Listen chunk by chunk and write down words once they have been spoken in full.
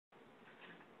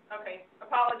Okay,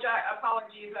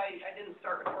 apologies, I didn't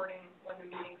start recording when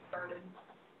the meeting started.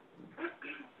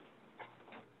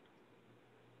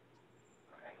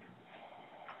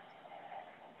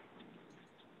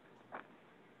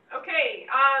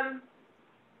 Okay,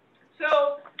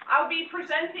 so I'll be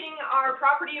presenting our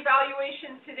property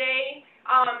evaluation today.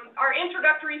 Our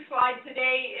introductory slide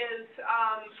today is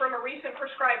from a recent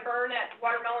prescribed burn at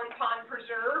Watermelon Pond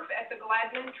Preserve at the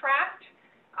Gladman Tract,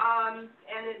 and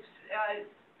it's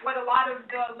what a lot of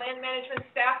the land management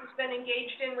staff has been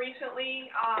engaged in recently,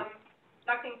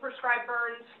 conducting prescribed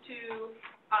burns to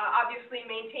obviously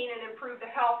maintain and improve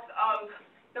the health of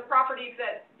the properties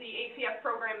that the ACF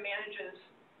program manages.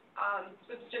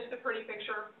 So it's just a pretty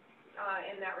picture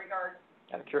in that regard.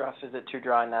 Out of curiosity, is it too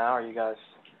dry now? Are you guys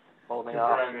holding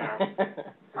off?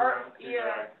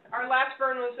 Our last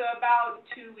burn was about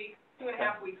 2 and a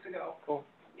half weeks ago. Cool.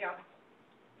 Yeah.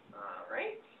 All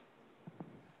right.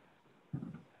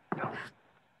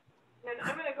 And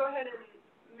I'm going to go ahead and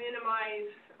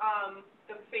minimize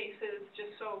the faces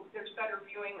just so there's better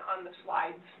viewing on the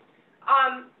slides.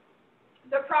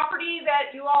 The property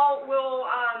that you all will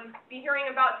be hearing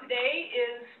about today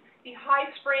is the High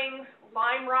Springs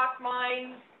Lime Rock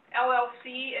Mine,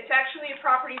 LLC. It's actually a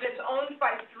property that's owned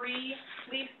by 3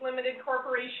 leased limited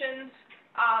corporations,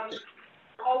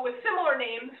 all with similar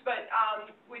names, but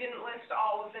we didn't list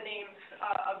all of the names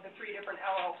of the 3 different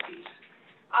LLCs.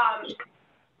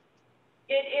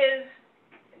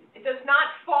 It does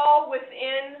not fall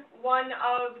within one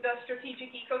of the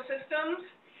strategic ecosystems,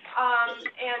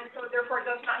 and so therefore it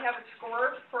does not have a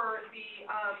score for the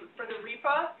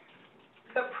REPA.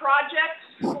 The project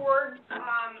scored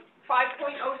 5.07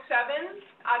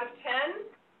 out of 10.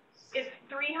 It's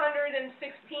 316.97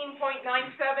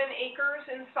 acres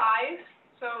in size,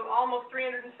 so almost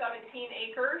 317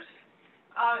 acres.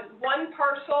 One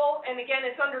parcel, and again,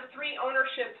 it's under 3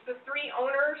 ownerships. The 3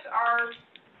 owners are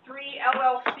 3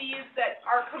 LLCs that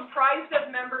are comprised of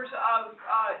members of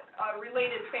a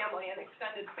related family, an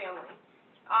extended family.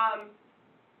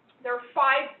 There are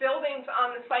 5 buildings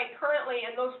on the site currently,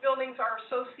 and those buildings are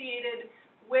associated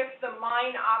with the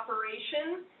mine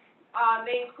operation.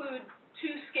 They include 2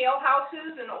 scale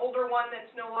houses, an older one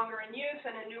that's no longer in use,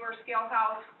 and a newer scale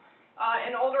house.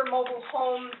 An older mobile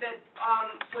home that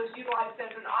was utilized as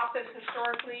an office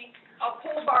historically, a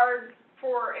pole barn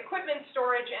for equipment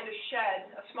storage, and a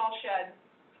shed, a small shed.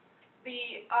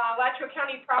 The Alachua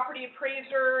County property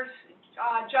appraiser's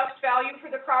just value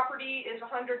for the property is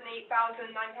 $108,940,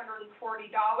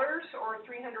 or $344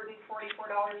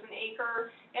 an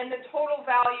acre, and the total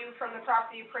value from the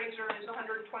property appraiser is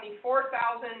 $124,870,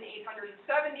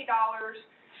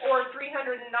 or $394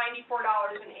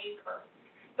 an acre.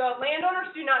 The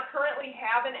landowners do not currently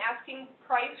have an asking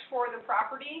price for the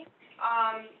property.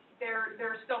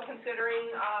 They're still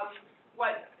considering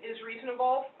what is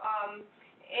reasonable,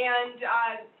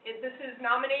 this is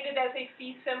nominated as a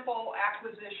fee simple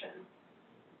acquisition.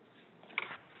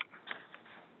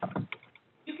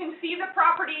 You can see the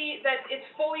property that it's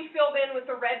fully filled in with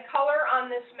the red color on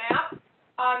this map.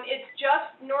 It's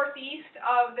just northeast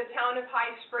of the town of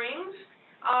High Springs,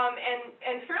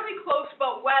 and fairly close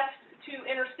but west to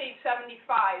Interstate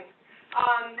 75.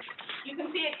 You can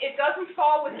see it doesn't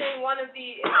fall within one of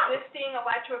the existing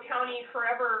Alachua County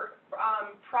Forever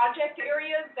project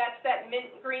areas. That's that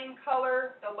mint green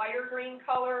color, the lighter green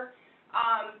color.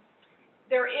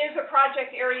 There is a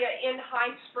project area in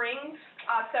High Springs,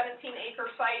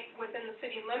 17-acre site within the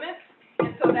city limits,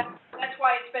 and so that's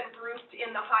why it's been grouped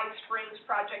in the High Springs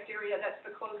project area. That's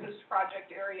the closest project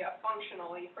area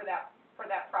functionally for that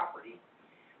property.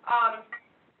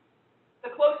 The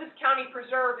closest county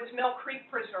preserve is Mill Creek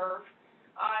Preserve,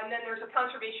 and then there's a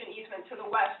conservation easement to the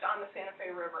west on the Santa Fe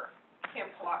River,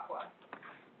 Camp Alachua.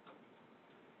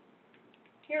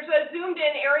 Here's a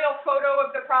zoomed-in aerial photo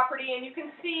of the property, and you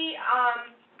can see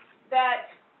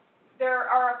that there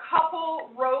are a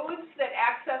couple roads that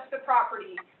access the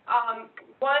property.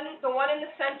 The one in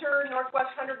the center,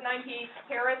 Northwest 198th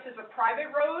Terrace, is a private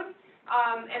road.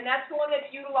 And that's the one that's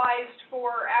utilized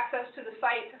for access to the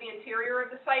site, to the interior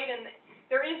of the site, and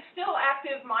there is still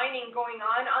active mining going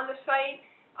on the site.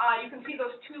 You can see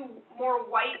those 2 more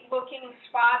white-looking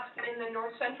spots in the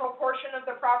north-central portion of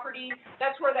the property.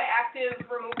 That's where the active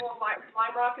removal of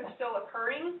lime rock is still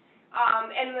occurring.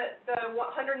 And the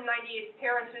 198th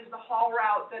Terrace is the haul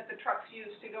route that the trucks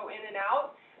use to go in and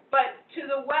out. But to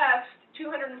the west,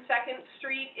 202nd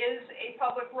Street is a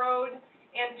public road,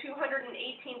 and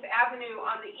 218th Avenue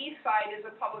on the east side is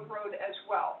a public road as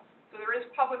well. So there is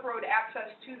public road access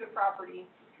to the property.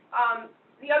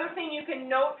 The other thing you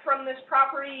can note from this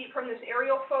property, from this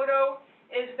aerial photo,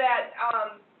 is that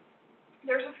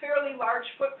there's a large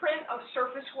footprint of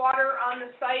surface water on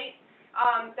the site.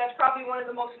 That's probably one of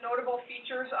the most notable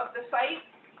features of the site.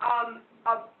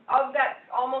 Of that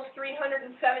almost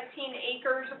 317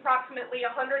 acres, approximately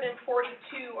 142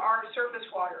 are surface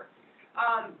water.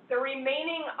 The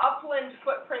remaining upland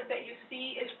footprint that you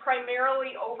see is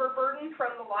primarily overburden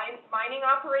from the mining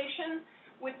operation,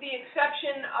 with the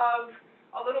exception of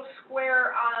a little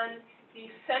square on the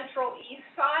central east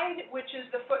side, which is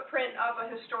the footprint of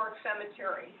a historic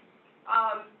cemetery.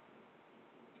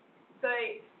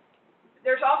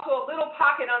 There's also a little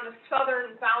pocket on the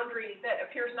southern boundary that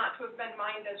appears not to have been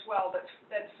mined as well, that's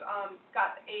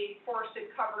got a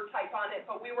forested cover type on it,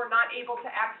 but we were not able to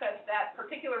access that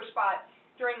particular spot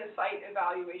during the site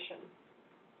evaluation.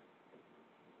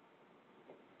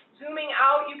 Zooming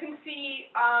out, you can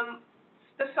see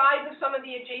the size of some of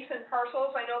the adjacent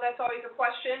parcels. I know that's always a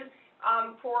question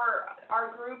for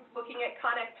our group looking at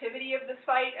connectivity of the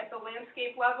site at the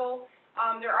landscape level.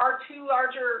 There are two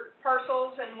larger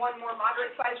parcels and one more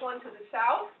moderate-sized one to the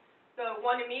south. The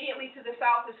one immediately to the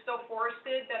south is still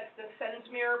forested. That's the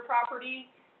Sensmere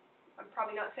property. I'm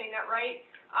probably not saying that right.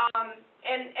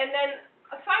 And then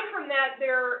aside from that,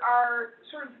 there are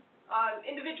sort of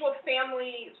individual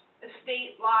family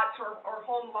estate lots or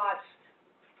home lots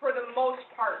for the most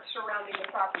part surrounding the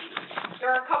property.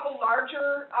 There are a couple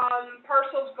larger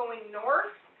parcels going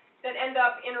north that end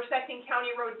up intersecting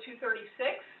County Road 236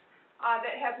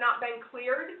 that have not been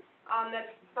cleared.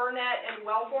 That's Burnett and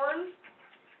Wellborn.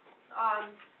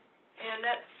 And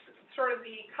that's sort of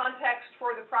the context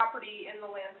for the property in the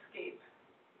landscape.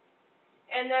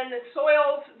 And then the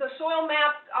soil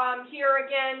map here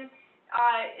again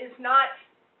is not,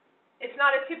 it's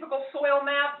not a typical soil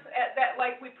map that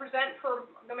like we present for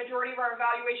the majority of our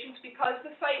evaluations, because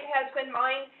the site has been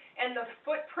mined and the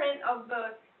footprint of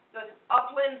the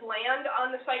upland land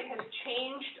on the site has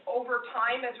changed over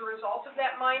time as a result of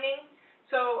that mining.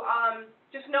 So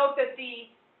just note that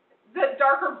the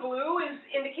darker blue is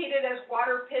indicated as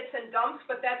water pits and dumps,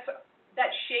 but that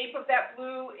shape of that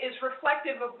blue is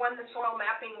reflective of when the soil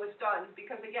mapping was done,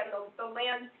 because again, the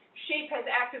land shape has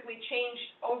actively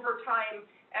changed over time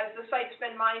as the site's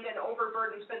been mined and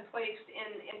overburden's been placed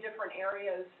in different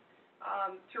areas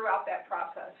throughout that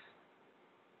process.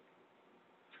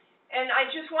 And I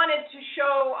just wanted to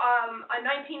show a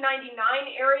 1999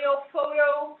 aerial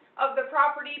photo of the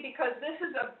property, because this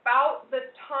is about the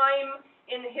time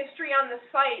in the history on the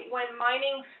site when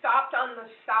mining stopped on the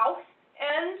south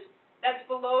end. That's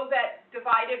below that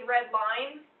divided red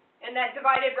line, and that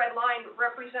divided red line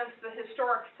represents the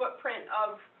historic footprint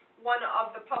of one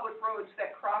of the public roads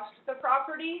that crossed the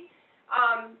property.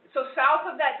 So south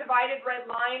of that divided red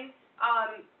line,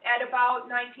 at about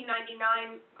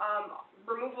 1999,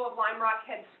 removal of lime rock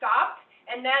had stopped,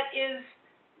 and that is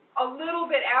a little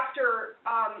bit after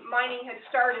mining had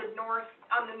started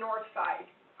on the north side.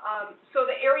 So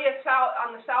the area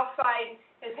on the south side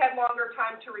has had longer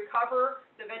time to recover.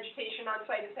 The vegetation on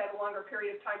site has had a longer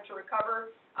period of time to recover.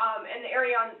 And the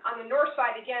area on the north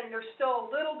side, again, there's still a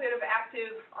little bit of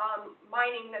active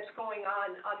mining that's going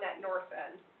on that north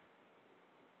end.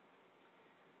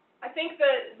 I think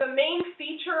the main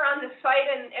feature on the site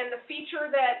and the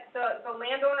feature that the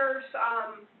landowners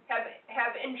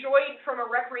have enjoyed from a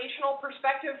recreational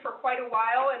perspective for quite a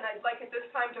while, and I'd like at this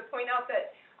time to point out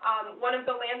that one of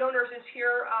the landowners is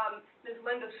here, Ms.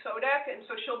 Linda Sodek, and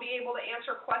so she'll be able to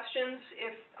answer questions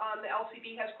if the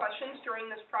LCB has questions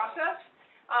during this process.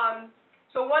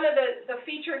 So one of the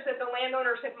features that the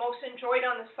landowners have most enjoyed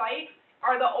on the site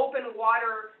are the open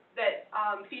water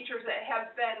features that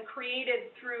have been created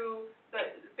through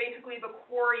basically the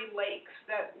quarry lakes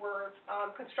that were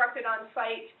constructed on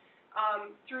site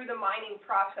through the mining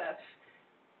process.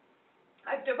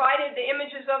 I've divided the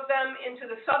images of them into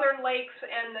the southern lakes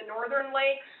and the northern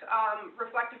lakes,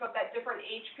 reflective of that different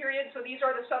age period. So these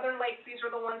are the southern lakes. These are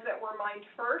the ones that were mined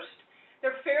first.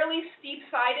 They're fairly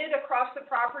steep-sided across the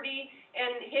property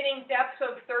and hitting depths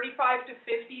of 35 to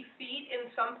 50 feet in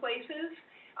some places,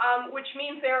 which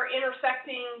means they're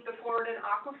intersecting the Floridan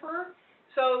aquifer.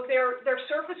 So they're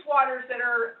surface waters that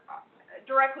are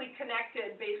directly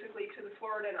connected, basically, to the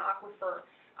Floridan aquifer.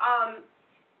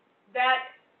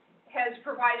 That has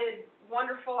provided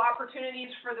wonderful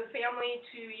opportunities for the family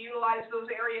to utilize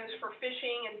those areas for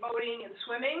fishing and boating and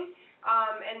swimming,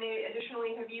 and they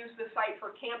additionally have used the site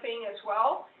for camping as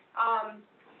well. And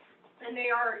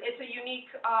it's a unique,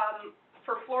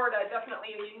 for Florida,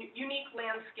 definitely a unique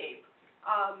landscape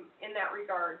in that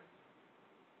regard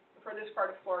for this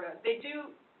part of Florida. They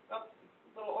do, a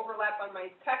little overlap on my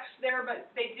text there,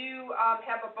 but they do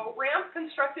have a boat ramp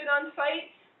constructed on site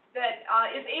that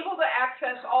is able to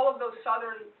access all of those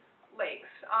southern lakes.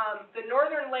 The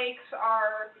northern lakes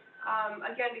are,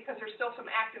 again, because there's still some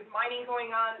active mining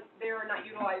going on, they are not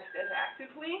utilized as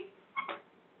actively.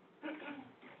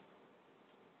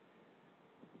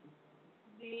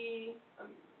 I'm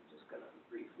just going to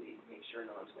briefly make sure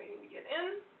no one's waiting to get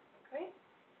in. Okay.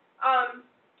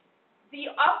 The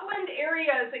upland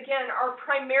areas, again, are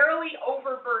primarily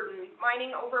overburden,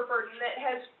 mining overburden, that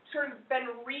has sort of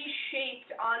been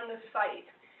reshaped on the site.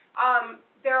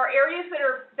 There are areas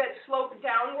that slope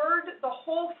downward. The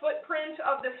whole footprint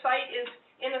of the site is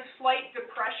in a slight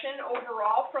depression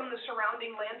overall from the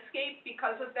surrounding landscape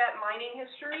because of that mining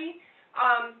history.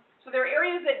 So there are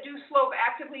areas that do slope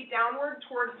actively downward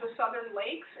towards the southern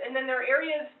lakes, and then there are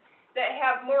areas that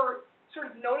have more sort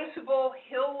of noticeable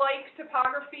hill-like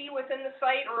topography within the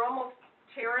site, or almost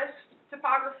terraced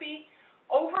topography.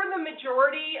 Over the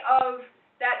majority of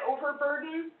that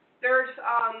overburden, there's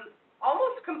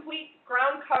almost complete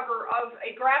ground cover of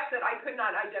a grass that I could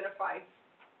not identify.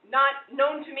 Not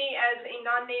known to me as a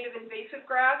non-native invasive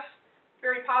grass,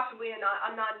 very possibly a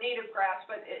non-native grass,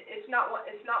 but it's not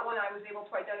one I was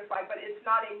able to identify, but it's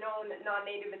not a known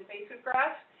non-native invasive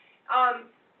grass.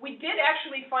 We did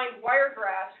actually find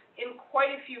wiregrass in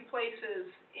quite a few places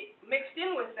mixed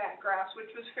in with that grass, which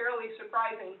was fairly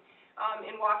surprising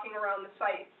in walking around the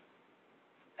site.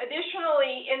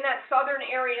 Additionally, in that southern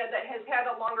area that has had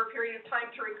a longer period of time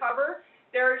to recover,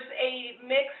 there's a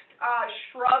mixed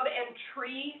shrub and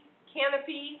tree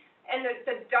canopy, and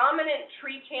the dominant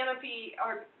tree canopy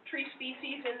or tree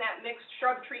species in that mixed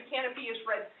shrub tree canopy is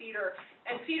red cedar.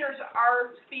 And cedars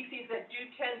are species that do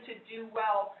tend to do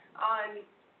well on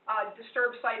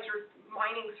disturbed sites or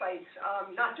mining sites,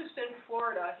 not just in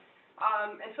Florida.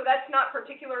 And so that's not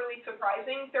particularly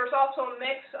surprising. There's also a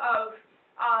mix of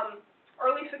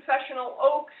early successional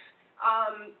oaks.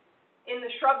 In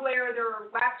the shrub layer, there are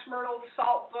wax myrtle,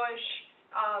 saltbush,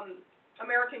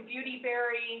 American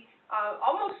beautyberry,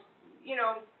 almost,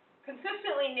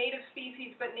 consistently native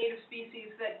species, but native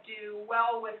species that do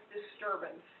well with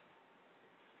disturbance.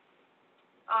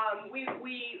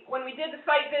 When we did the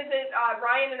site visit,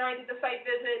 Ryan and I did the site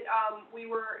visit, we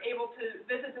were able to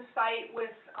visit the site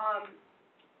with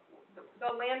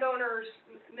the landowner's,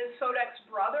 Ms. Sodek's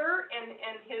brother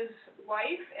and his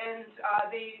wife, and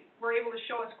they were able to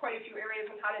show us quite a few areas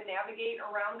on how to navigate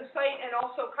around the site, and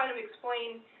also kind of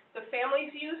explain the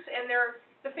family's use. And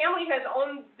the family has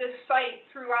owned this site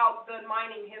throughout the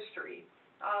mining history.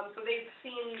 So they've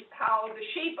seen how the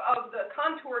shape of the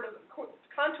contours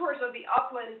of the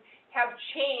upland have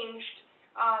changed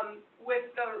with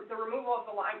the removal of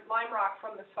the lime rock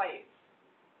from the site.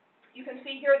 You can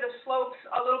see here the slopes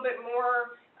a little bit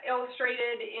more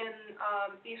illustrated in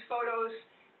these photos.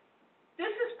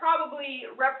 This is probably,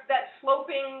 that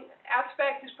sloping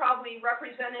aspect is probably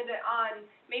represented on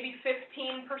maybe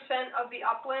 15% of the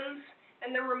uplands,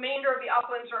 and the remainder of the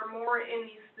uplands are more in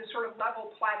this sort of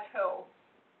level plateau.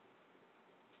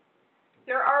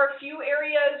 There are a few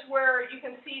areas where you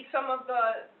can see some of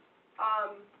the,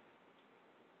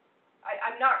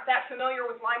 I'm not that familiar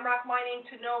with lime rock mining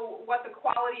to know what the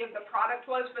quality of the product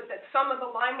was, but that some of the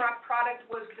lime rock product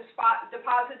was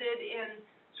deposited in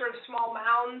sort of small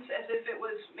mounds as if it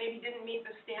was maybe didn't meet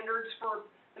the standards for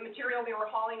the material they were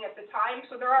hauling at the time.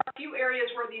 So there are a few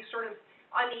areas where these sort of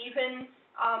uneven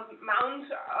mounds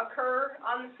occur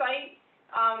on the site,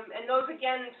 and those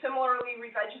again similarly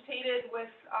revegetated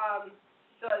with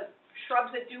the shrubs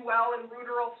that do well in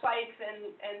ruderal sites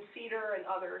and cedar and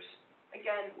others.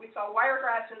 Again, we saw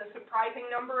wiregrass in a surprising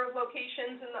number of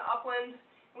locations in the uplands.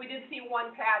 We did see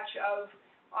one patch of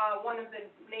one of the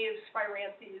native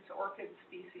Spiranthes orchid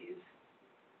species.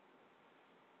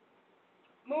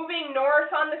 Moving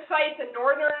north on the site, the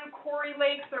northern quarry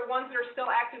lakes, the ones that are still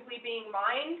actively being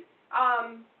mined,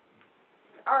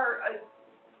 are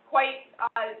quite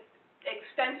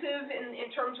extensive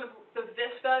in terms of the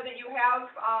vista that you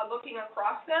have looking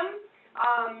across them.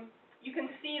 You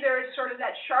can see there's sort of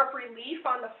that sharp relief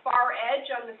on the far edge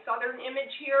on the southern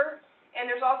image here, and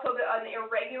there's also an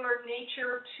irregular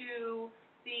nature to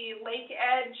the lake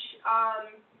edge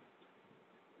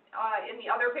in the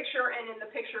other picture and in the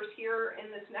pictures here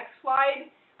in this next slide.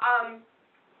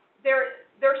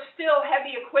 There's still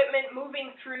heavy equipment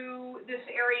moving through this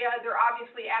area. They're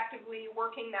obviously actively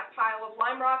working that pile of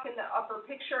lime rock in the upper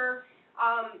picture.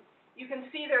 You can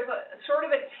see there's a sort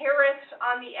of a terrace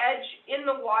on the edge in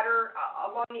the water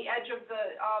along the edge of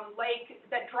the lake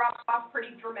that drops off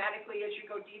pretty dramatically as you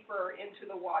go deeper into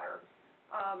the water.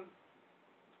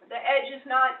 The edge is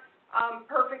not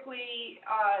perfectly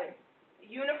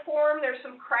uniform. There's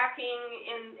some cracking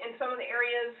in some of the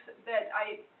areas that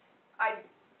I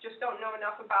just don't know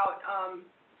enough about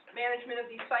management of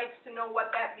these sites to know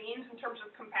what that means in terms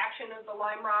of compaction of the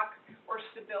lime rock or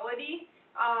stability.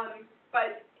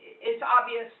 But it's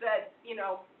obvious that, you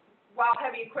know, while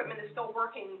heavy equipment is still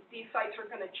working, these sites are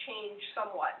going to change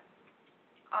somewhat.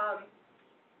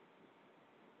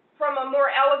 From a more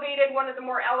elevated, one of the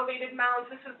more elevated mounds,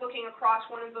 this is looking across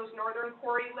one of those northern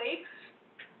quarry lakes.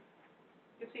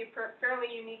 You can see a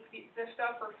fairly unique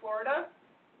vista for Florida.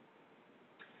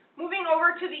 Moving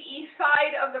over to the east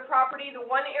side of the property, the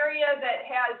one area that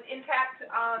has intact,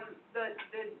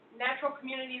 the natural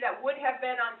community that would have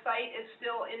been on site is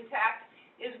still intact,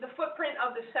 is the footprint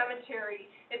of the cemetery.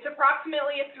 It's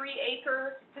approximately a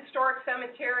 3-acre historic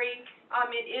cemetery.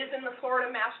 It is in the Florida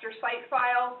Master Site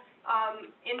File,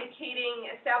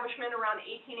 indicating establishment around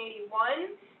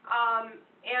 1881,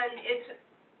 and it's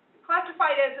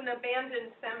classified as an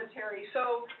abandoned cemetery.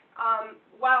 So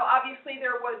while obviously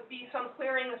there would be some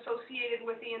clearing associated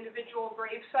with the individual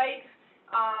grave sites,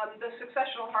 the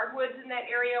successional hardwoods in that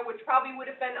area, which probably would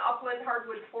have been upland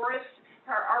hardwood forest,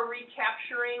 are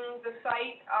recapturing the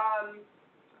site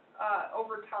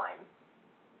over time.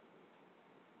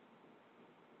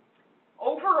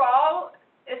 Overall,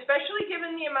 especially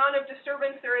given the amount of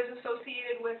disturbance there is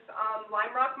associated with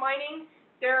lime rock mining,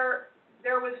 there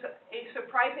was a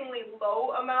surprisingly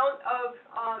low amount of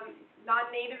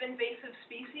non-native invasive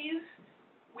species.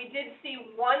 We did see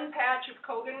one patch of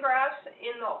Kogan grass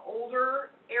in the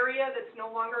older area that's no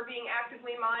longer being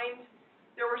actively mined.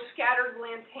 There were scattered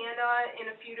lantana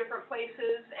in a few different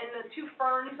places, and the two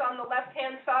ferns on the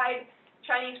left-hand side,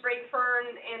 Chinese brake fern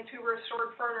and tuberous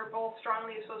sword fern, are both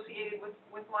strongly associated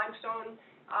with limestone,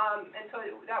 and so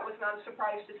that was not a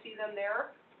surprise to see them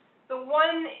there. The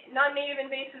one non-native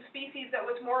invasive species that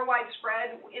was more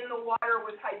widespread in the water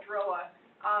was hydrilla.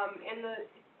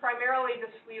 Primarily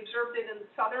we observed it in the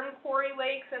southern quarry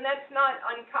lakes, and that's not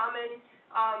uncommon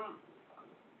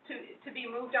to be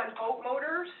moved on boat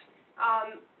motors.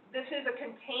 This is a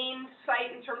contained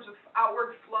site in terms of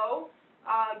outward flow,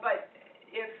 but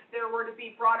if there were to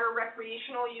be broader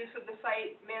recreational use of the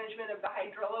site, management of the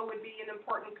hydrilla would be an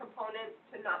important component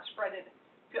to not spread it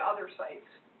to other sites.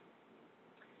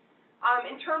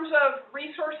 In terms of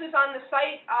resources on the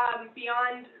site,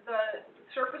 beyond the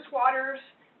surface waters,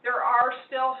 there are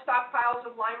still stockpiles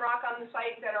of lime rock on the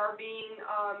site that are being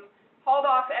hauled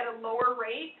off at a lower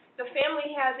rate. The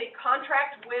family has a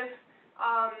contract with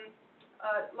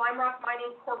Lime Rock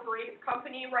Mining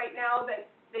Company right now that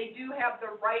they do have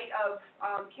the right of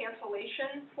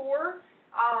cancellation for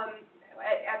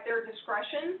at their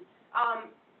discretion.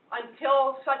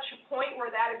 Until such a point where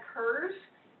that occurs,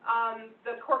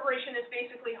 the corporation is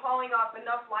basically hauling off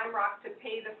enough lime rock to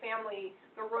pay the family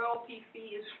the royalty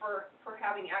fees for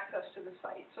having access to the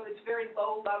site. So it's very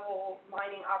low-level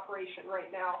mining operation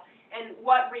right now. And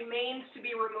what remains to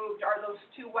be removed are those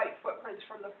two white footprints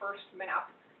from the first map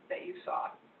that you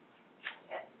saw.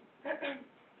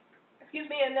 Excuse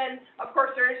me, and then, of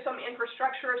course, there is some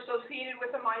infrastructure associated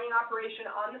with the mining operation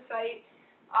on the site.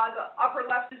 The upper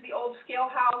left is the old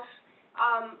scale house.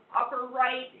 Upper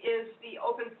right is the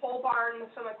open pole barn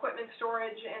with some equipment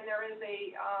storage, and there is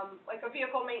a like a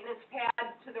vehicle maintenance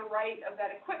pad to the right of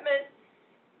that equipment.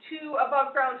 Two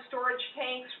above-ground storage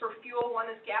tanks for fuel. One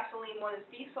is gasoline, one is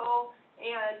diesel,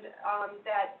 and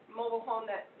that mobile home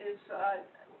that is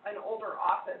an older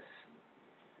office.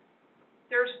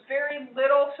 There's very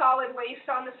little solid waste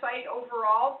on the site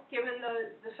overall, given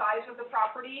the size of the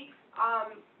property.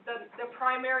 The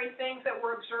primary things that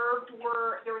were observed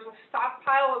were there was a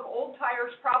stockpile of old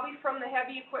tires, probably from the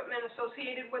heavy equipment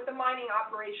associated with the mining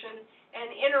operation, and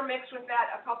intermixed with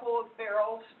that a couple of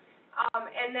barrels.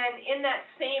 And then in that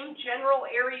same general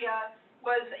area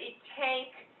was a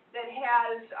tank that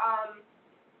has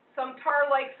some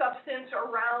tar-like substance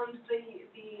around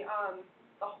the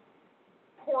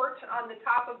port on the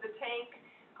top of the tank,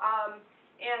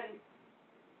 and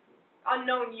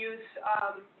unknown use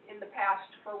in the past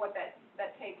for what that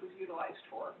tank was utilized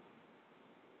for.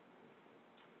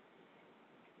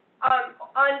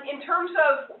 In terms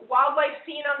of wildlife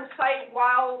seen on the site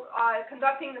while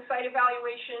conducting the site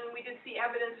evaluation, we did see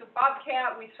evidence of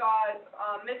bobcat. We saw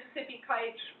Mississippi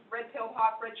kites, red-tailed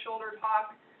hawk, red-shouldered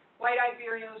hawk, white-eyed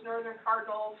vireos, northern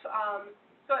cardinals.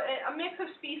 So a mix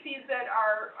of species that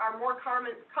are more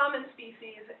common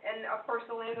species, and of course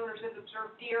the landowners have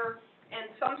observed deer and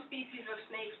some species of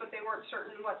snakes, but they weren't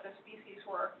certain what the species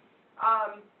were.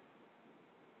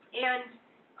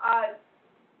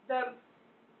 The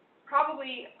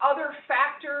probably other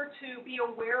factor to be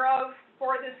aware of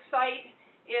for this site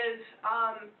is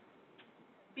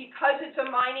because it's a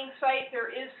mining site,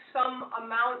 there is some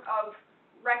amount of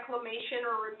reclamation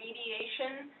or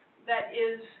remediation that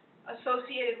is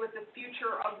associated with the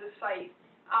future of the site.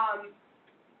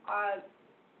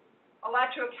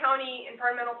 Alachua County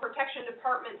Environmental Protection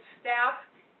Department staff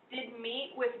did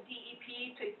meet with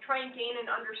DEP to try and gain an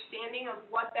understanding of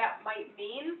what that might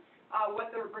mean, what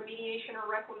the remediation or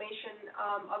reclamation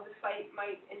of the site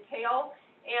might entail.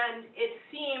 And it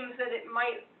seems that it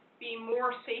might be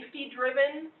more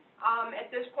safety-driven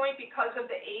at this point because of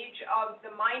the age of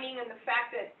the mining and the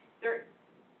fact that there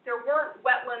weren't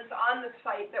wetlands on the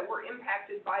site that were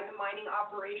impacted by the mining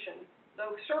operation.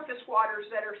 The surface waters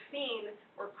that are seen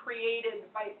were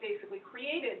basically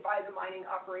created by the mining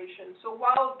operation. So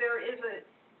while there is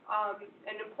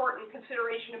an important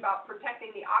consideration about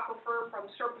protecting the aquifer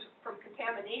from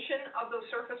contamination of those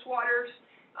surface waters,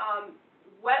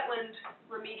 wetland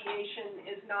remediation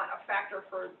is not a factor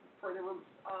for the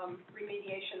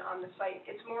remediation on the site.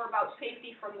 It's more about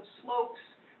safety from the slopes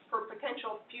for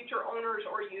potential future owners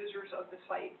or users of the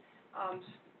site.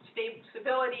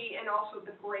 Stability and also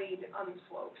the grade on the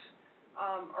slopes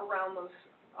around those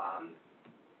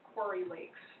quarry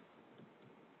lakes.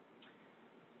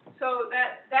 So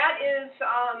that is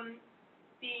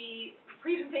the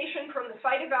presentation from the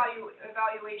site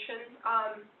evaluation.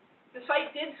 The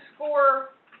site did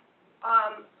score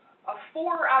a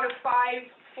 4 out of 5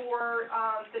 for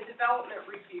the development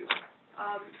review.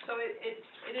 So it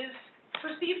is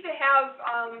perceived to have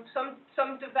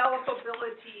some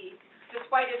developability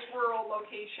despite its rural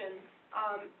location,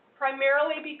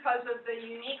 primarily because of the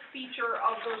unique feature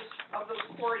of those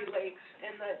quarry lakes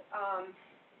and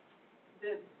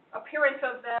the appearance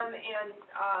of them and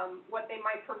what they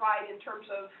might provide in terms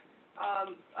of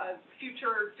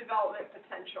future development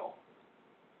potential.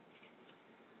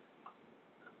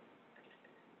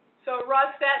 So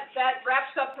Russ, that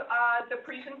wraps up the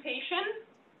presentation.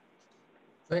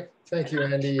 Thank you,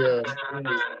 Andy.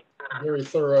 Very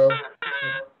thorough.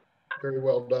 Very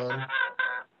well done.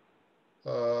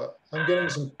 I'm getting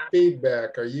some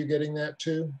feedback. Are you getting that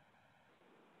too?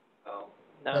 Oh,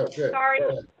 no. Oh, good. Sorry.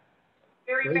 Yeah.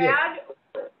 Very bad?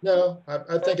 Good. No,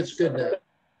 I think it's good now.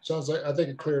 Sounds like, I think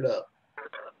it cleared up.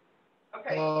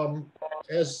 Okay.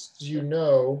 As you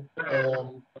know,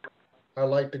 I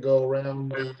like to go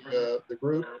around the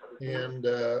group and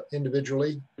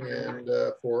individually and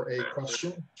for a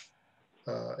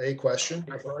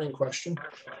burning question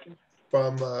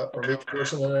from each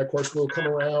person, and then of course we'll come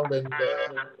around and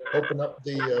open up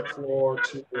the floor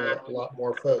to a lot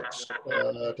more folks,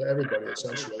 to everybody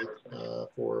essentially,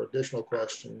 for additional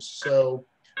questions. So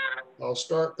I'll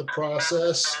start the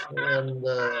process, and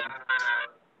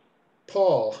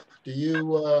Paul,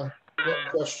 what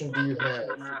question do you have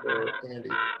for Andy?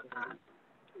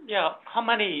 Yeah, how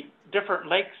many different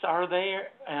lakes are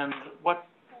there, and what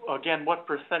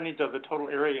percentage of the total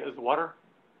area is water?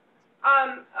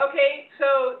 Okay,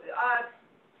 so I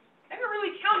haven't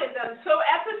really counted them. So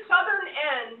at the southern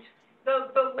end,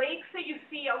 the lakes that you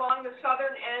see along the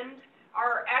southern end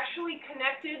are actually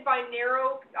connected by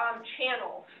narrow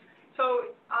channels.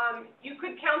 So you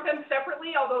could count them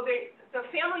separately, although the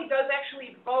family does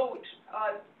actually boat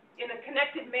in a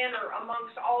connected manner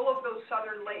amongst all of those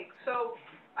southern lakes. So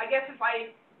I guess if I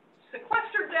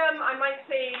sequestered them, I might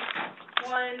say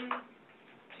 1,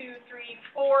 2, 3,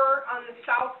 4 on the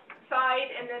south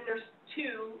side, and then there's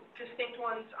 2 distinct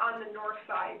ones on the north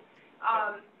side.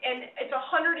 And it's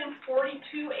 142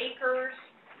 acres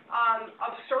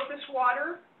of surface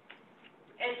water,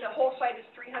 and the whole site is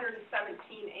 317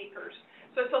 acres.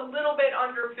 So it's a little bit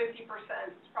under 50%.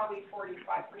 It's probably 45%.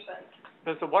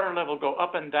 Does the water level go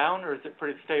up and down, or is it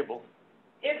pretty stable?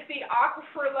 If the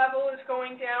aquifer level is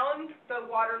going down, the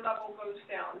water level goes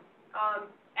down.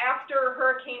 After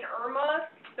Hurricane Irma,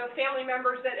 the family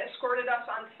members that escorted us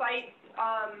on site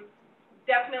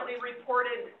definitely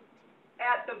reported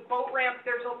at the boat ramp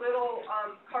there's a little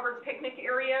covered picnic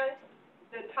area.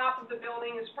 The top of the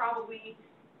building is probably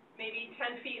maybe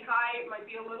 10 feet high, it might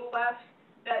be a little less.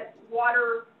 That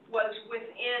water was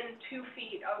within 2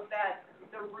 feet of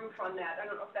the roof on that. I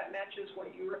don't know if that matches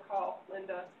what you recall,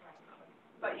 Linda.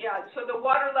 But yeah, so the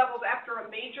water levels after a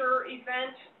major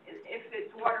event, if the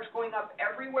water's going up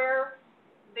everywhere,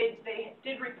 they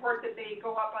did report that they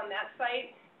go up on that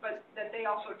site, but that they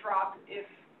also drop if,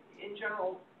 in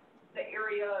general, the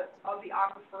area of the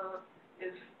aquifer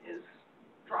is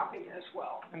dropping as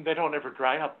well. And they don't ever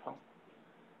dry up, huh?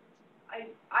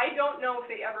 I don't know if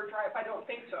they ever dry up. I don't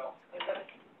think so.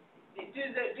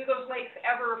 Do those lakes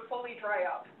ever fully dry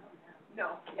up?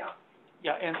 No. Yeah.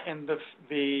 Yeah, and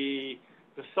the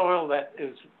soil that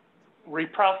is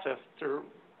reprocessed or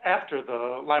after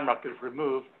the lime rock is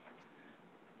removed,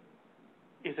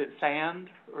 is it sand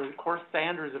or coarse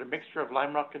sand, or is it a mixture of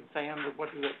lime rock and sand, or what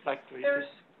is it like to use?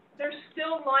 There's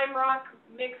still lime rock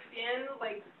mixed in,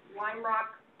 like lime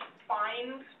rock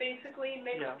fines basically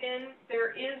mixed in.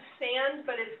 There is sand,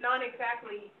 but it's not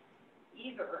exactly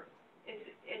either.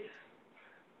 It's,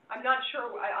 I'm not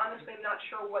sure, I honestly am not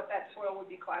sure what that soil would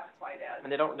be classified as.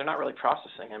 And they're not really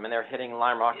processing. I mean, they're hitting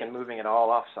lime rock and moving it all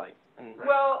off-site. And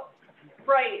Well,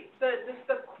 right, the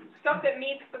stuff that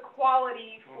meets the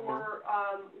quality for,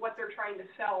 what they're trying to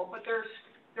sell, but there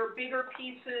are bigger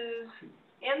pieces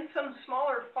and some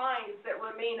smaller fines that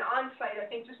remain on-site, I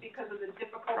think just because of the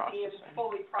difficulty in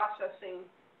fully processing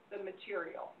the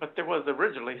material. But there was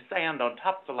originally sand on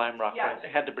top of the lime rock, Yes. right?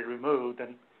 It had to be removed,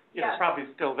 and it's Yes. probably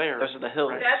still there. those are the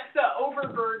hills. That's the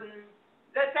overburden,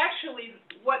 that's actually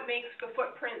what makes the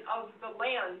footprint of the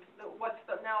land,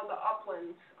 now the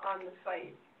uplands on the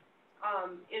site,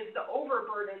 is the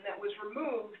overburden that was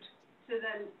removed to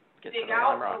then dig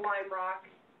out the lime rock,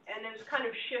 and is kind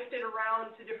of shifted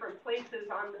around to different places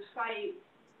on the site.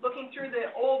 Looking through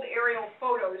the old aerial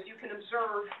photos, you can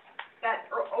observe that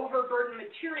overburden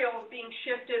material being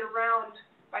shifted around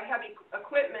by heavy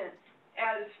equipment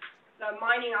as the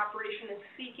mining operation is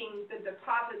seeking the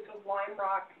deposits of lime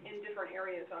rock in different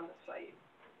areas on the site.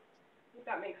 I think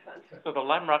that makes sense. So the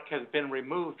lime rock has been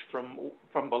removed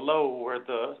from below where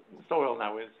the soil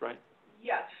now is, right?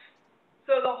 Yes.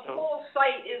 So the whole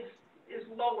site is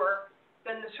lower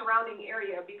than the surrounding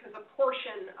area because a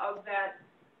portion of that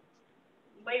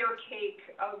layer cake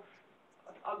of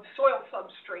soil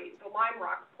substrate, the lime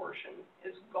rock portion,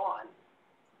 is gone.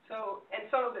 So, and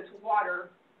some of it's water,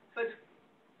 so it's,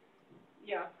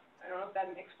 yeah, I don't know if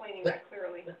I'm explaining that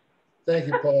clearly. Thank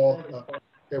you, Paul.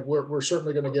 We're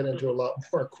certainly going to get into a lot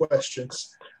more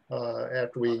questions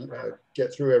after we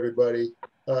get through everybody.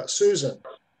 Susan.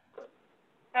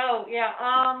 Oh,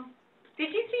 yeah,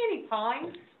 did you see any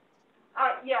pines?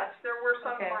 Yes, there were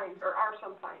some Okay. pines, or are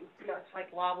some pines, yes.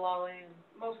 Like loblolly and...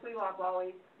 Mostly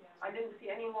loblolly. I didn't see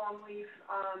any longleaf,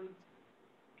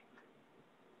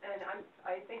 and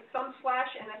I think some slash,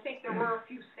 and I think there were a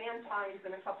few sand pines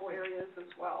in a couple areas as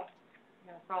well.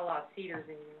 Yeah, I saw a lot of cedars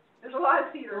in here. There's a lot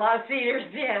of cedars. A lot of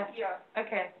cedars, yeah. Yeah.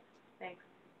 Okay, thanks.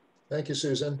 Thank you,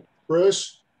 Susan.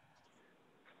 Bruce?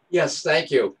 Yes,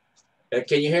 thank you.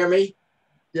 Can you hear me?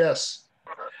 Yes.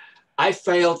 I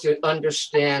fail to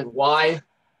understand why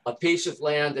a piece of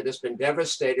land that has been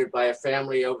devastated by a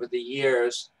family over the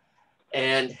years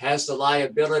and has the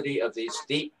liability of these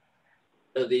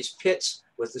pits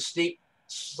with the steep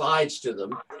sides to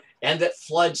them, and that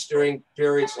floods during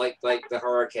periods like the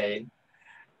hurricane,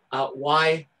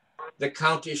 why the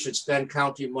county should spend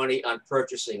county money on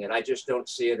purchasing it. I just don't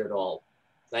see it at all.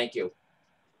 Thank you.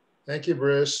 Thank you,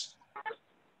 Bruce.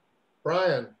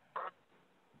 Brian?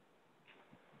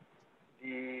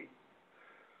 The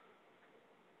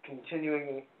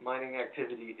continuing mining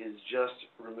activity is just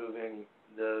removing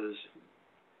those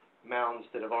mounds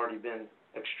that have already been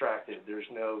extracted. There's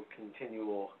no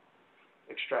continual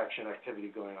extraction activity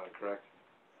going on, correct?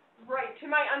 Right, to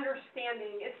my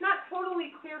understanding. It's not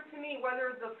totally clear to me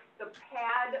whether the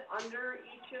pad under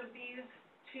each of these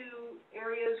two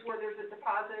areas where there's a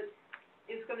deposit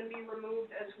is going to be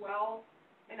removed as well.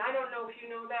 And I don't know if you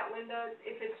know that, Linda,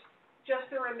 if it's just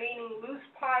the remaining loose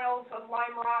piles of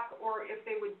lime rock, or if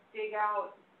they would dig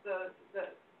out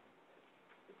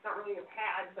it's not really a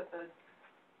pad, but the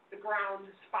ground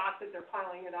spot that they're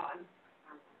piling it on.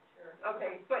 Sure.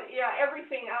 Okay, but yeah,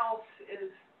 everything else is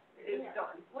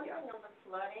done. One thing on the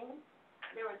flooding,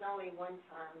 there was only one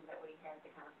time that we had the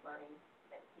kind of flooding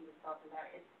that he was talking about.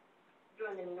 It's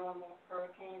during the normal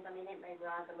hurricanes. I mean, it may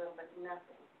rise a little, but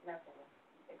nothing that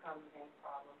causes any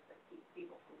problems that keep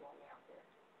people from going out there.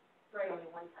 Right. Only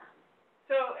one time.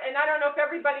 So, and I don't know if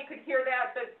everybody could hear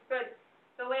that, but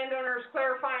the landowner is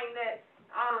clarifying that,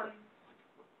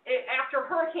 after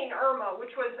Hurricane Irma,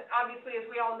 which was obviously, as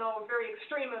we all know, a very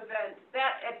extreme event,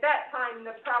 that at that time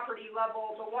the property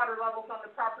level, the water levels on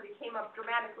the property came up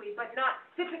dramatically, but not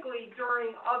typically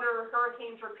during other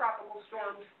hurricanes or tropical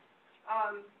storms.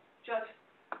 Just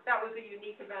that was a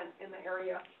unique event in the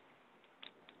area.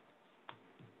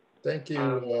 Thank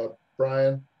you,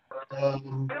 Brian.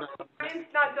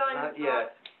 Brian's not done. Not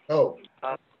yet. Oh.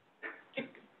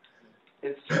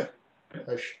 It's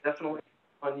definitely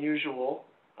unusual.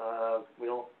 We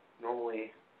don't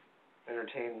normally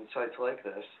entertain sites like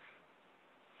this.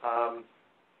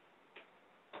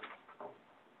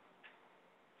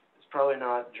 It's probably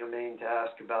not germane to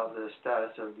ask about the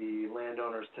status of the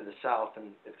landowners to the south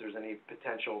and if there's any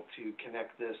potential to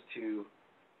connect this to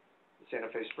the Santa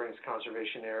Fe Springs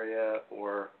Conservation Area,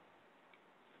 or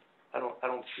I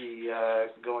don't see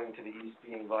going to the east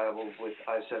being viable with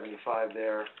I-75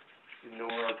 there.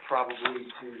 nor probably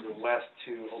to the west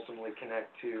to ultimately connect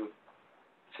to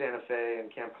Santa Fe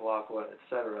and Camp Alachua, et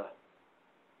cetera.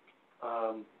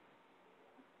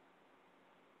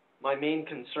 My main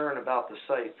concern about the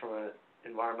site from an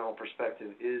environmental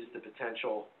perspective is the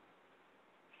potential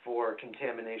for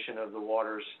contamination of the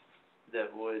waters that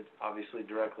would obviously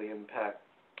directly impact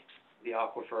the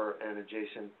aquifer and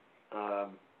adjacent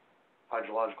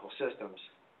hydrological systems.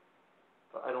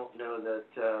 But I don't know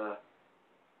that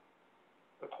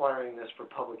acquiring this for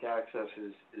public access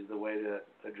is the way to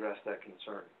address that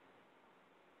concern.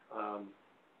 I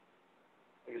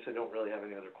guess I don't really have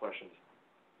any other questions.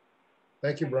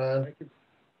 Thank you, Brian.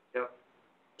 Yep.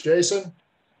 Jason?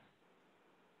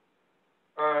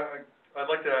 I'd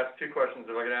like to ask two questions.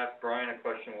 If I could ask Brian a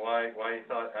question, why he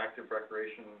thought active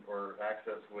recreation or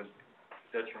access would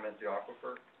detriment the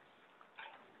aquifer?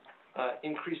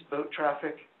 Increased boat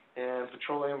traffic and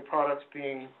petroleum products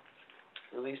being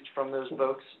released from those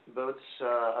boats.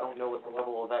 I don't know what the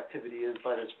level of activity is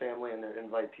by this family and their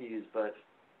invitees, but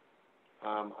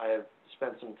I have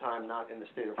spent some time not in the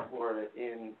state of Florida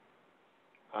in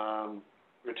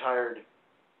retired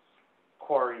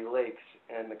quarry lakes,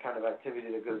 and the kind of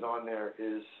activity that goes on there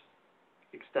is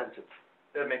extensive.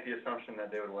 That'd make the assumption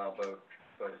that they would allow boats,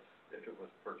 but if it was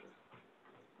purchased.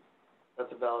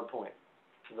 That's a valid point.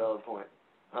 It's a valid point.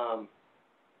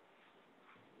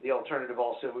 The alternative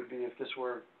also would be if this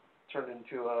were turned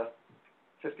into a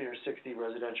 50 or 60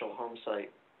 residential home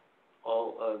site,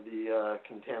 all of the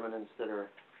contaminants that are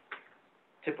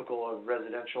typical of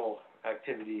residential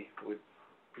activity would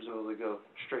presumably go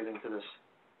straight into this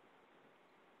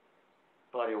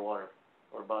body of water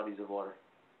or bodies of water.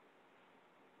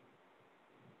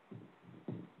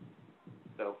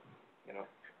 So, you know,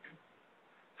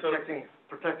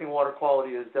 protecting water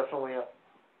quality is definitely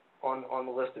on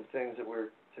the list of things that we're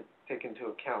to take into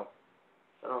account.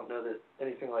 I don't know that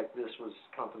anything like this was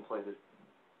contemplated.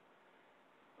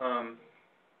 The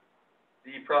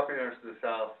property owners to the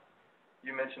south,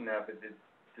 you mentioned that, but does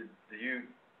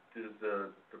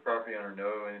the property owner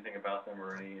know anything about them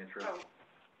or any interest? Oh.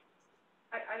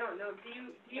 I don't know. Do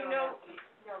you know?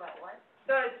 Know about what?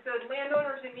 The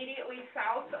landowners immediately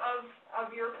south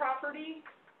of your property,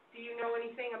 do you know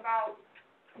anything about,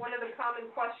 one of the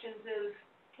common questions is,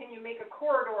 can you make a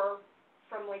corridor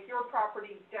from like your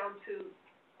property down to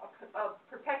a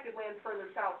protected land further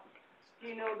south?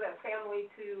 Do you know that family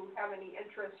to have any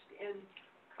interest in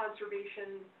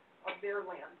conservation of their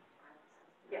land?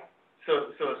 Yeah.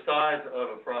 So the size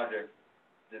of a project,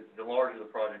 the larger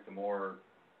the project, the more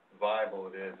viable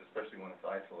it is, especially when it's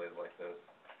isolated like this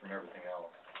from everything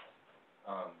else.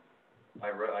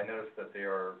 I noticed that they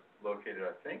are located,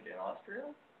 I think, in Austria.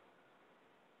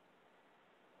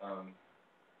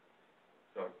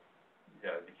 So,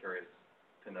 yeah, I'd be curious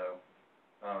to know.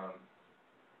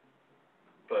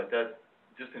 But that,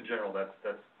 just in general, that's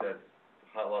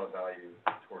a lot of value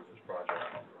towards this project,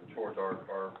 or towards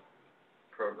our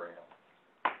program.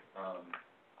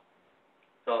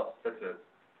 So that's it.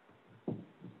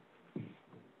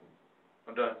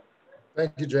 I'm done.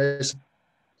 Thank you, Jason.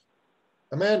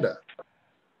 Amanda?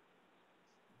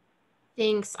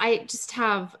 Thanks. I just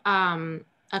have a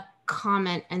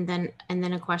comment and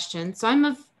then a question. So I'm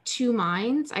of two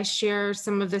minds. I share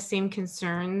some of the same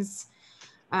concerns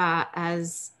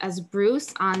as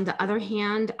Bruce. On the other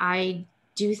hand, I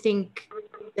do think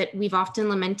that we've often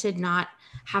lamented not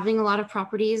having a lot of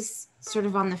properties sort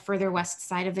of on the further west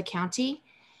side of the county.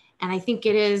 And I think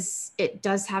it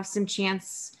does have some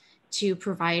chance to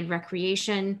provide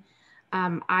recreation.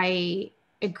 I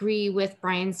agree with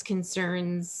Brian's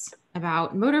concerns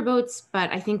about motorboats, but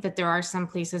I think that there are some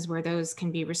places where those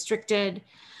can be restricted.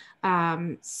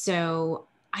 So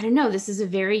I don't know, this is a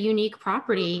very unique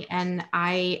property, and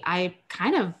I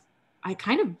kind of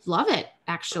love it,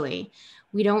 actually.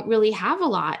 We don't really have a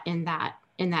lot in that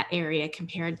area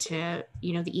compared to,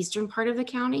 the eastern part of the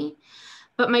county.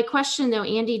 But my question though,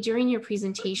 Andy, during your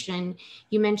presentation,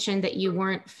 you mentioned that you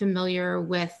weren't familiar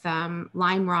with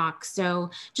lime rock. So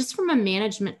just from a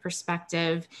management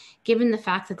perspective, given the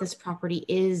fact that this property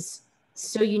is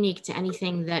so unique to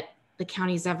anything that the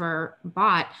county's ever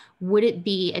bought, would it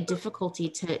be a difficulty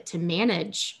to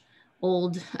manage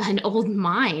an old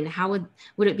mine? How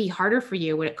would it be harder for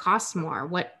you? Would it cost more?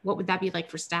 What would that be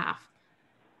like for staff?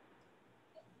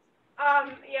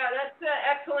 Yeah, that's an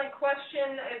excellent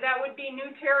question. That would be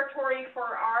new territory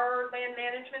for our land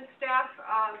management staff,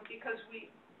 because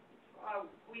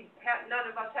none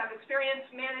of us have experience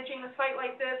managing a site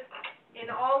like this. In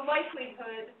all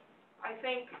likelihood, I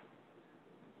think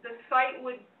the site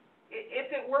would,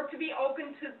 if it were to be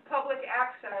open to public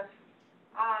access,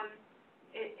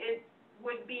 it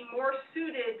would be more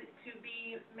suited to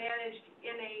be managed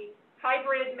in a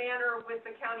hybrid manner with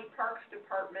the county parks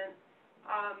department.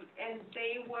 And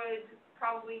they would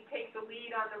probably take the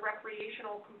lead on the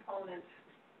recreational components,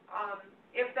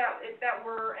 if that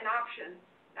were an option.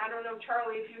 I don't know,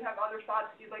 Charlie, if you have other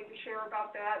thoughts you'd like to share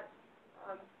about that.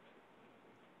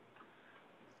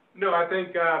 No, I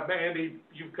think, Andy,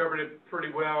 you've covered it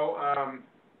pretty well.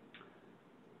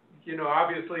 You know,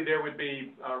 obviously there would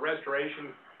be restoration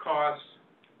costs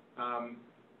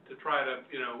to try to,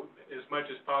 you know, as much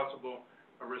as possible,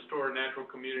 restore natural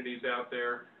communities out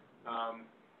there.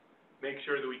 Make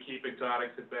sure that we keep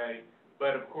exotics at bay.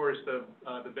 But of course,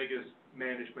 the biggest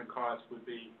management cost would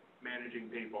be managing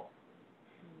people.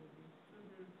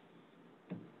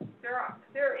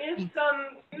 There is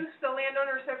some use, the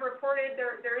landowners have reported,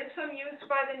 there is some use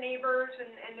by the neighbors,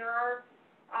 and there are,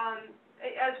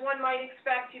 as one might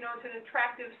expect, you know, it's an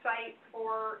attractive site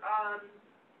for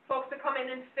folks to come in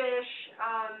and fish,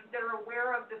 that are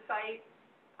aware of the site.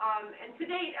 And to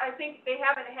date, I think they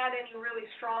haven't had any really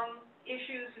strong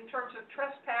issues in terms of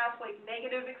trespass, like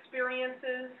negative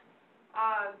experiences.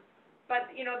 But,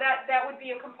 you know, that would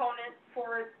be a component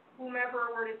for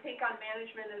whomever were to take on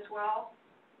management as well.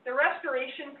 The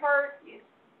restoration part,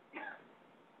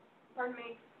 pardon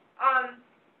me,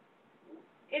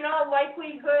 in all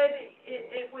likelihood,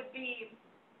 it would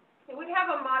have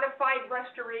a modified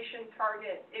restoration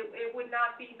target. It would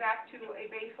not be back to a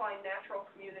baseline natural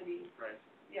community. Right.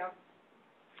 Yeah.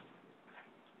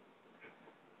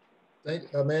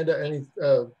 Amanda,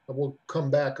 we'll come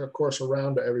back, of course,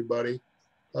 around to everybody.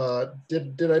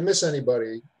 Did I miss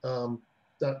anybody?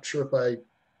 Not sure if I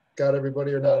got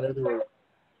everybody or not.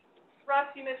 Russ,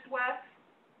 you missed Wes.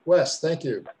 Wes, thank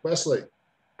you. Wesley.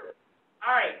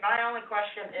 All right, my only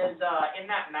question is, in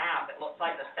that map, it looks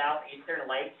like the southeastern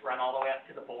lakes run all the way up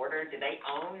to the border. Do they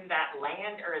own that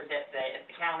land, or is it that if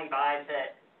the county buys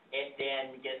it, it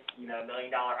then gets, you know, $1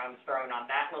 million homes thrown on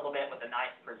that little bit with a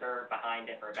nice preserve behind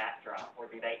it for a backdrop,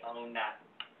 or do they own that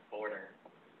border?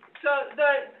 So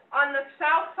on the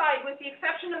south side, with the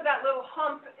exception of that little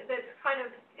hump that's kind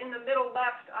of in the middle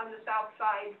left on the south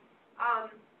side,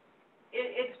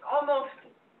 it's almost,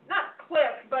 not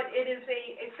cliff, but it is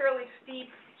a fairly steep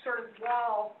sort of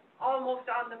wall almost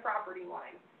on the property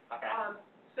line. Okay.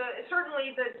 So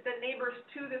certainly the neighbors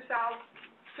to the south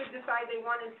could decide they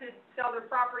wanted to sell their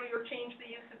property or change the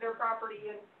use of their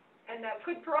property, and that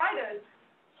could provide a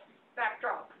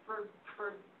backdrop for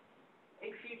a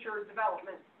future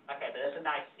development. Okay, but it's a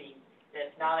nice steep,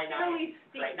 it's not a nice, really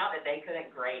steep. right, not that they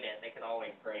couldn't grade it, they could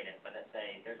always grade it, but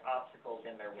there's obstacles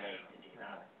in their way to do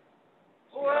that.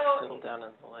 Well, Settle down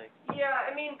in the lake. yeah,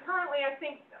 I mean, currently, I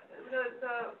think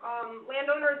the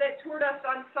landowner that toured us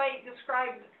on site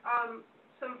described,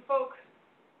 some folks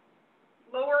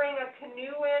lowering a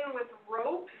canoe in with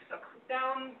ropes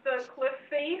down the cliff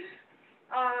face.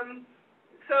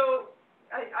 So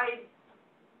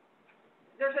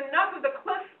there's enough of the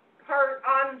cliff part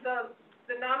on the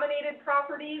nominated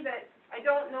property that I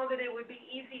don't know that it would be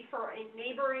easy for a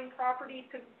neighboring property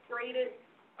to grade it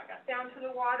down to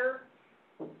the water.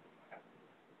 I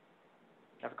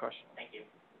have a question. Thank you.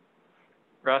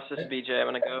 Russ, this is BJ. I'm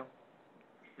going to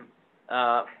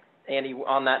go. Andy,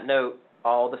 on that note,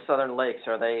 all the southern lakes,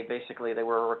 are they basically, they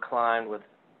were reclaimed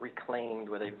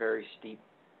with a very steep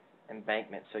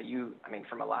embankment. So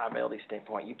from a liability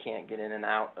standpoint, you can't get in and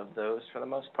out of those for the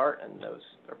most part, and those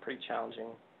are pretty challenging.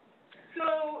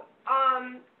 So,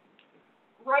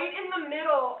 right in the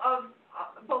middle of,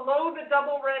 below the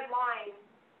double red line,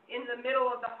 in the middle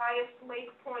of the highest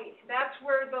lake point, that's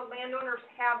where the landowners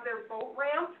have their boat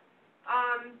ramp.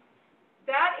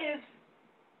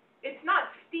 It's not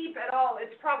steep at all.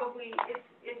 It's probably,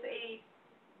 it's a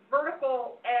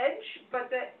vertical edge,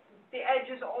 but the edge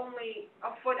is only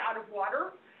a foot out of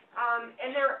water.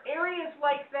 And there are areas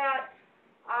like that,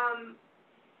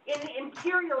 in the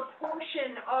interior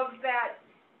portion of that,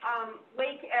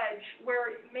 lake edge,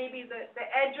 where maybe the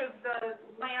edge of the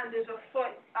land is a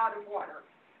foot out of water.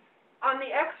 On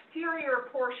the exterior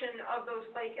portion of those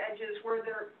lake edges, where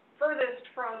they're furthest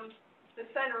from the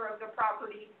center of the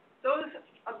property, those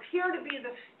appear to be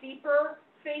the steeper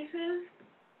faces,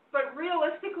 but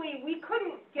realistically, we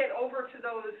couldn't get over to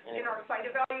those in our site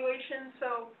evaluation,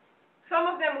 so some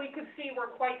of them we could see were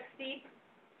quite steep.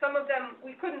 Some of them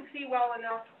we couldn't see well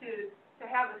enough to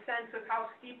have a sense of how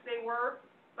steep they were,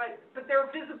 but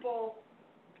they're visible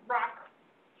rock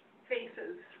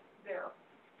faces there.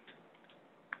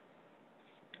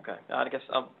 Okay, I guess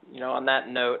on that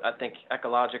note, I think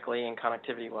ecologically and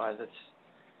connectivity-wise,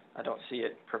 I don't see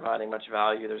it providing much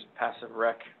value. There's passive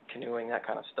rec, canoeing, that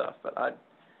kind of stuff. But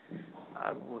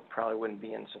probably wouldn't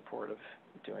be in support of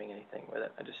doing anything with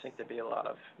it. I just think there'd be a lot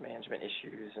of management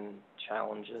issues and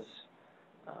challenges.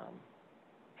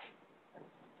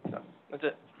 So that's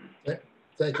it.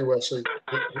 Thank you, Wesley.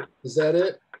 Is that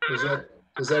it?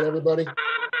 Is that everybody?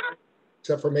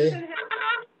 Except for me? Susan has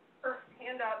her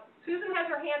hand up. Susan has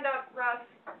her hand up, Russ.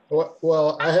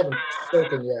 Well, I haven't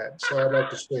spoken yet, so I'd like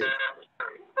to speak.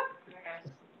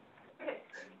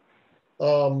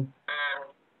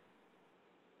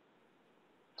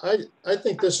 I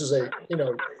think this is you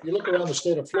look around the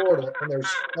state of Florida and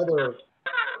there's other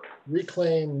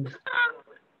reclaimed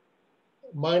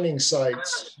mining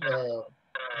sites,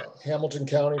 Hamilton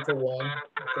County for one,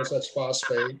 because that's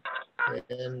phosphate,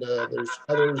 and there's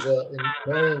others in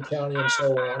Marion County and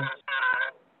so on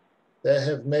that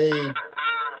have made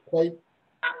quite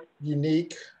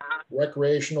unique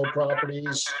recreational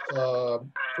properties for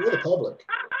the public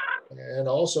and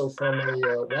also from a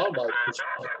wildlife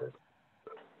perspective.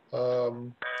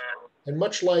 And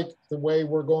much like the way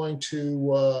we're going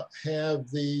to have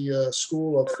the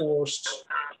School of Forests,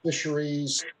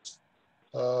 Fisheries,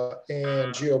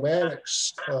 and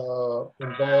Geomatics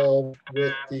involved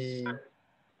with the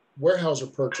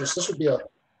Weyerhaeuser purchase, this would be a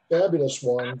fabulous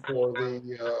one for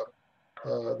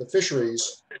the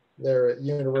fisheries there at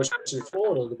University of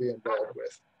Florida to be involved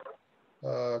with.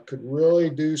 Could really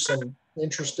do some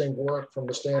interesting work from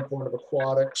the standpoint of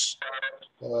aquatics,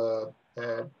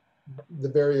 the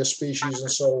various species and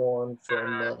so on,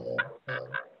 from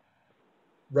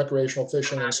recreational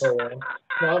fishing and so on.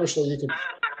 Now, obviously, you could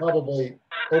probably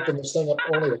open this thing up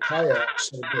only to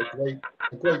kayaks. It would be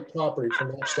a great property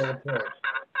from that standpoint.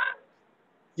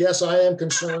 Yes, I am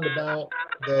concerned about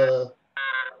the,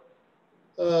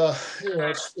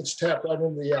 it's tapped right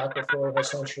into the aquifer,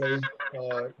 essentially.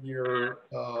 You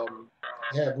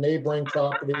have neighboring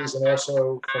properties, and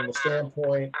also from the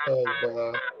standpoint of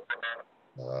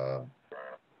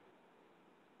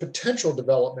potential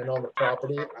development on the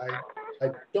property, I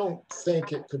don't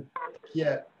think it could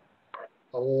get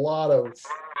a lot of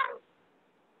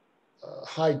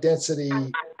high density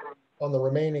on the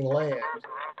remaining land,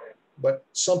 but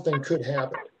something could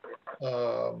happen.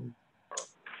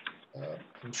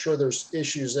 I'm sure there's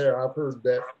issues there. I've heard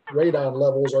that radon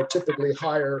levels are typically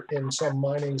higher in some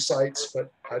mining sites,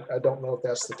 but I don't know if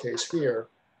that's the case here.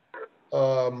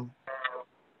 I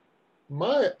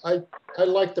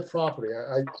like the property.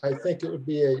 I think it would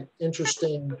be an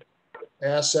interesting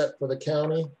asset for the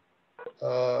county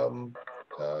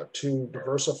to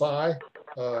diversify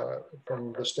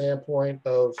from the standpoint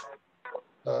of,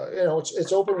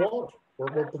 it's open water.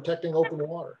 We're protecting open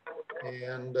water.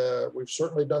 And we've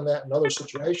certainly done that in other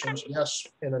situations, yes,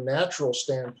 in a natural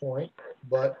standpoint,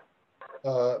 but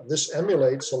this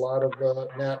emulates a lot of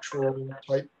natural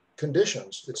type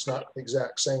conditions. It's not the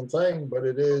exact same thing, but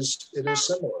it is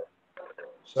similar.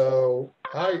 So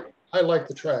I like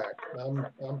the track.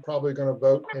 I'm probably going to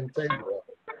vote in favor of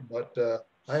it, but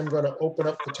I'm going to open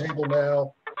up the table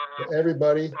now to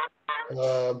everybody.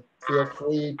 Feel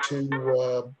free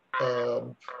to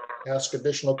ask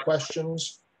additional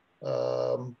questions.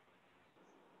 The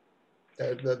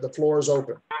floor is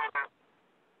open.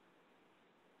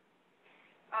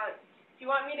 Do you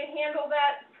want me to handle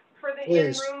that for the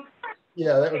Please. in-room?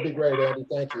 Yeah, that would be great, Andy.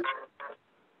 Thank you.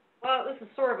 Well, this is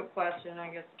sort of a question, I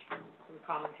guess, some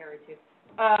commentary too.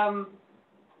 I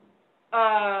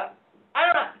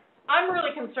don't know. I'm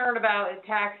really concerned about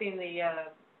taxing the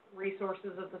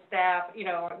resources of the staff,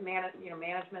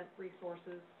 management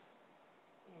resources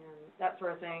and that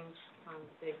sort of thing. Kind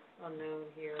of big unknown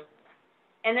here.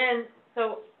 And then,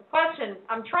 so the question,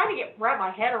 I'm trying to wrap my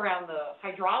head around the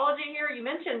hydrology here. You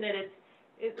mentioned that it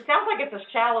sounds like it's a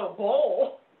shallow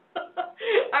bowl.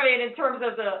 I mean, in terms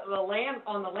of the land,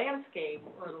 on the landscape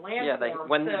or the landform. Yeah,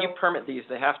 when you permit these,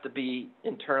 they have to be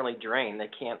internally drained. They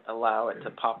can't allow it to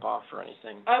pop off or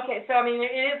anything. Okay, so I mean,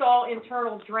 it is all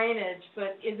internal drainage,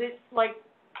 but is it like,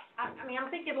 I'm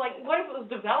thinking like, what if it was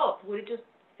developed? Would it just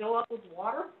fill up with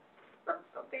water or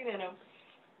something in a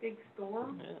big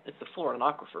storm? Yeah, it's the Florida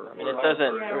aquifer. I mean, it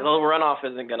doesn't, a little runoff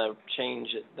isn't going to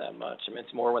change it that much. I mean,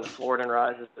 it's more when the Florida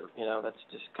rises, that's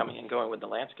just coming and going with the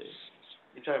landscape.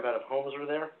 You're talking about if homes are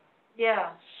there?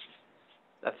 Yeah.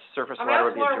 That's surface water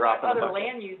would be a drop in the bucket. Other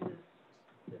land uses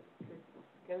to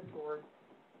go toward.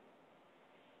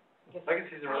 I can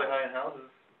see some really high-end houses.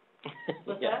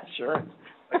 Yeah, sure.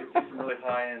 I can see some really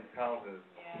high-end houses.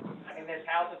 Yeah, I mean, there's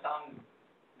houses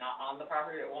not on the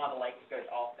property, but one of the lakes goes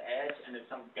off the edge, and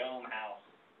there's some dome house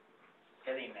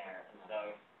sitting there, and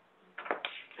so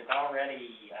it's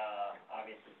already,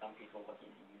 obviously some people looking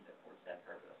to use it for that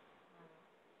purpose.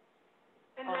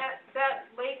 And that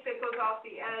lake that goes off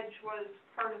the edge was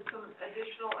part of some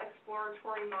additional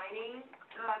exploratory mining,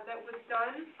 that was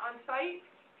done on site.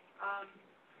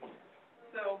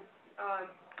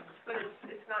 But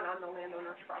it's not on the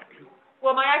landowner's property.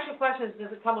 Well, my actual question is,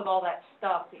 does it come with all that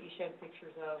stuff that you showed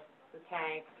pictures of, the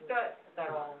tanks, is that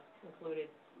all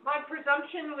included? My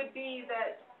presumption would be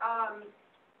that,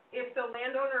 if the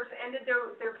landowners ended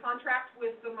their contract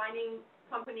with the mining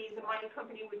company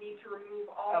would need to remove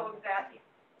all of that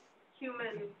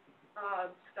human,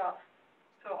 stuff.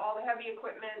 So all the heavy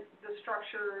equipment, the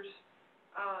structures,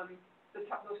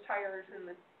 those tires and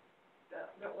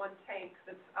that one tank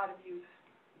that's out of use.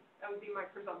 That would be my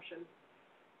presumption.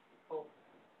 Cool.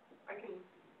 I can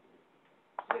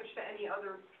switch to any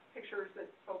other pictures that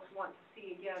folks want to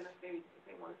see again if they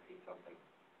want to see something.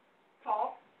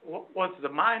 Paul? Was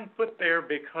the mine put there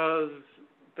because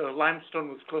the limestone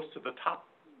was close to the top?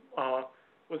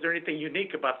 Was there anything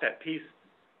unique about that piece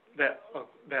that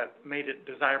made it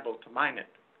desirable to mine it?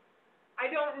 I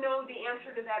don't know the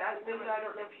answer to that. Linda, I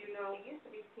don't know if you know. It used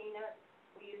to be peanuts.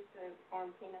 We used to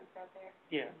farm peanuts out there.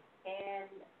 Yeah.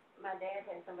 And my dad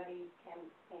had somebody came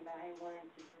by and wanted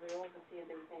to drill to see if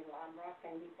there was any lime rock,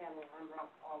 and he found the lime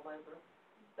rock all over.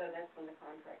 So that's when the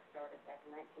contract started back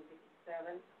in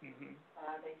 1957. Mm-hmm.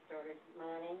 They started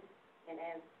mining, and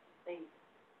as they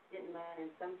didn't mine in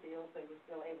some fields, they were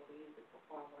still able to use it for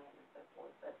farmland and so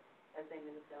forth, but as they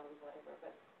moved on, whatever.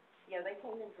 But yeah, they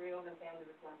came and drilled and found there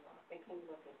was lime rock. They came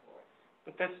looking for it.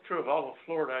 But that's true of all of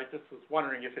Florida. I just was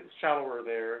wondering if it's shallower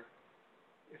there,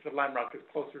 if the lime rock is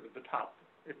closer to the top,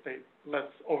 if they less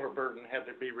overburden had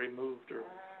to be removed or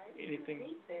anything.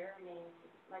 It's deep there. I mean,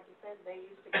 like you said, they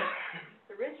used to go,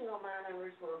 the original mine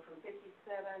owners were from 57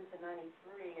 to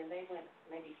 93, and they went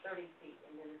maybe 30 feet,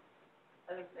 and then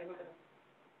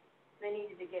they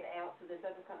needed to get out, so this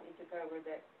other company took over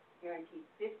that guaranteed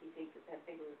 50 feet because they had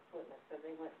bigger equipment, so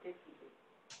they went 50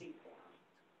 feet down.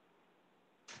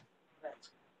 But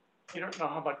you don't know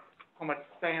how much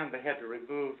sand they had to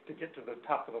remove to get to the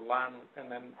top of the lime, and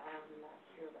then I'm not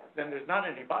sure about that. then there's not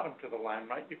any bottom to the lime,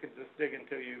 right? You can just dig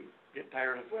until you get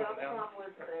tired of Well, coming down. some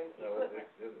was the No, equipment.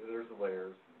 there's the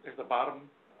layers. There's a bottom.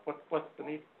 What's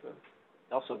beneath the?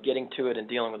 Also getting to it and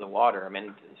dealing with the water. I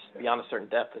mean, it's beyond a certain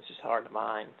depth, it's just hard to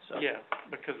mine, so. Yeah,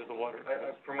 because of the water.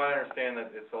 From what I understand,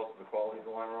 that it's also the quality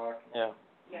of the lime rock. Yeah.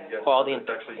 Yeah. Yes, Quality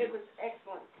it's actually, It was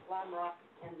excellent lime rock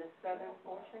in the southern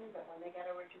portion, but when they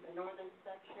got over to the northern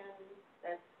section,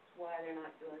 that's why they're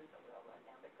not doing so well right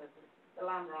now, because the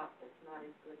lime rock is not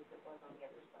as good as it was on the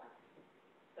other side.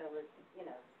 So it's,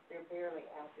 they're barely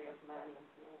out there mining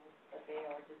now, but they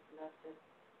are just enough to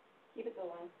keep it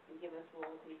going and give us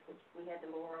royalties, which we had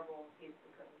to lower our royalties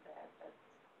because of that, but,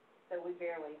 so we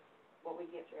barely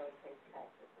pays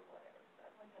taxes or whatever,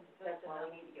 so that's why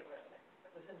we need to get rid of it.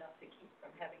 It was enough to keep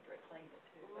from having to reclaim it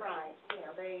too. Right,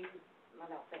 yeah, I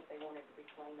don't think they wanted to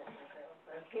reclaim it themselves,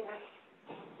 but,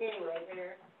 anyway,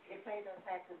 it pays our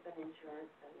taxes and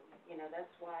insurance, and,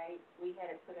 that's why we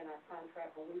had it put in our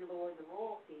contract when we lowered the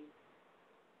royalties.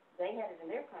 They had it in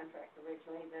their contract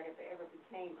originally that if it ever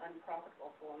became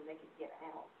unprofitable for them, they could get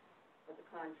out of the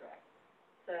contract.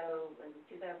 So in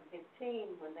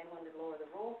 2015, when they wanted to lower the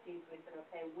royalties, we said,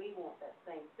 okay, we want that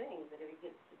same thing, that if it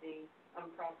gets to be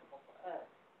unprofitable for us,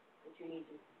 that you need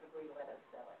to agree to let us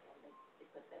sell it, and they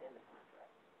put that in the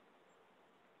contract.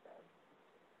 So,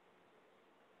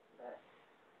 but,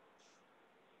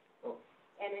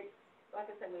 and it's, like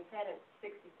I said, we've had it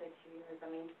 66 years. I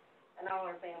mean, and all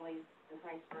our families in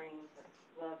High Springs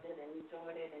loved it and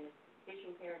enjoyed it, and it's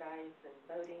fishing paradise and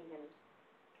boating and,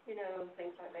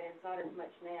 things like that. It's not as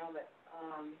much now, but,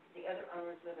 the other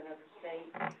owners live in other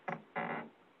states,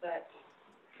 but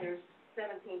there's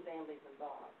 17 families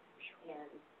involved,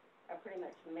 and I pretty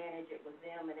much manage it with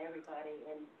them and everybody,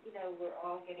 and, we're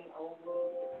all getting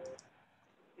older,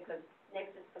 because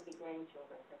next it's gonna be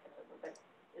grandchildren taking over, but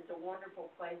it's a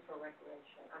wonderful place for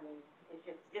recreation. I mean, it's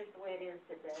just the way it is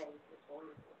today, it's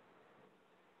wonderful.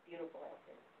 Beautiful out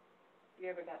there. If you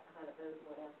ever got to hunt a boat and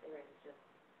went out there, it's just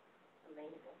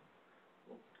amazing.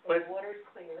 The water's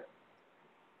clear.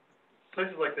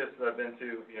 places like this that I've been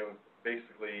to,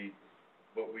 basically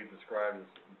what we've described as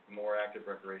more active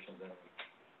recreation than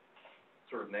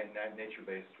sort of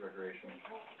nature-based recreation.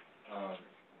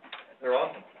 They're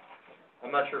awesome.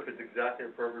 I'm not sure if it's exactly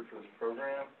appropriate for this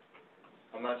program.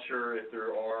 I'm not sure if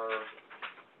there's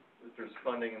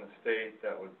funding in the state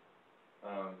that would,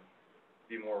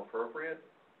 be more appropriate.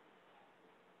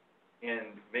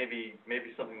 And maybe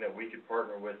something that we could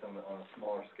partner with on a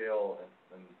smaller scale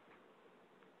and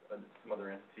some other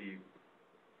entity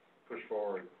push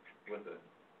forward with it.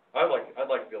 I'd like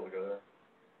to be able to go there,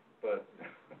 but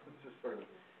it's just sort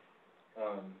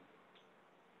of,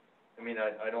 I mean,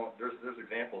 I don't, there's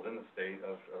examples in the state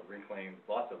of reclaimed,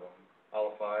 lots of them.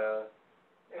 Alachua,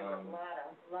 There's a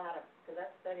lot of, because I've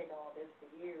studied all this for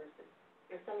years.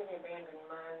 There's so many abandoned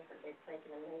mines that they've taken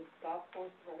and made golf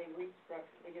courses where they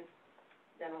restructured, they just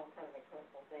done all kind of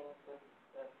incredible things with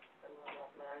the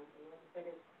mines, but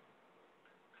it's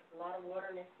a lot of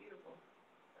water and it's beautiful.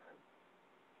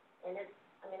 And it's,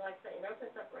 I mean, like I say, it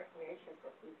opens up recreation for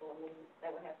people. I mean,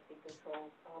 that would have to be controlled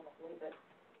probably, but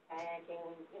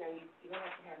kayaking, you know, you don't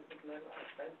have to have a big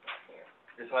motorized boat out there.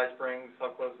 is High Springs,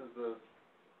 how close is the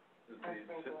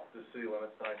city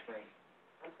limits to High Springs?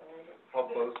 I'm sorry. How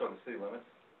close are the city limits?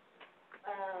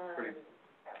 Pretty-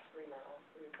 About 3 miles,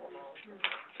 3 or 4 miles.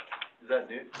 Is that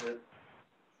new?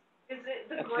 Is it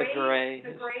the It's the gray? gray.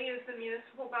 The gray is the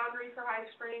municipal boundary for High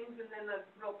Springs, and then the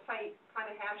real tight kind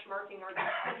of hash marking are the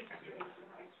city streets in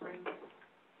High Springs.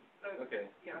 So, Okay,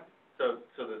 yeah, so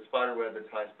the spider web at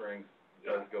High Springs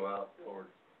does go out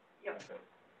towards, yep. okay.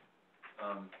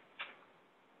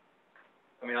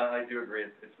 I mean, I do agree,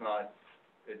 it's not,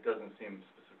 it doesn't seem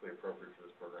specifically appropriate for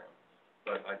this program,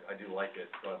 but I do like it,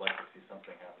 so I'd like to see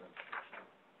something happen.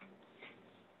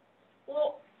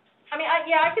 Well, I mean,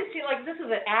 I could see, like, this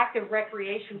is an active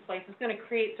recreation place, it's gonna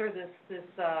create sort of this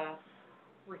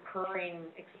recurring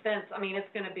expense. I mean, it's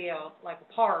gonna be like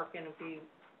a park, and it'll be,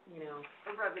 you know.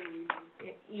 A revenue.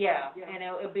 Yeah, and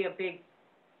it'll be a big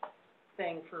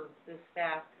thing for the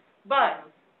staff. But,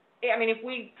 I mean, if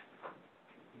we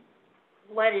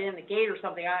let it in the gate or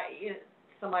something,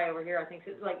 somebody over here, I think,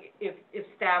 said, like, if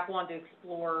staff wanted to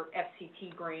explore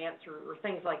FCT grants or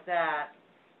things like that,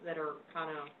 that are kind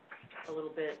of a little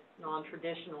bit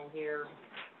non-traditional here.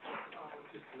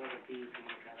 Just another bead.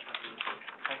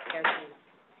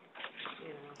 You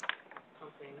know,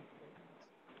 something.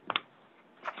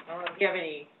 I don't know if you have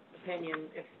any opinion,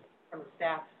 if, from a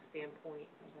staff standpoint,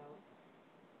 about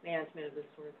management of this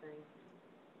sort of thing.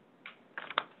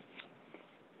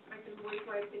 I can voice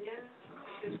my opinion,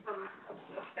 just from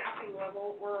a staffing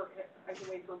level, or I can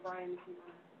wait for Brian if you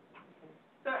want to.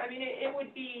 So, I mean, it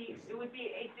would be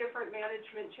a different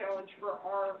management challenge for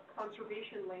our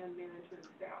conservation land management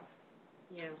staff.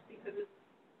 Yeah. Because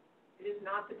it is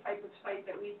not the type of site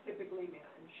that we typically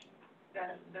manage,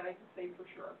 that I can say for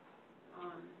sure.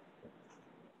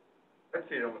 I'd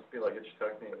say it'd almost be like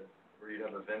Itchtuckney, where you'd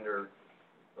have a vendor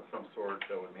of some sort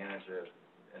that would manage it,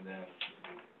 and then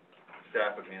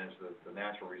staff would manage the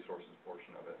natural resources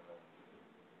portion of it.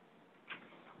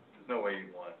 There's no way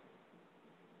you'd want,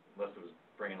 unless it was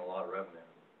bringing a lot of revenue,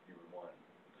 you would want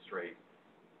straight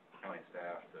county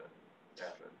staff to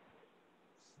staff it.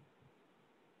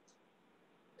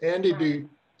 Andy, do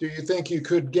you think you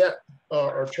could get,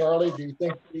 or Charlie, do you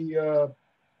think the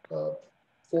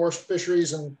Forest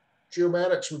Fisheries and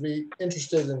Geomatics would be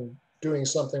interested in doing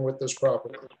something with this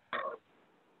property?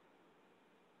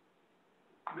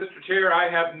 Mr. Chair, I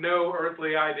have no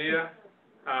earthly idea,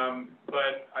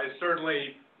 but I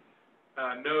certainly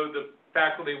know the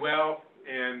faculty well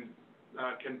and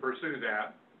can pursue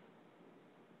that.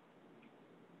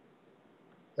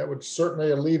 That would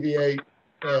certainly alleviate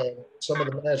some of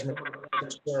the management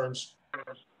concerns.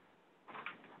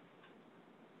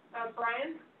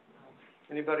 Brian?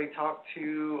 Anybody talk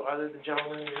to either the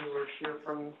gentlemen who were here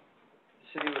from the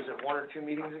city, was it 1 or 2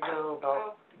 meetings ago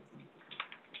about?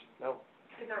 No.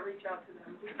 Did not reach out to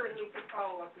them. We certainly could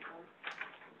follow up with them.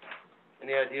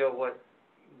 Any idea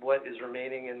what is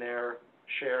remaining in their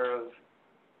share of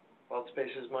Wild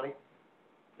Spaces money?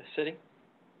 The city?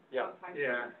 Yeah.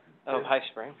 Yeah. Oh, High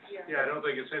Springs? Yeah, I don't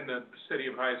think it's in the city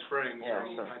of High Springs, Yeah,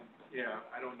 so, so-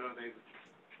 I don't know they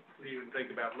would even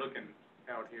think about looking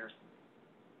out here.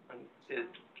 And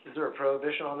is there a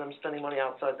prohibition on them spending money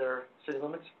outside their city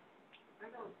limits? I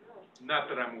don't know. Not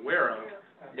that I'm aware of.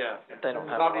 Yeah. They don't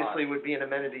have a lot. Obviously would be an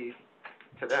amenity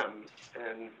to them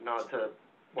and not to,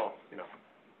 well, you know.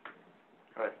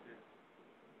 All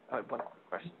right. One quick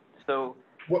question. So,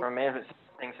 What- from a management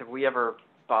things, have we ever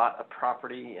bought a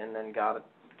property and then got a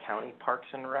county Parks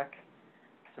and Rec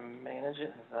to manage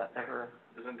it? Has that ever?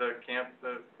 Isn't the camp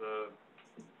the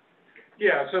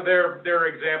Yeah, so there are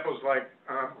examples like,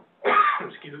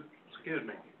 excuse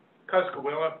me,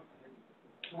 Cuscawilla,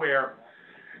 where,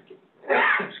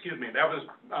 excuse me, that was,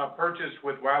 purchased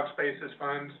with Wild Spaces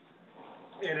funds,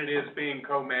 and it is being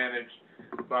co-managed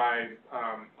by,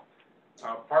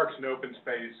 Parks and Open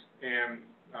Space and,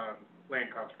 Land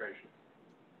Conservation.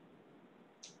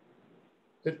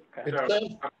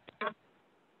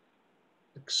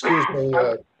 Excuse me,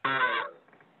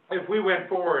 If we went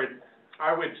forward,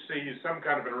 I would see some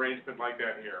kind of an arrangement like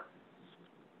that here.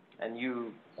 And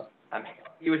you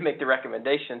would make the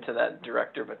recommendation to that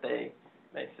director, but they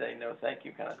may say no thank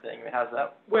you kind of thing. I mean, how's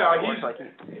that? Well, work? Like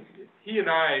he and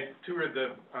I toured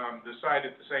the site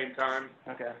at the same time.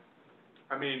 okay.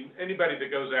 I mean, anybody that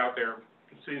goes out there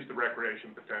sees the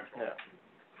recreation potential. Yeah.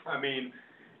 I mean,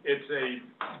 it's a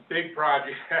big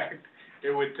project.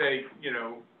 It would take, you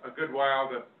know, a good while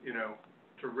to, you know,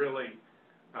 to really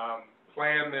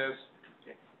plan this,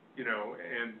 you know,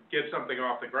 and get something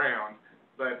off the ground.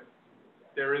 But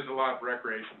there is a lot of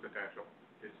recreation potential.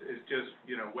 It's just,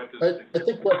 you know, what this. I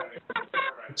think what,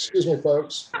 excuse me,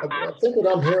 folks, I think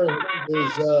what I'm hearing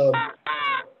is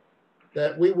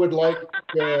that we would like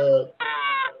the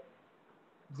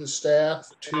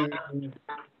staff to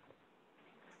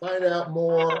find out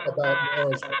more about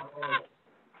management,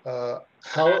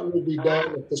 how it would be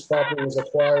done if this property was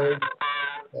acquired,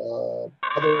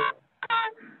 other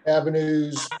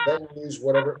avenues, venues,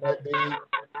 whatever it might be,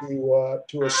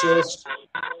 to assist.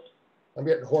 I'm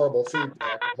getting horrible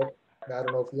feedback. I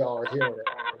don't know if y'all are hearing it.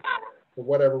 For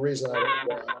whatever reason, I don't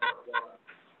know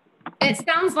why. It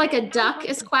sounds like a duck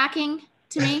is quacking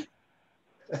to me.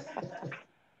 I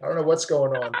don't know what's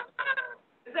going on.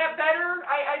 Is that better?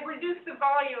 I reduced the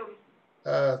volume.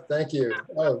 Thank you.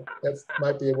 Oh, that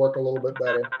might be work a little bit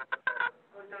better.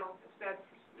 Oh, no, that's.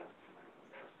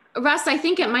 Russ, I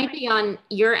think it might be on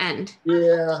your end.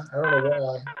 Yeah, I don't know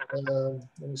why.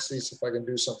 Let me see if I can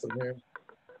do something here.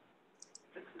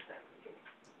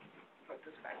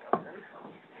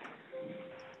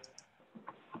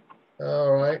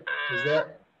 All right, is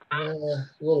that a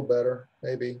little better,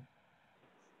 maybe?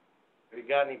 Have you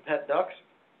got any pet ducks?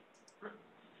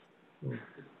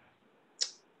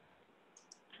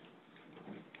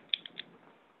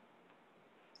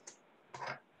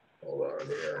 Hold on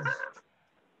here.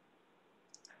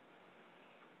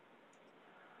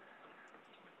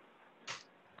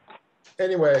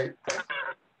 Anyway,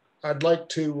 I'd like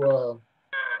to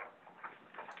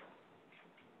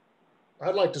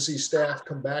see staff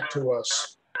come back to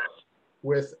us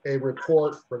with a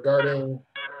report regarding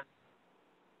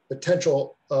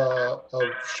potential of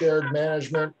shared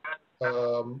management,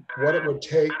 what it would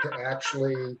take to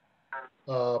actually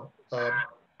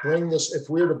bring this, if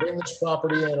we were to bring this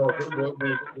property in, or if we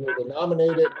were to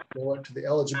nominate it, we went to the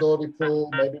eligibility pool,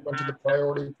 maybe went to the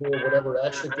priority pool, whatever it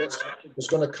actually was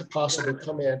going to possibly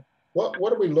come in.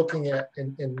 What are we looking at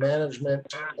in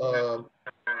management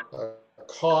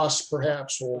costs,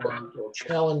 perhaps, or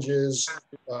challenges,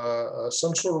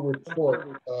 some sort of report.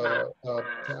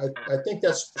 I think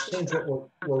that's seems what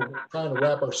we're trying to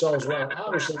wrap ourselves around.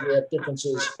 Obviously, we have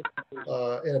differences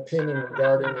in opinion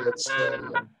regarding its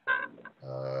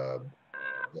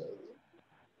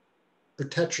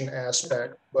protection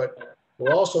aspect, but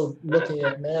we're also looking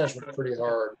at management pretty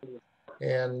hard.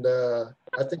 And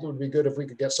I think it would be good if we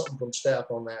could get something from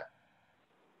staff on that.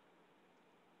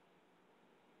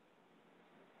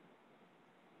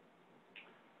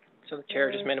 So the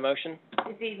chair just made a motion?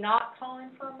 Is he not calling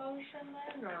for a motion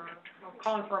then, or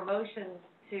calling for a motion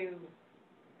to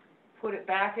put it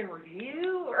back in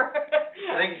review, or?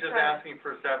 I think he's just asking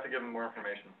for staff to give him more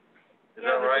information. Is that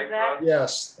right, Rod?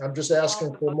 Yes, I'm just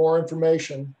asking for more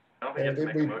information. I don't think And you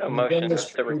have to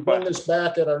make a we bring this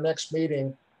back at our next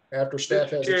meeting after staff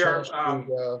has a chance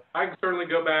to. I can certainly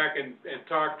go back and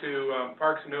talk to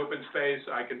Parks and Open Space.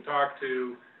 I can talk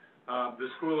to the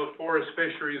School of Forest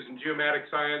Fisheries and Geomatic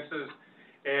Sciences,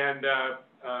 and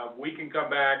we can come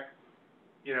back,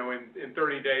 you know, in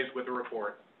 30 days with a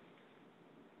report.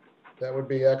 That would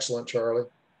be excellent, Charlie.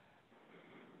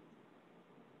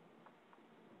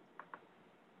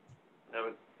 I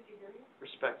would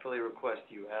respectfully request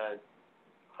you add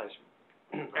High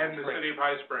Springs. And the city of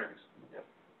High Springs. Yep.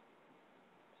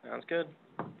 Sounds good.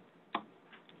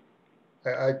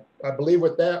 I believe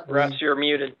with that. Russ, you're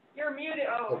muted. You're muted.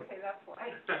 Oh, okay, that's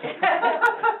why.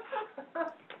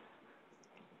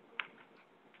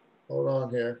 Hold on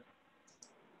here.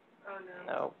 Oh,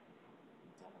 no. No.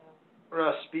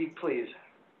 Russ, speak, please.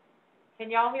 Can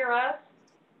y'all hear us?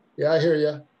 Yeah, I hear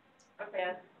you.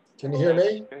 Okay. Can you hear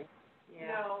me?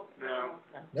 Yeah. No.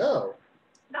 No.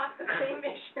 Not the same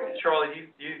issue.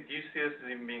 Charlie, do you see this as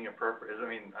even being appropriate? I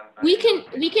mean,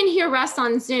 We can hear Russ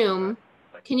on Zoom.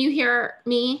 Can you hear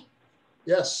me?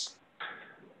 Yes.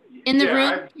 In the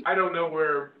room? I don't know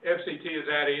where FCT is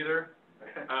at either.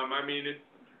 I mean,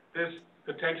 this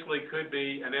potentially could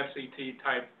be an FCT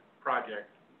type project.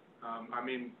 I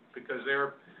mean, because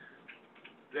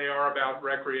they are about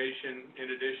recreation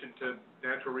in addition to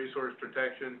natural resource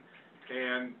protection,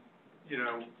 and you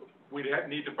know, we'd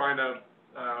need to find a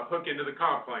hook into the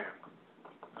comp plan.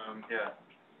 Yeah.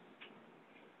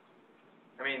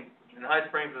 I mean, and High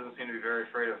Springs doesn't seem to be very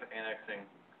afraid of annexing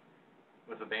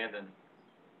with abandon.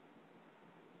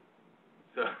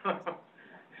 So,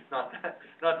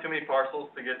 it's not too many parcels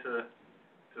to get to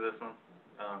this one.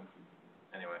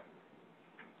 Anyway.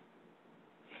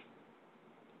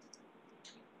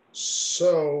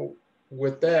 So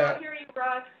with We that, don't hear you,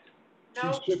 Russ.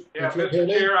 No? Yeah, you can't hear Mr.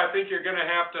 me? Chair, I think you're gonna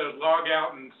have to log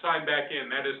out and sign back in.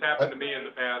 That has happened to me in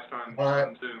the past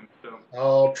on Zoom, so.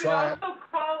 I'll try You it. could also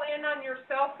call in on your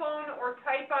cell phone or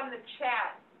type on the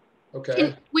chat.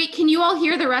 Okay. Wait, can you all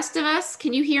hear the rest of us?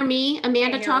 Can you hear me,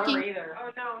 Amanda Can't hear her talking? either.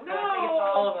 Oh, no, So I think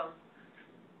it's all of them.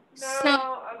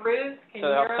 No, Bruce, can So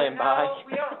you they'll hear say us?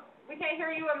 bye. we can't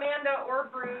hear you, Amanda or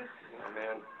Bruce. Oh,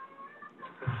 man.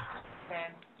 Okay.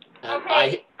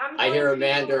 Okay, I hear going to,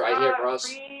 Amanda, I hear Russ.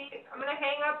 I'm gonna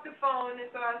hang up the phone,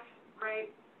 it's us,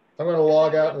 right? I'm going to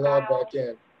log out and log back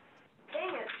in.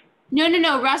 Dang it.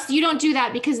 No, Russ, you don't do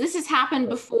that because this has happened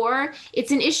before. It's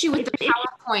an issue with the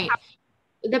PowerPoint.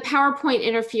 The PowerPoint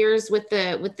interferes with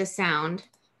the sound.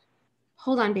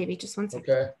 Hold on, baby, just one second.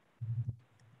 Okay.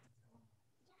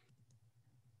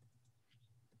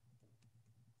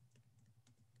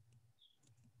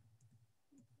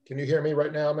 Can you hear me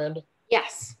right now, Amanda?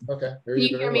 Yes. Okay. Can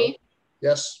you hear me?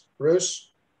 Yes.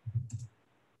 Bruce?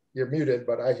 You're muted,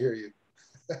 but I hear you.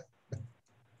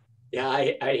 Yeah,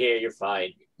 I hear you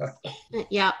fine.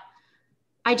 Yeah.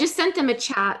 I just sent them a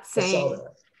chat I saw saying,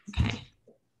 that. okay.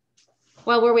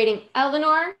 While we're waiting,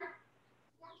 Eleanor,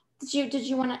 did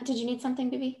you need something,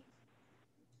 baby?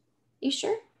 You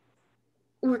sure?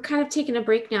 We're kind of taking a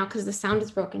break now because the sound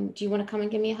is broken. Do you want to come and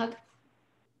give me a hug?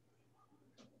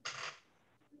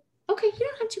 Okay, you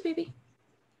don't have to, baby.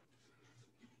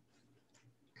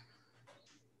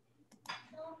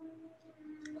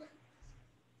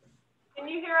 Can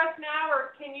you hear us now,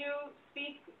 or can you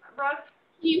speak, Russ?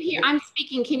 I'm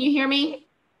speaking. Can you hear me?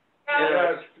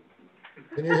 Yes.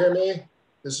 Can you hear me?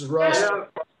 This is Russ.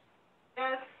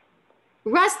 Yes.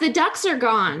 Russ, the ducks are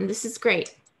gone. This is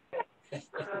great. Okay.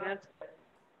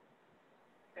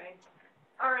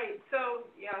 All right, so,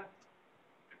 yeah.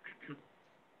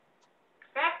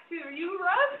 Back to you,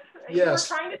 Russ?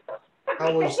 Yes.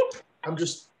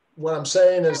 What I'm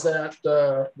saying is that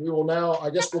we will now, I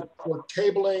guess we're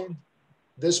tabling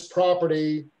this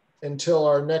property until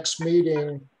our next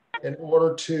meeting in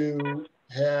order to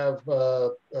have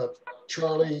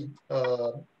Charlie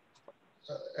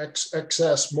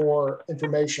access more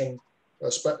information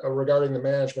regarding the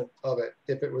management of it,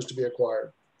 if it was to be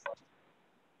acquired.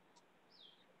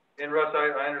 And Russ, I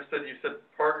understood you said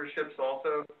partnerships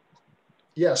also?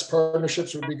 Yes,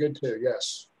 partnerships would be good too,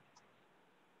 yes.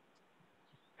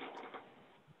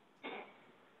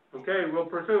 Okay, we'll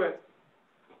pursue it.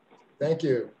 Thank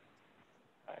you.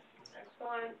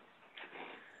 Excellent.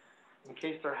 In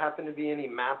case there happen to be any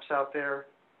maps out there,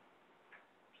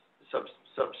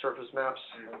 subsurface maps,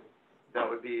 that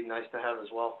would be nice to have as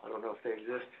well. I don't know if they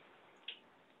exist.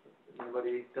 Has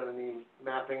anybody done any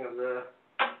mapping of the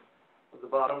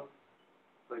bottom?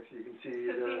 Like, so you can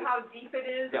see To see how deep it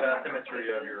is? The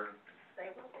bathymetry of your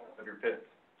pits.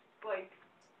 Like,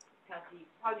 How deep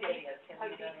How it deep- is, have how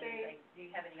you done deep they- anything, do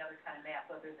you have any other kind of map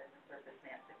other than the surface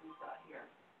maps that we saw here?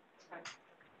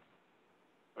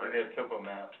 Or they have topo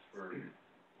maps for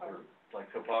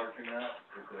like topography maps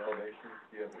with the elevations.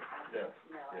 You have,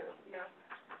 yeah.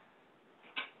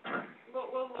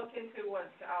 We'll look into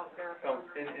what's out there.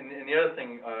 And the other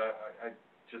thing, I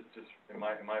just in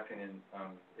my opinion,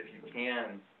 if you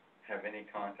can have any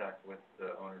contact with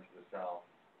the owner to the south,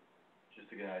 just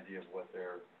to get an idea of what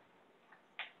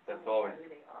it's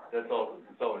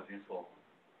always useful.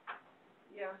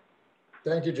 Yeah.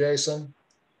 Thank you, Jason.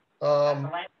 Has the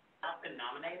land not been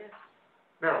nominated?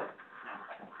 No.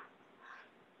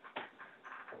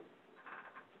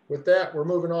 With that, we're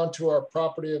moving on to our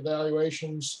property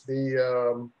evaluations,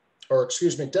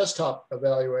 desktop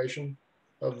evaluation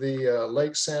of the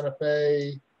Lake Santa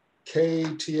Fe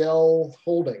KTL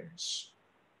Holdings.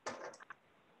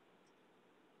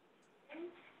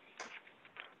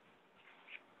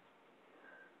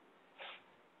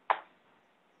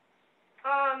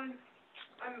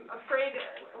 I'm afraid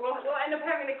we'll end up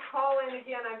having to call in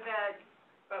again, I bet,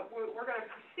 but we're going to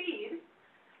proceed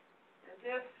as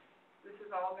if this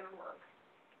is all going to work.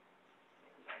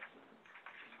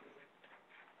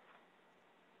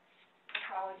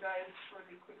 Apologize for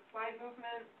the quick slide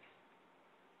movement.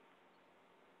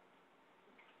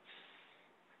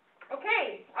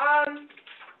 Okay,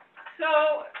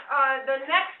 so the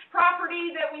next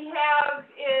property that we have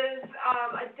is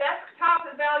a desktop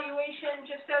evaluation.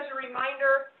 Just as a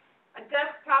reminder, a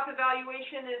desktop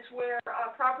evaluation is where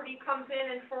a property comes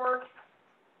in and for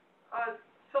a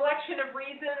selection of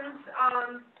reasons,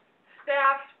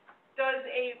 staff does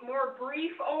a more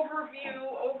brief overview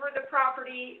over the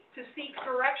property to seek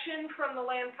direction from the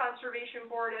Land Conservation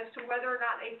Board as to whether or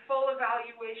not a full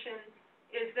evaluation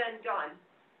is then done.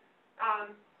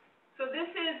 So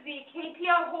this is the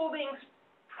KTL Holdings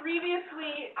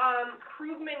previously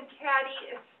Krugman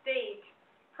Caddy Estate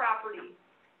property.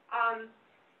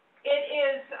 It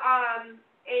is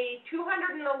a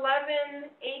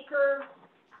 211 acre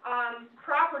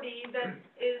property that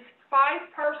is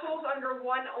 5 parcels under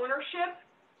 1 ownership.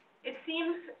 It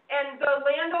seems, and the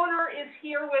landowner is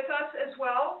here with us as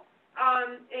well.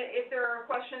 If there are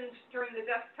questions during the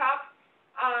desktop,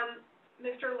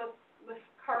 Mr.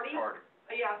 Liscardi.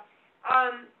 Yeah.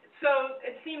 So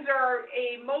it seems there are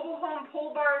a mobile home,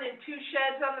 pole barn, and 2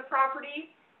 sheds on the property.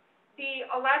 The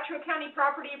Alachua County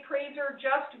property appraiser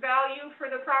just value for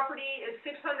the property is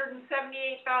 $678,157,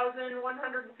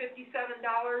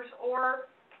 or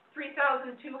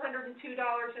 $3,202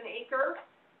 an acre.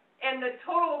 And the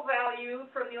total value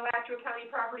from the Alachua County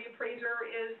property appraiser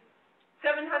is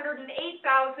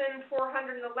 $708,411,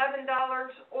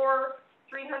 or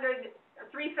 $3,345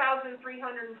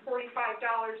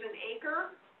 an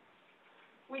acre.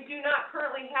 We do not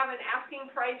currently have an asking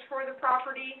price for the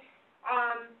property,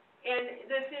 and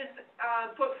this is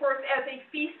put forth as a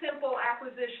fee simple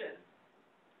acquisition.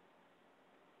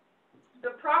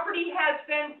 The property has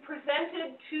been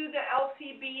presented to the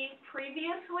LCB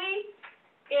previously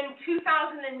in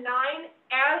 2009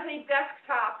 as a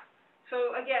desktop.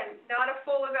 So again, not a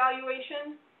full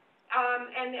evaluation.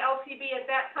 And the LCB at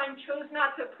that time chose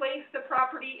not to place the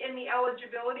property in the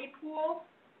eligibility pool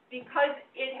because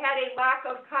it had a lack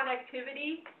of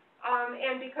connectivity,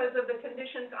 and because of the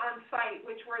conditions on site,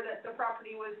 which were that the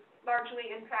property was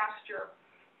largely in pasture.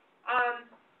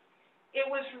 It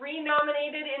was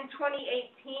renominated in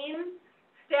 2018.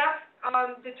 Staff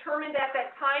determined at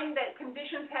that time that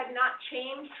conditions had not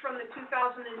changed from the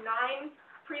 2009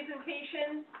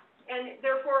 presentation, and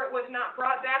therefore it was not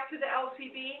brought back to the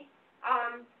LCB.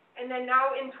 And then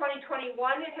now in 2021,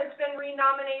 it has been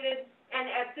renominated, and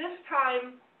at this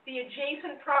time, the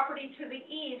adjacent property to the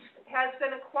east has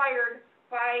been acquired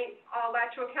by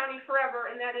Alachua County Forever,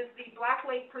 and that is the Black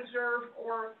Lake Preserve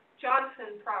or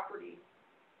Johnson property.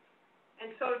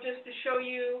 And so just to show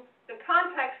you the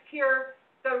context here,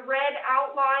 the red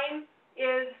outline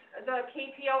is the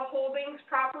KTL Holdings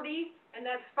property, and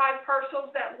that's 5 parcels.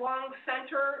 That long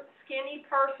center skinny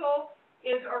parcel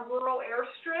is a rural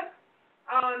airstrip.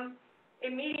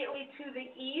 Immediately to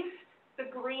the east, the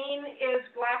green is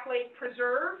Black Lake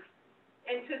Preserve,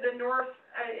 and to the north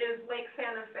is Lake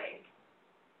Santa Fe.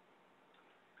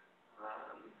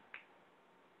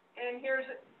 And here's,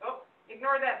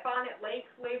 ignore that Bonnet Lake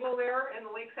label there and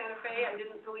the Lake Santa Fe, I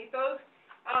didn't delete those.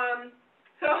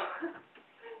 So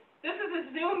this is a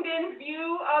zoomed in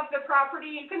view of the property.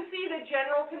 You can see the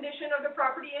general condition of the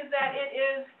property is that it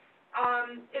is,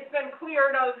 it's been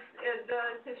cleared of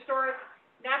the historic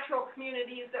natural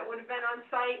communities that would have been on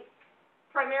site,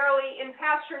 primarily in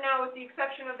pasture now with the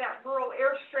exception of that rural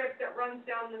airstrip that runs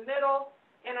down the middle.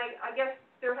 And I guess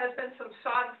there has been some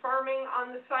sod farming on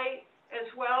the site as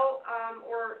well,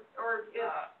 or is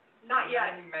not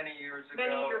yet. Many years ago.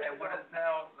 Many years and ago. what is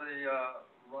now the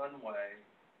runway,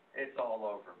 it's all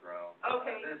overgrown.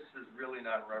 Okay. This is really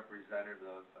not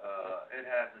representative. It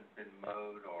hasn't been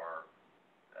mowed or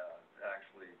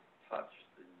actually touched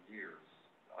in years.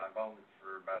 I've owned it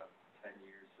for about 10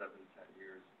 years, 10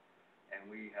 years, and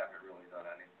we haven't really done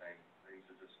anything. Things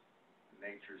are just,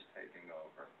 nature's taking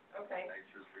over. Okay.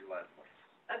 Nature's relentless.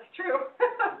 That's true.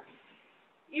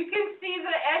 You can see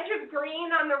the edge of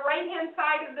green on the right-hand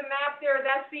side of the map there.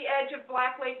 That's the edge of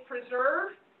Black Lake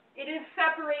Preserve. It is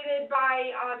separated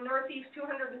by Northeast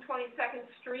 222nd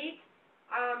Street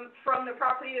from the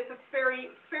property. It's a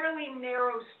fairly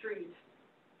narrow street.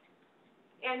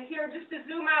 And here, just to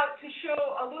zoom out to show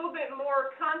a little bit more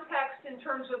context in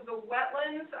terms of the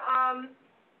wetlands,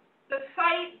 the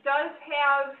site does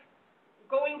have,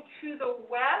 going to the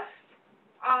west,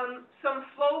 some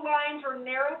flow lines or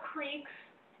narrow creeks,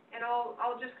 and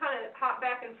I'll just kind of hop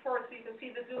back and forth so you can see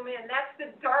the zoom in. That's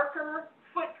the darker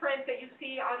footprint that you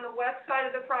see on the west side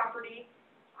of the property.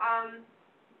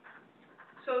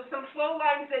 So some flow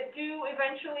lines that do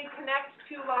eventually connect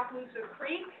to Lochloosa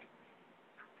Creek.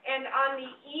 And on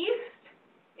the east,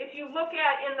 if you look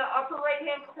at in the upper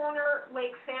right-hand corner,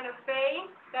 Lake Santa Fe,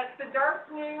 that's the dark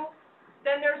blue.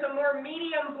 Then there's a more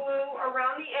medium blue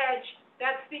around the edge.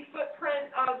 That's the footprint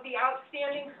of the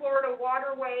outstanding Florida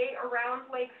waterway around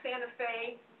Lake Santa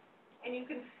Fe. And you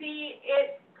can see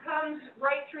it comes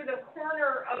right through the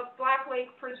corner of Black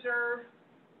Lake Preserve,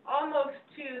 almost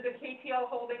to the KTL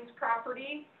Holdings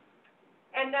property.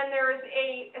 And then there is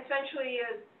essentially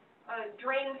a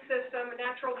drain system, a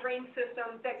natural drain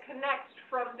system that connects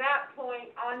from that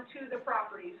point onto the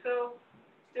property. So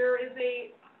there is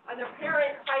an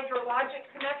apparent hydrologic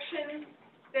connection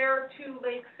there to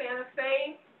Lake Santa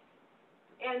Fe,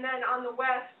 and then on the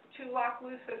west to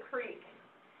Alachua Creek.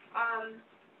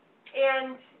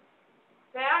 And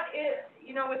that is,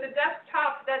 you know, with the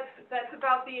desktop, that's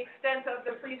about the extent of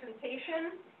the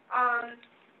presentation.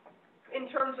 In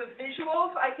terms of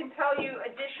visuals, I can tell you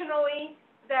additionally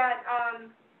that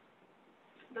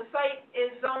the site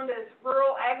is zoned as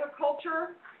rural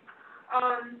agriculture.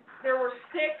 There were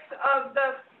 6 of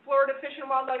the Florida Fish and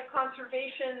Wildlife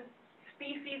Conservation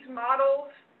species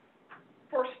models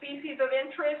for species of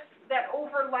interest that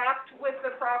overlapped with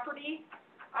the property.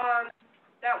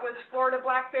 That was Florida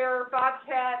black bear,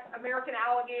 bobcat, American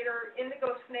alligator,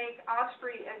 indigo snake,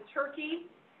 osprey, and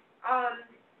turkey.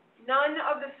 None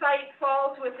of the site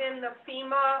falls within the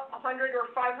FEMA 100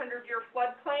 or 500-year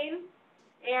floodplain,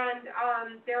 and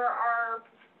there are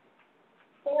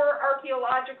 4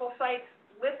 archaeological sites,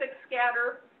 lithic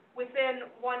scatter, within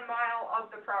 1 mile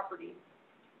of the property.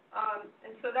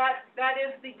 And so that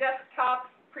is the desktop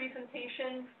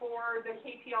presentation for the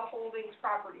KTL Holdings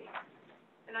property.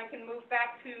 And I can move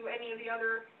back to any of the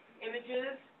other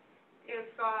images if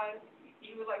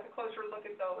you would like a closer look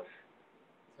at those.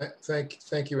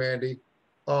 Thank you, Andy.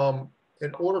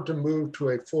 In order to move to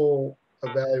a full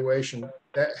evaluation,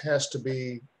 that has to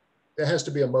be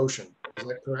a motion. Is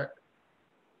that correct?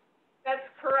 That's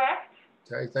correct.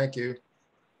 Okay, thank you.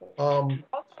 Also,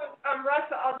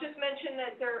 Russ, I'll just mention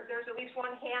that there's at least 1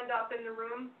 hand up in the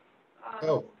room.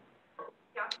 Oh.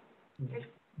 Yeah.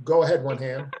 Go ahead, 1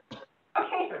 hand.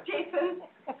 Okay, Jason.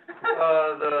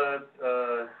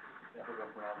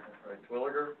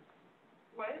 Twilliger?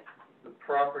 What? The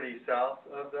property south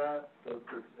of that, so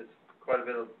it's quite a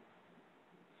bit of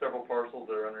several parcels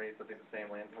that are underneath, I think, the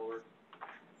same landholder.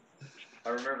 I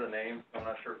remember the name, I'm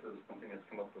not sure if it was something that's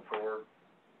come up before.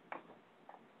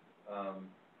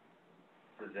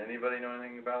 Does anybody know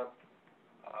anything about?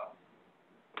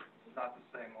 It's not the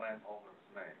same landholder's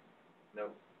name.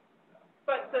 Nope.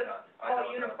 But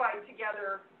all unified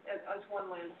together as one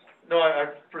land. No,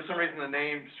 for some reason the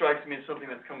name strikes me as something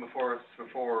that's come before us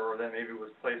before, or that maybe was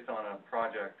placed on a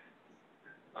project.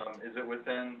 Is it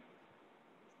within,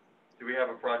 do we have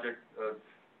a project of?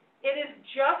 It is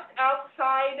just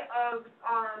outside of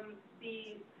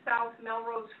the South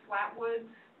Melrose Flatwoods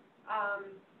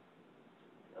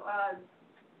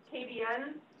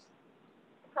KBN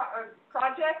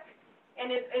project,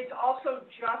 and it's also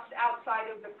just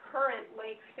outside of the current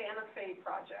Lake Santa Fe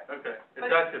project. Okay, it's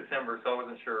got September, so I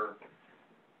wasn't sure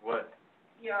what.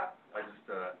 Yeah. I just,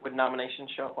 Would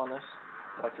nominations show up on this?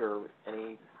 Like, or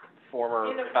any former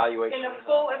evaluation? In a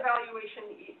full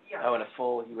evaluation, yeah. Oh, in a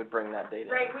full, you would bring that data?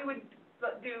 Right, we would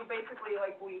do basically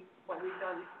like what we've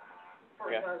done for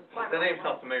the name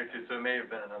sounds familiar too, so it may have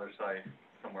been another site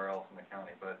somewhere else in the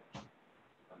county, but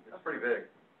it's pretty big.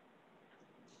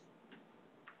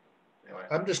 Anyway.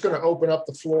 I'm just going to open up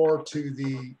the floor to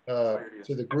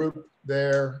the group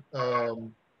there,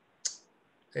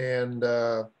 and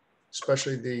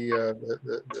especially the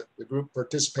group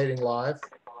participating live.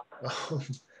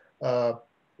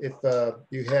 If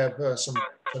you have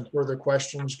some further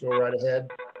questions, go right ahead.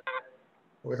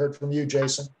 We heard from you,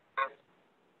 Jason.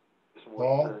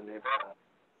 Paul?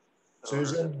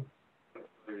 Susan?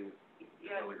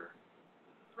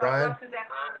 Brian?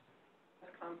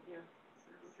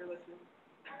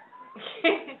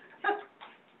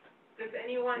 Does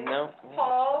anyone? No.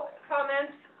 Paul,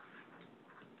 comments?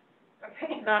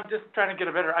 Okay. No, I'm just trying to get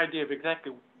a better idea of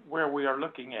exactly where we are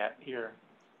looking at here.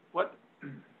 What?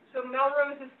 So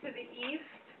Melrose is to the east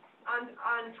on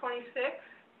 26.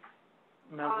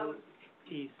 Melrose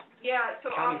east. Yeah, so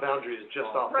County boundary is just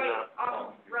off the right map.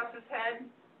 off Russ's head.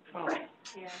 Oh.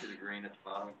 Yeah. See the green at the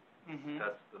bottom? Mm-hmm.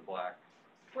 That's the black.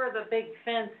 Where the big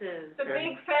fence is. The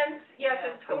big fence, yes,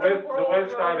 it's The total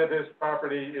west side road. of this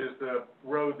property is the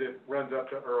road that runs up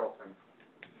to Earlton.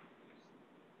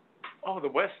 Oh, the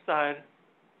west side.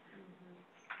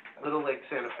 Little Lake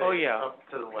Santa Fe. Oh, yeah. Up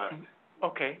to the left.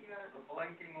 Okay. The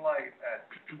blinking light at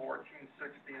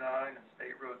 1469 and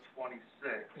State Road 26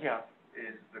 Yeah.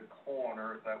 is the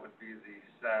corner, that would be the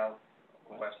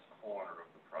southwest corner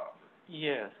of the property.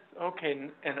 Yes. Okay.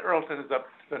 And Earlton is up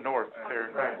to the north there.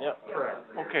 Right. Yep. Correct.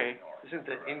 Okay. Isn't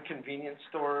the inconvenience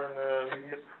store in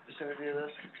the vicinity of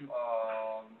this?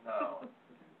 No.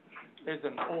 There's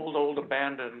an old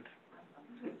abandoned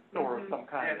store of some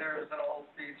kind. Yeah, there's an old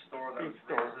feed store that was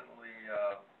recently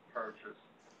purchased.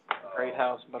 Great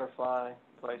House Butterfly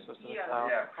place was to the Yeah. south.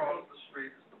 Yeah, across the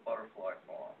street is the butterfly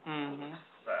farm, Mm-hmm.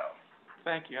 south.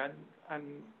 Thank you.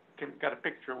 Got a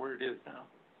picture of where it is now.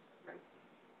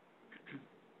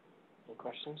 Any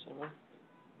questions, anyone?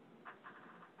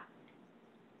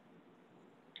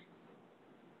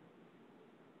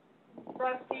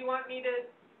 Russ, do you want me to?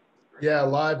 Yeah,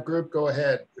 live group, go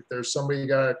ahead. If there's somebody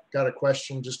got a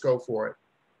question, just go for it.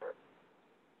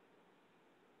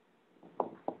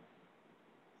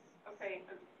 Okay,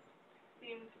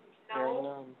 seems Hearing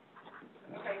no.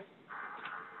 none. Okay.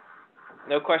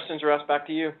 No questions, Russ, back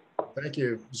to you. Thank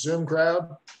you. Zoom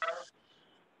crowd?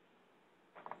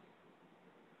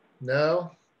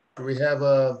 No? Do we have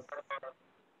a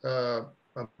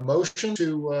motion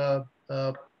to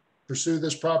pursue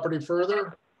this property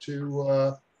further,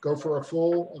 to go for a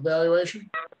full evaluation?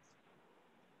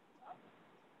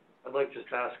 I'd like just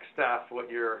to ask staff what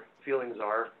your feelings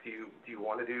are. Do you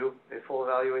want to do a full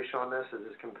evaluation on this? Is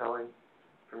this compelling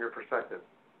from your perspective?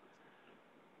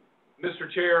 Mr.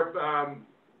 Chair,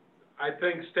 I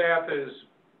think staff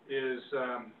is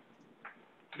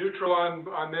neutral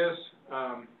on this.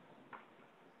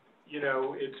 You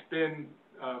know, it's been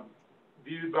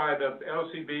viewed by the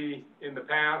LCB in the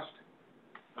past.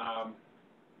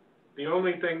 The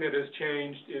only thing that has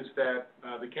changed is that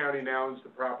the county now owns the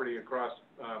property across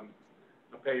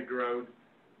a paved road.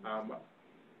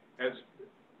 As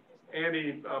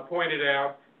Andy pointed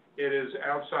out, it is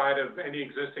outside of any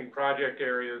existing project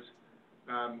areas.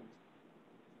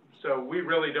 So we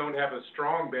really don't have a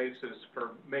strong basis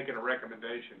for making a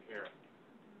recommendation here.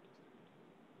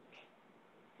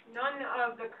 None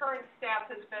of the current staff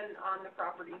has been on the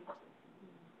property.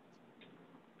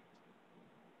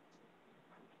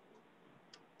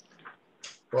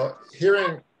 Well,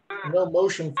 hearing no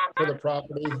motion for the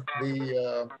property,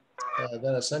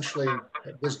 then essentially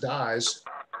this dies,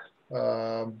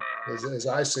 as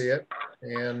I see it,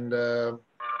 and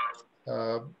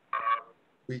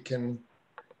we can,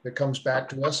 if it comes back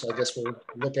to us, I guess we'll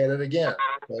look at it again.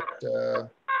 But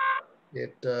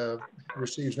it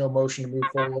receives no motion to move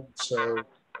forward, so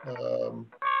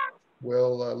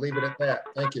we'll leave it at that.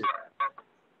 Thank you.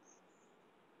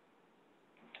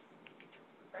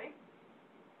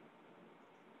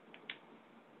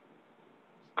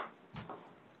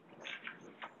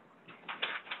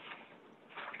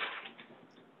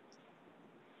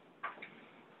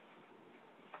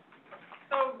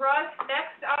 So Russ,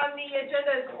 next on the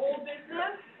agenda is old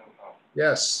business.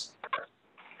 Yes.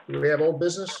 Do we have old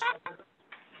business?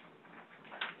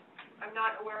 I'm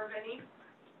not aware of any.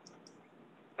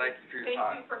 Thank you for your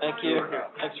time. Thank you.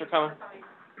 Thanks for coming.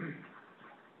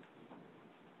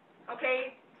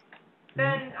 Okay,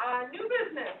 then new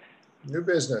business. New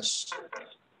business.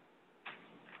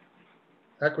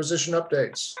 Acquisition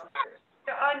updates.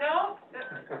 No.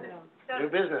 New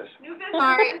business. New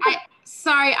business.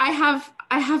 Sorry,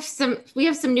 we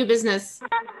have some new business.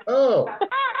 Oh,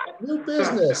 new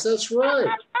business, that's right.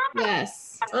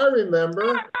 Yes. I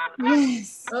remember.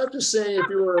 Yes. I'm just saying if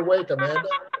you were awake, Amanda.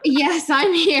 Yes,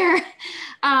 I'm here.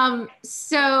 I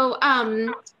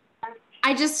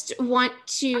just want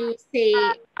to say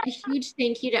a huge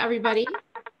thank you to everybody.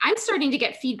 I'm starting to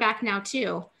get feedback now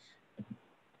too.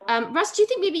 Russ, do you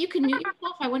think maybe you can mute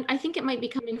yourself? I think it might be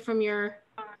coming from your.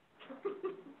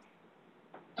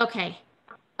 Okay.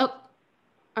 Oh,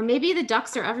 or maybe the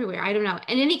ducks are everywhere. I don't know.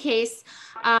 In any case,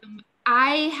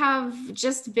 I have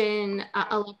just been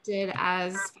elected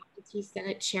as faculty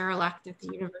senate chair-elect at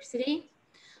the university,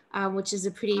 which is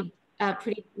a pretty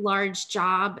large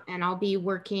job, and I'll be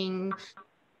working,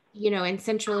 in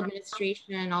central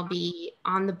administration. I'll be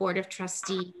on the board of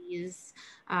trustees,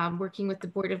 working with the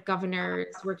board of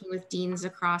governors, working with deans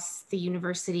across the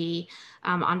university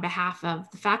on behalf of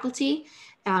the faculty.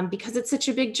 Because it's such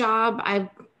a big job, I'm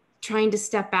trying to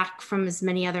step back from as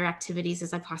many other activities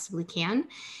as I possibly can.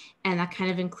 And that kind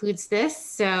of includes this.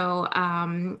 So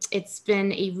it's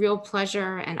been a real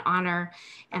pleasure and honor.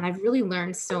 And I've really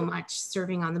learned so much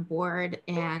serving on the board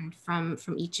and from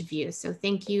each of you. So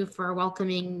thank you for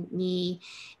welcoming me.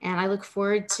 And I look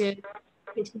forward to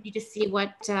continue to see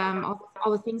what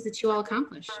all the things that you all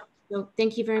accomplish. So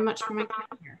thank you very much for my time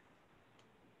here.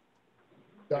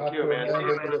 Dr. Amanda,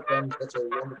 you have done such a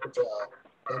wonderful job.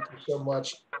 Thank you so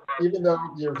much. Even though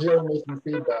you're hearing me through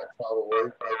feedback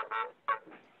probably, but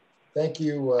thank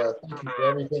you for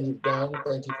everything you've done.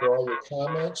 Thank you for all your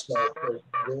comments. They're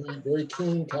very, very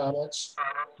keen comments,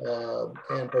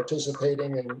 and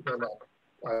participating in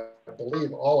I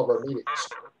believe, all of our meetings.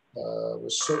 It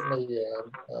was certainly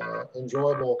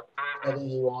enjoyable having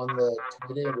you on the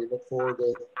committee, and we look forward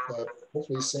to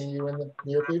hopefully seeing you in the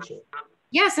near future.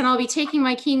 Yes, and I'll be taking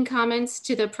my keen comments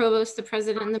to the provost, the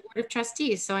president, and the board of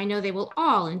trustees, so I know they will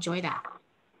all enjoy that.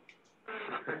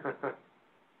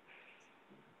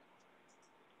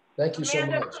 Thank you so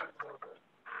Amanda, much.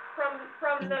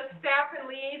 From the staff and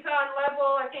liaison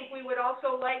level, I think we would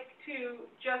also like to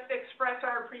just express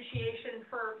our appreciation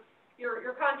for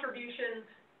your contributions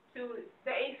to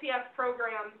the ACF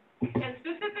program, and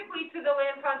specifically to the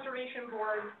Land Conservation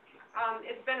Board.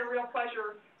 It's been a real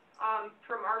pleasure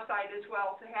from our side as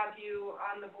well to have you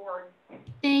on the board.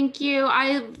 Thank you.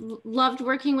 I loved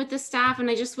working with the staff, and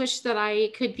I just wish that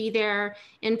I could be there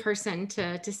in person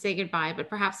to say goodbye, but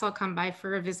perhaps I'll come by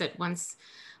for a visit once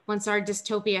our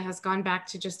dystopia has gone back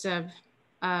to just a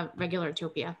regular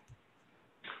utopia.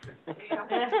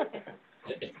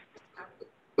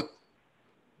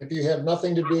 If you have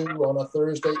nothing to do on a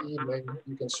Thursday evening,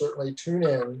 you can certainly tune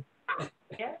in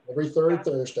every third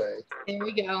Thursday. There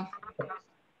we go.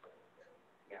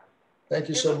 Thank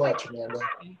you so much, Amanda.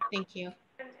 Thank you.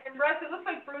 And Russ, it looks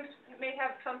like Bruce may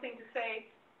have something to say.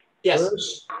 Yes.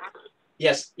 Bruce?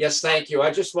 Yes, thank you. I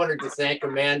just wanted to thank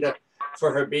Amanda for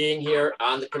her being here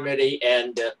on the committee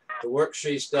and the work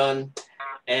she's done.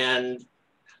 And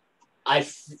I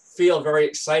feel very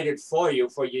excited for you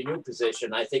for your new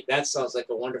position. I think that sounds like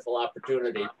a wonderful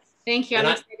opportunity. Thank you. I'm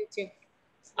excited too.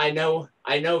 I know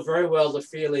very well the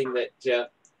feeling that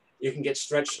you can get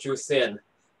stretched too thin.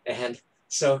 And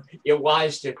so you're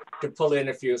wise to pull in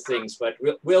a few things, but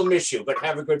we'll miss you, but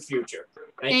have a good future.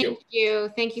 Thank you. Thank you.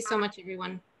 Thank you so much,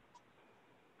 everyone.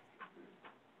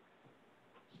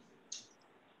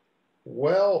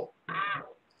 Well,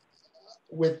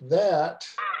 with that,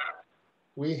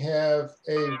 we have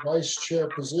a vice chair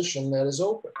position that is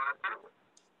open.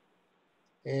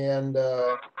 And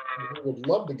we would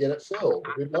love to get it filled.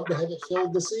 We'd love to have it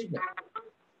filled this evening.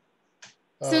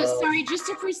 So sorry, just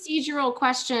a procedural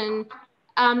question.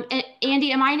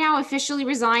 Andy, am I now officially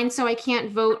resigned so I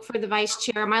can't vote for the vice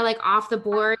chair? Am I like off the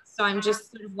board? So I'm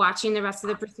just sort of watching the rest of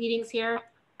the proceedings here?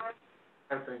 I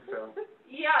think so.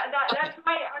 Yeah, that's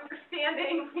my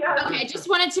understanding. Yeah. Okay, just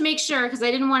wanted to make sure because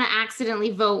I didn't want to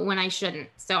accidentally vote when I shouldn't.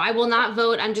 So I will not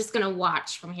vote. I'm just going to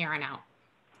watch from here on out.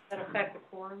 Does that affect the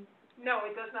quorum? No,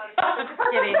 it does not. I'm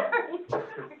kidding.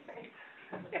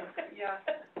 Yeah.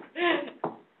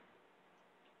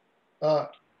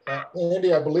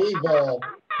 Andy, I believe,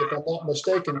 if I'm not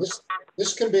mistaken,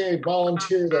 this can be a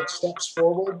volunteer that steps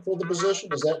forward for the position.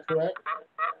 Is that correct?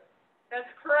 That's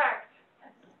correct.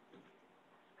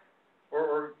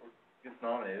 Or gets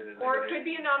nominated. Or it could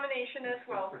be a nomination as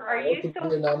well, Are correct? Or it you could still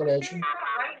be a nomination. You're not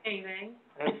writing anything.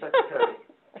 And secretary.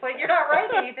 But you're not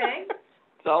writing anything.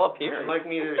 It's all up here. I'd like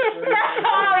me to.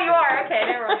 Oh, you are. Okay,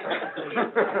 never mind.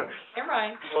 Never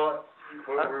mind. Well,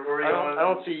 where were you going? I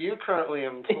don't see you currently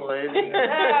employed.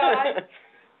 And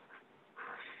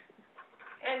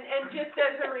just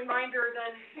as a reminder,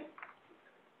 then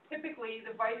typically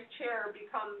the vice chair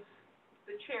becomes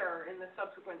the chair in the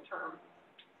subsequent term.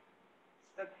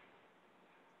 That's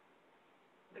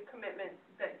the commitment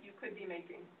that you could be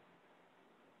making.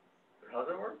 How's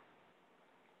that work?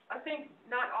 I think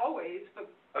not always, but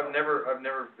I've never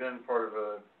been part of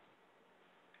a,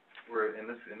 where in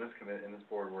this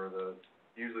board where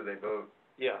usually they vote.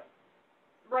 Yeah.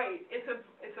 right, it's a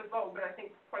vote, but I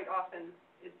think quite often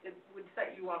it would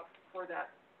set you up for that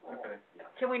role. Okay. Yeah.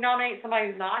 Can we nominate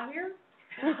somebody who's not here?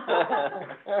 Well,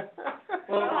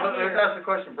 let's ask the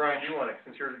question, Brian, do you want it,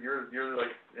 since you're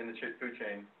like in the food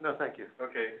chain? No, thank you.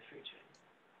 Okay.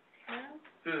 No?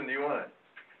 Susan, do you want it?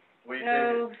 Will you take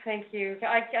No, thank you.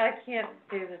 I can't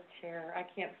do the chair. I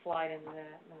can't slide into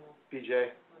that, no. BJ?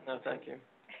 No, thank you.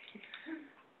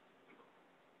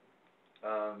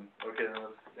 Okay,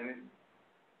 then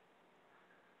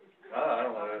I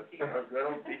don't want to,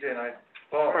 BJ and I,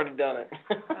 I've already done it.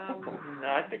 No,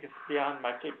 I think it's beyond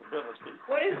my capability.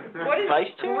 What is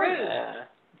Vice chair? Bruce? Yeah.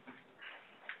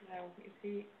 No, is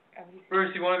he,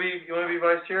 Bruce, you wanna be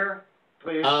vice chair?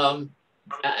 Please. I'm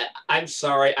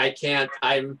sorry, I can't.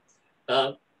 I'm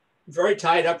very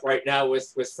tied up right now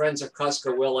with Friends of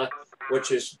Cuskawilla,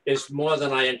 which is more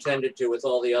than I intended to with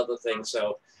all the other things.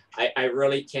 So I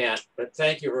really can't, but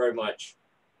thank you very much.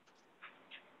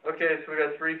 Okay, so we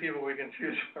got 3 people we can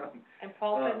choose from. and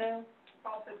Paul said no?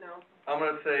 Paul said no. I'm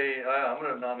gonna say, I'm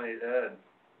gonna nominate Ed.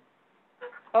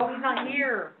 Oh, he's not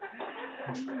here.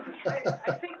 I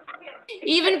think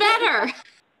Even better.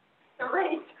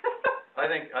 great. I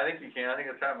think you can. I think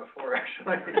it's happened before,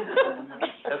 actually.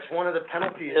 That's one of the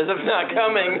penalties. As of not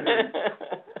coming.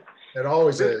 It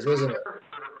always is, isn't it?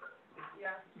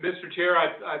 Yeah. Mr. Chair,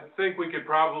 I think we could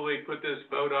probably put this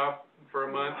vote off for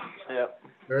a month Yep.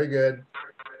 Very good.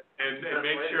 and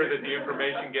make sure that the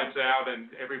information gets out and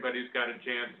everybody's got a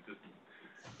chance to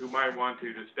who might want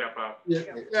to step up.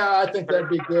 Yeah, I think that'd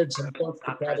be good. Some folks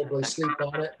could probably sleep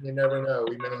on it. You never know.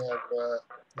 We may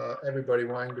have everybody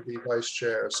wanting to be vice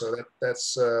chair. So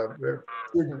that's very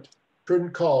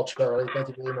prudent call, Charlie. Thank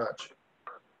you very much.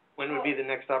 When would be the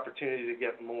next opportunity to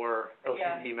get more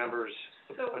LCD members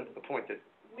appointed?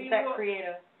 Does that create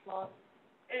a slot?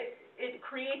 It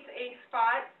creates a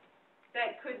spot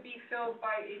that could be filled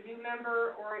by a new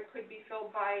member, or it could be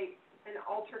filled by an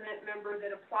alternate member that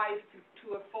applies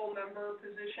to a full member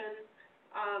position,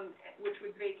 which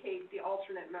would vacate the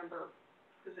alternate member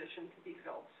position to be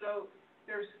filled. So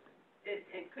there's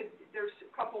a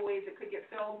couple ways it could get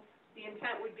filled. The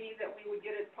intent would be that we would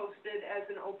get it posted as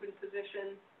an open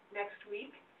position next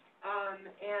week,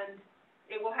 and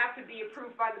it will have to be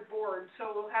approved by the board.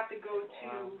 So we'll have to go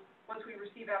to, once we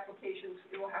receive applications,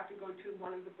 it will have to go to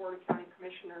one of the Board of County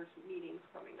Commissioners meetings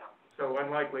coming up. So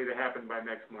unlikely to happen by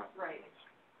next month. Right.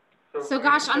 So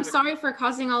gosh, I'm sorry for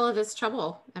causing all of this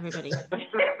trouble, everybody.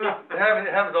 It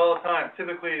happens all the time.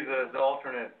 Typically, the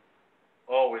alternate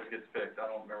always gets picked. I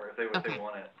don't remember if they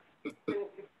want it.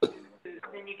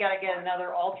 Then you gotta get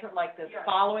another alternate, like the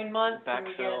following month, and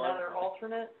you get Backfill. another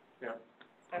alternate? Yeah.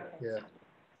 Okay. Yeah.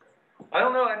 I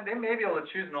don't know, and they may be able to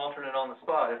choose an alternate on the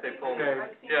spot if they pull.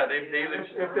 Okay. Yeah, they either.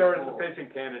 If there are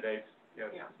sufficient candidates,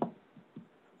 yes. Yeah.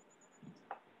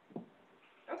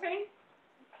 Okay.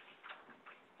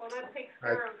 Well, that takes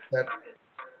care of. That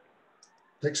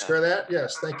takes care of that?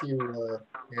 Yes, thank you,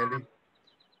 Andy.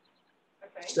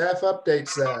 Okay. Staff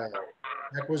updates,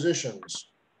 acquisitions.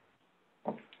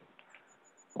 Probably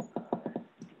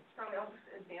I'll just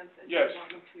advance it. Yes. If you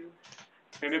want me to.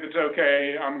 And if it's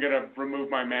okay, I'm going to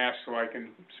remove my mask so I can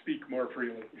speak more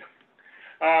freely.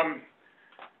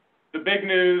 The big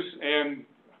news, and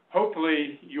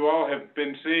hopefully you all have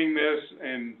been seeing this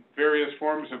in various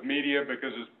forms of media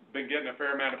because it's been getting a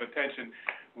fair amount of attention.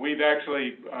 We've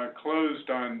actually closed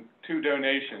on 2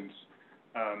 donations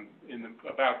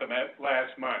about the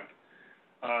last month.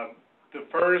 The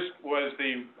first was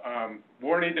the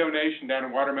Warney donation down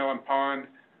in Watermelon Pond.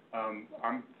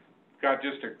 I'm got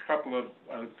just a couple of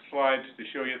slides to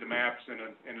show you the maps in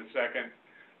a second.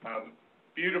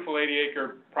 Beautiful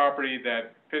 80-acre property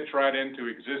that fits right into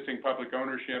existing public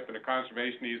ownership and a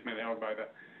conservation easement held by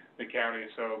the county.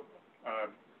 So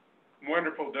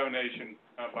wonderful donation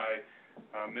by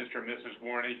Mr. and Mrs.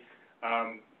 Warney.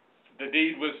 The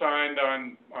deed was signed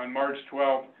on March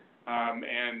 12th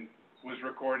and was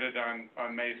recorded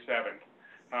on May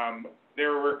 7th.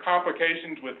 There were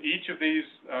complications with each of these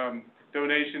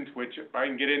donations, which I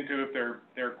can get into if there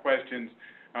are questions,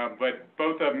 but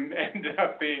both of them ended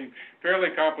up being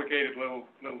fairly complicated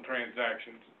little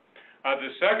transactions. The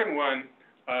second one,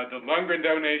 the Lundgren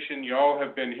donation, you all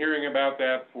have been hearing about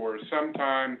that for some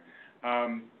time.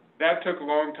 That took a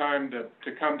long time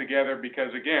to come together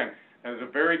because, again, it was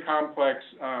a very complex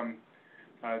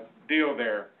deal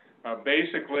there.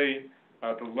 Basically,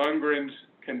 the Lundgrens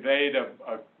conveyed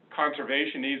a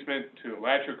conservation easement to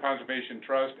Alachua Conservation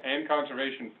Trust and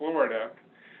Conservation Florida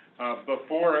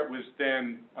before it was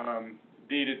then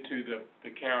deeded to the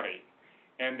county.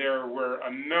 And there were a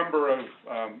number of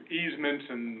easements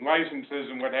and licenses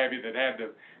and what have you that had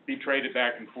to be traded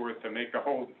back and forth to make the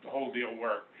whole deal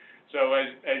work. So as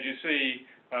you see,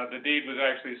 the deed was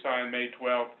actually signed May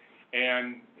 12th,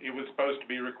 and it was supposed to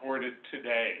be recorded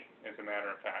today, as a matter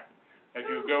of fact. If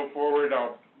you go forward,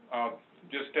 I'll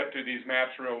just step through these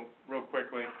maps real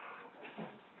quickly.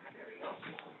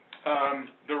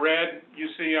 The red you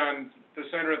see on the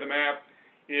center of the map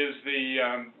is the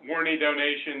Warney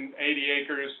donation, 80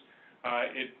 acres.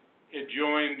 It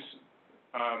joins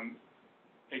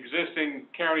existing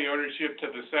county ownership to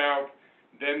the south.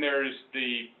 Then there's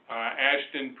the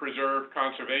Ashton Preserve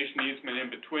Conservation easement in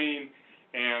between,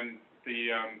 and the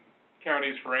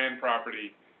county's Ferrand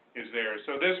property is there.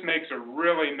 So this makes a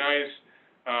really nice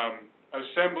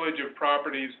assemblage of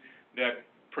properties that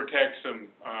protect some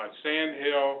sand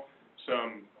hill,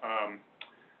 some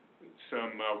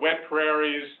wet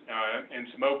prairies, and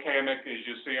some oak hammock, as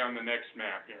you see on the next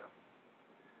map here.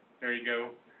 There you go.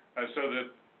 So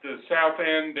the south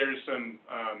end, there's some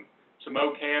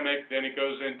oak hammock. Then it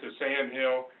goes into sand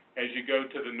hill. As you go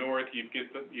to the north,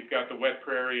 you've got the wet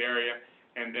prairie area,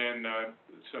 and then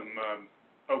some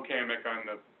oak hammock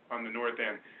on the north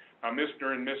end.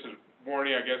 Mr. and Mrs.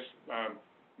 Warney, I guess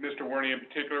Mr. Warney in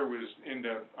particular was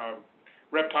into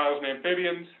reptiles and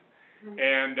amphibians,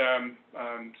 and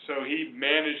so he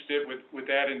managed it with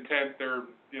that intent. There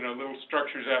are little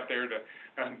structures out there to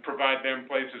provide them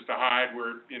places to hide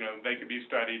where they could be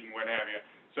studied and what have you.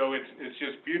 So it's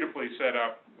just beautifully set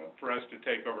up for us to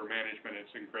take over management.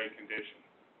 It's in great condition.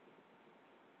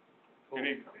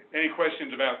 Any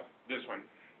questions about this one?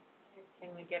 Can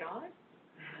we get on it?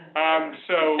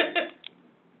 So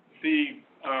the,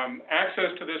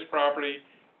 access to this property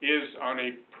is on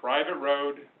a private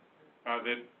road,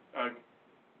 that,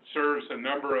 serves a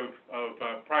number of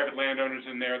private landowners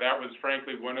in there. That was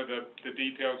frankly one of the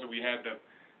details that we had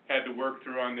to work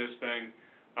through on this thing.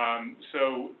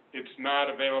 So it's not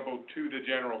available to the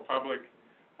general public.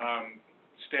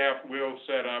 Staff will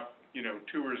set up, you know,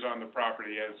 tours on the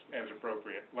property as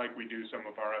appropriate, like we do some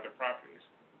of our other properties.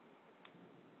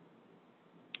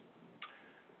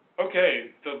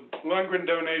 Okay, the Lundgren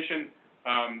donation,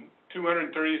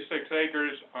 236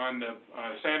 acres on the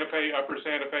Upper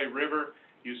Santa Fe River.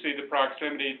 You see the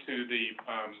proximity to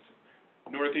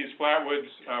the Northeast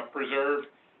Flatwoods Preserve.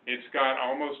 It's got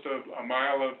almost a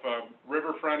mile of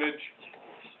river frontage,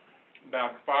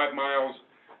 about 5 miles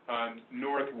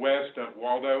northwest of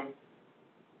Waldo.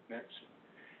 Next.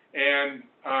 And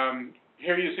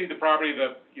here you see the property.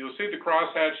 You'll see the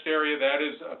crosshatched area. That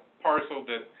is a parcel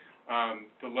that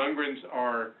the Lundgrens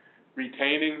are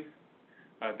retaining.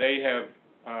 They have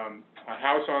a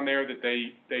house on there that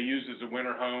they use as a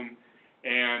winter home,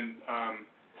 and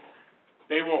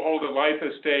they will hold a life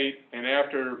estate, and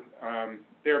after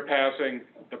their passing,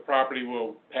 the property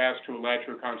will pass to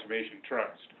Alachua Conservation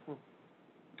Trust.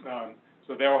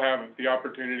 So they'll have the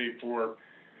opportunity for,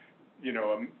 you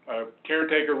know, a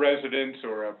caretaker residence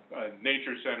or a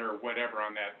nature center or whatever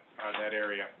on that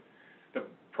area. The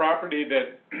property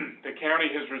that the county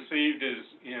has received is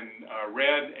in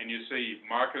red, and you see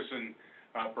moccasin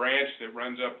branch that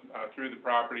runs up through the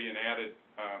property, and added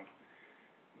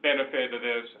benefit of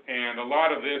this. And a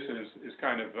lot of this is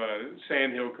kind of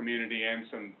sandhill community and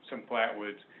some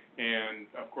flatwoods, and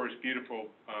of course beautiful,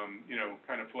 you know,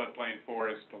 kind of floodplain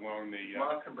forest along the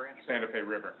Santa Fe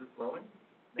River. Is it flowing?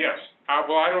 Yes.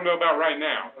 Well, I don't know about right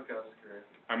now. Okay, I was curious.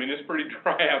 I mean, it's pretty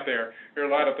dry out there. There are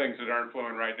a lot of things that aren't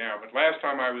flowing right now, but last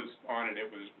time I was on it, it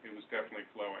was definitely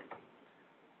flowing.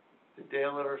 Did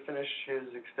Dale ever finish his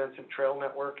extensive trail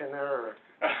network in there, or?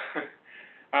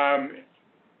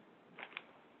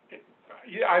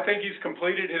 Yeah, I think he's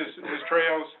completed his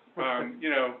trails. You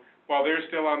know, while they're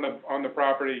still on the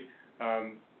property,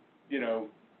 you know,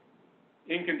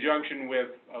 in conjunction with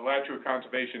Alachua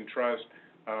Conservation Trust,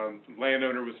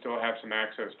 landowner would still have some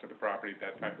access to the property,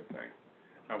 that type of thing,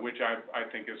 which I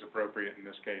think is appropriate in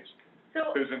this case.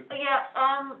 So, Susan? yeah,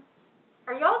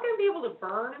 are y'all gonna be able to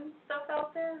burn and stuff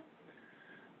out there?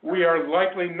 We are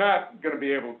likely not gonna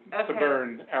be able to Okay.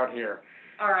 burn out here,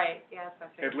 All right, yeah,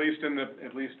 that's okay. at least in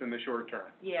the short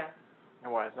term. Yeah.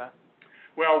 And why is that?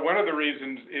 Well, one of the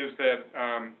reasons is that,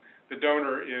 the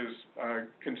donor is,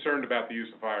 concerned about the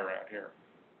use of fire out here.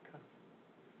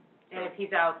 And if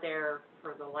he's out there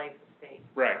for the life estate.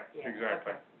 Right, Yeah,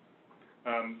 exactly. okay.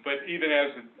 But even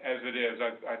as it is,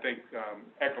 I think,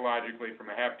 ecologically, from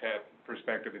a habitat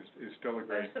perspective, is still a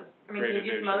great, There's some, I mean, great can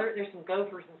you do some addition. there's some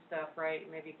gophers and stuff, right?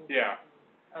 Maybe you can do Yeah.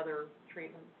 some other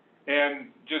treatments.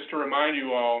 And just to remind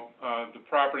you all, the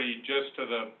property just to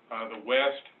the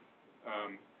west,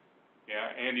 yeah,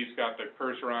 Andy's got the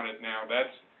cursor on it now.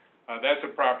 That's a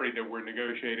property that we're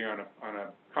negotiating on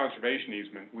a conservation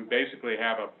easement. We basically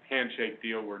have a handshake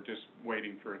deal. We're just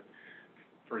waiting for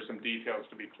some details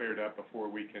to be cleared up before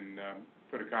we can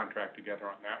put a contract together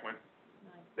on that one.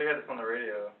 They had this on the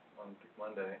radio on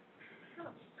Monday. Oh,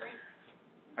 great.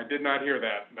 I did not hear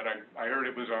that, but I heard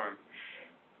it was on.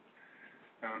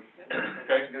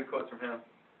 Okay. Good quotes from him.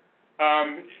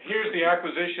 Here's the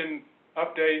acquisition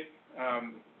update.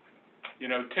 You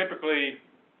know, typically,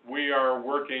 we are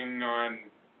working on,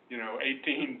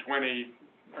 18, 20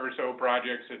 or so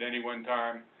projects at any one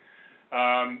time.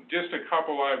 Just a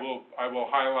couple I will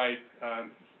highlight,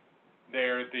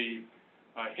 there. The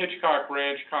Hitchcock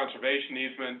Ranch Conservation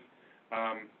Easement.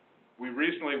 We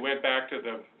recently went back to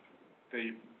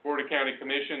the Board of County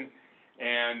Commission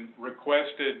and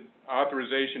requested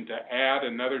authorization to add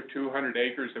another 200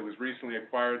 acres that was recently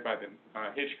acquired by the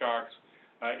Hitchcocks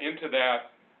into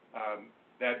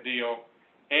that deal,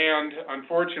 and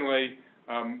unfortunately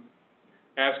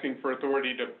asking for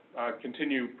authority to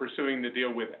continue pursuing the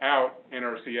deal without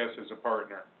NRCS as a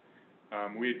partner.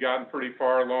 We had gotten pretty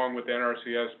far along with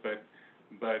NRCS,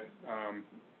 but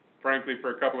frankly,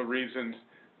 for a couple of reasons,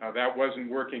 that wasn't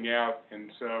working out,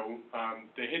 and so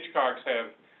the Hitchcocks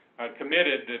have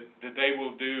committed that they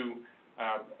will do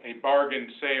a bargain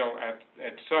sale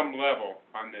at some level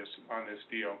on this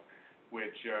deal,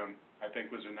 which I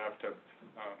think was enough to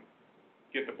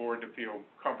get the board to feel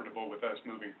comfortable with us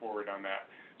moving forward on that.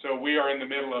 So we are in the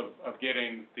middle of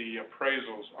getting the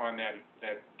appraisals on that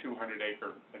 200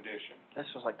 acre addition. This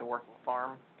was like the working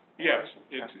farm? Yes,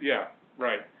 yeah,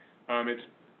 right. It's,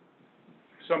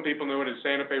 some people know it as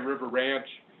Santa Fe River Ranch.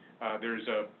 There's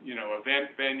a,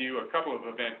 event venue, a couple of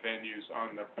event venues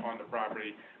on the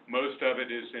property. Most of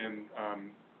it is in,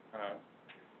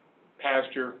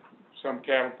 pasture, some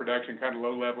cattle production, kind of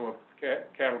low level of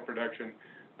cattle production.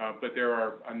 But there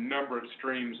are a number of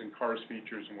streams and karst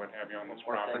features and what have you on this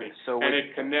property. So and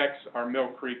it connects our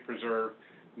Milk Creek Preserve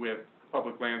with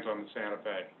public lands on the Santa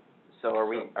Fe. So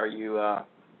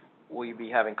will you be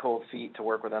having cold feet to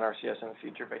work with NRCS in the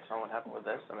future based on what happened with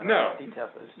this? I mean, No. Details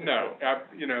is No,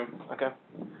 Okay.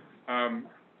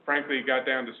 Frankly, it got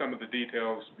down to some of the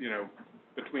details,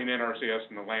 between NRCS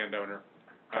and the landowner.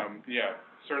 Yeah,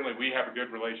 certainly we have a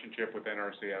good relationship with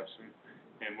NRCS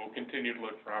and we'll continue to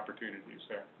look for opportunities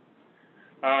there.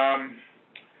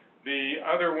 The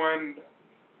other one,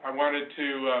 I wanted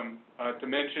to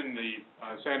mention the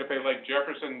Santa Fe Lake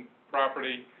Jefferson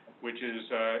property, which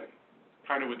is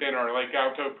kind of within our Lake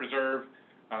Alto Preserve.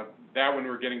 That one,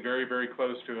 we're getting very, very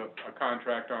close to a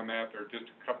contract on that. There are just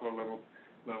a couple of little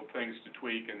things to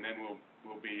tweak, and then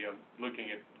we'll be looking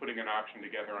at putting an option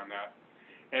together on that.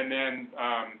 And then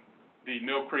the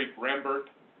Mill Creek Rembert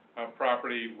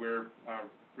property, we're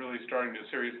really starting to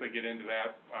seriously get into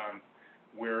that.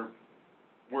 We're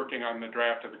working on the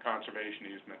draft of the conservation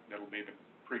easement. That'll be the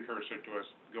precursor to us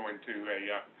going to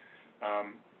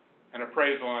an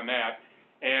appraisal on that.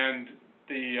 And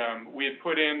we had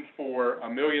put in for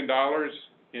 $1 million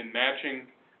in matching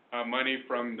money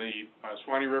from the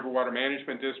Suwannee River Water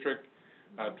Management District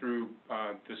through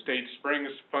the state springs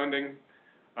funding.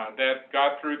 That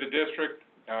got through the district.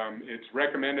 It's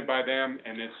recommended by them,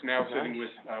 and it's now sitting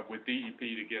with DEP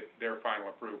to get their final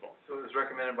approval. So it was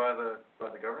recommended by the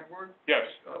governing board? Yes.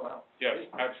 Oh, wow. Yes,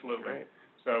 absolutely. Great.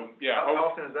 So, yeah. How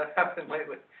often has that happened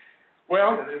lately?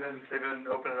 Well, They've been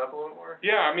opening it up a little more?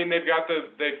 yeah, I mean, they've got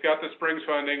the springs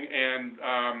funding, and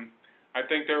I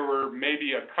think there were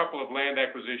maybe a couple of land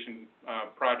acquisition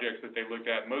projects that they looked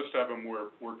at. Most of them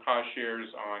were cost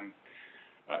shares on,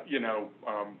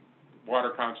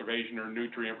 water conservation or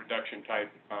nutrient reduction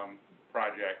type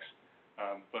projects.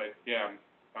 But yeah,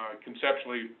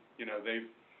 conceptually, they've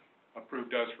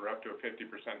approved us for up to a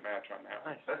 50% match on that.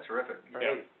 Nice. That's terrific.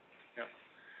 Yeah. Yeah.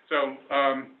 So,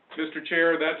 Mr.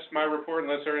 Chair, that's my report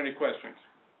unless there are any questions.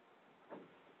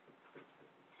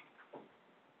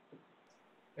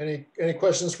 Any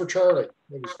questions for Charlie?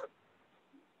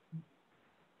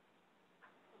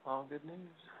 All good news.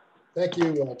 Thank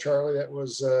you, Charlie. That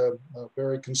was a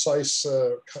very concise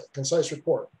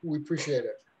report. We appreciate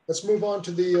it. Let's move on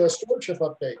to the stewardship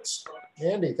updates.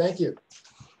 Andy, thank you.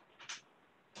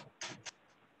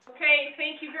 Okay,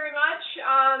 thank you very much.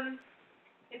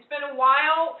 It's been a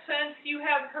while since you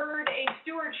have heard a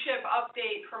stewardship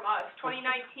update from us,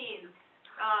 2019.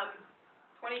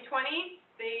 2020,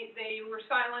 they were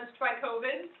silenced by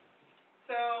COVID.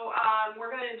 So we're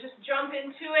going to just jump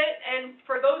into it. And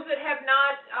for those that have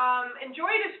not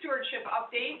enjoyed a stewardship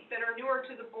update that are newer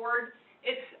to the board,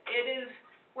 it is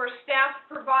where staff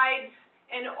provides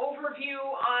an overview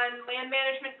on land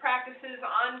management practices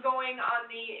ongoing on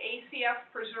the ACF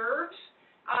preserves,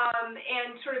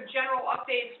 and sort of general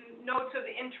updates, notes of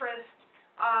interest.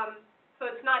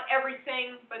 So it's not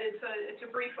everything, but it's a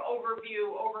brief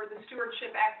overview over the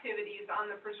stewardship activities on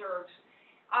the preserves.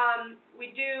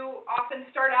 We do often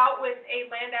start out with a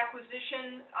land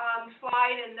acquisition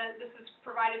slide, and then this is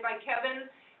provided by Kevin.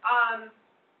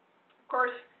 Of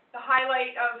course, the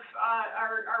highlight of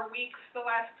our weeks, the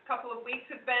last couple of weeks,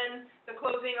 have been the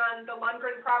closing on the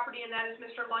Lundgren property, and that is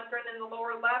Mr. Lundgren in the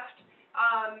lower left,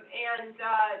 and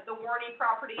the Warney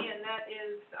property, and that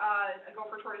is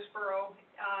Gopher Tortoise Burrow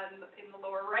in the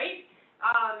lower right.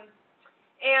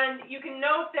 And you can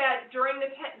note that during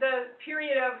the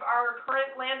period of our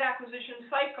current land acquisition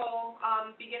cycle,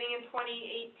 beginning in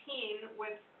 2018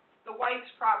 with the Weiss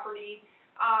property,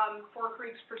 Four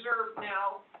Creeks Preserve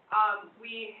now,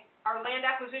 our land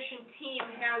acquisition team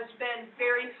has been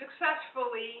very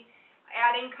successfully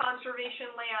adding conservation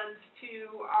lands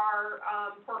to our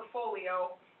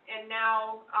portfolio, and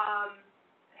now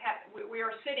we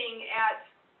are sitting at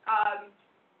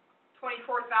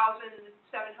 24,782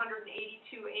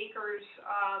 acres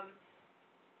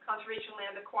conservation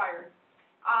land acquired.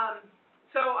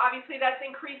 So obviously that's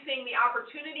increasing the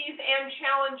opportunities and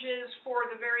challenges for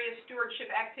the various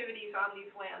stewardship activities on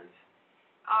these lands.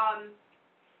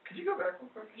 Could you go back one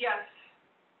quick? Yes.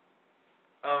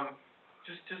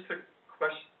 Just a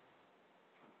question.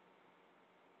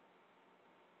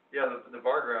 Yeah, the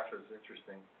bar graph is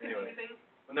interesting. Anyway.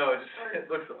 No, it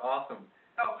looks awesome.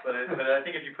 Oh. But I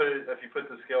think if you put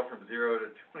the scale from 0 to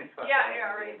 25.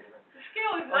 Yeah, right. The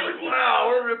scale is 19.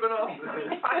 Wow, we're ripping off.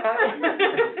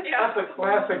 Yeah. That's a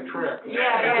classic trick.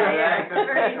 Yeah.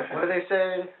 What do they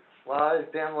say? Lies,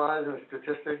 damn lies, and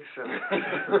statistics, and.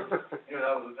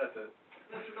 That's it.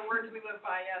 Those are the words we live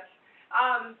by, yes.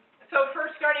 So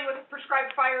first, starting with the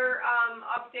prescribed fire,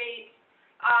 update,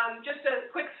 just a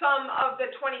quick sum of the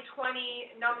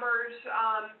 2020 numbers.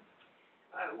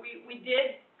 We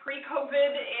did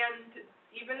pre-COVID and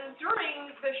even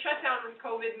during the shutdown with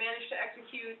COVID, managed to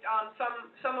execute,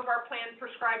 some of our planned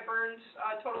prescribed burns,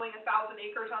 totaling 1,000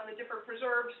 acres on the different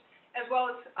preserves, as well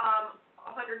as,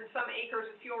 100 and some acres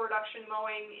of fuel reduction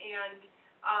mowing and,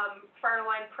 fire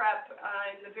line prep,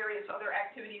 and the various other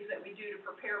activities that we do to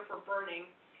prepare for burning.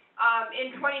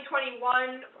 In 2021,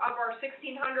 of our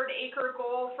 1,600 acre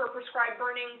goal for prescribed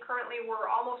burning, currently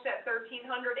we're almost at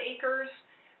 1,300 acres.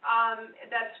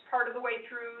 That's part of the way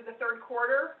through the third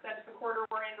quarter. That's the quarter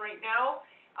we're in right now.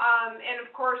 And of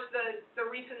course, the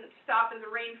recent stop in the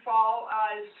rainfall,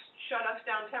 has shut us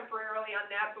down temporarily on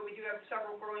that, but we do have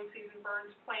several growing season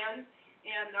burns planned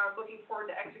and are looking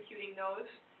forward to executing those.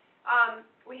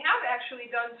 We have actually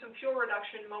done some fuel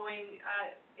reduction mowing,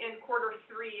 in quarter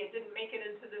 3. It didn't make it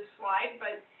into this slide,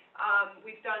 but,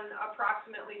 we've done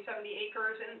approximately 70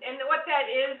 acres. And what that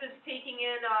is taking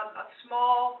in a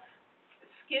small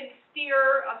skid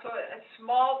steer, so a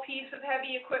small piece of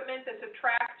heavy equipment that's a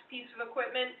tracked piece of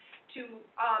equipment to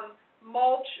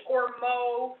mulch or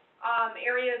mow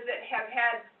areas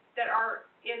that are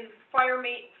in fire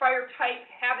type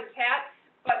habitat,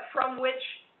 but from which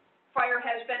fire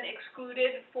has been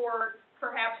excluded for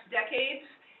perhaps decades,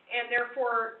 and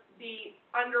therefore the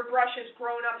underbrush has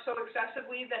grown up so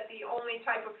excessively that the only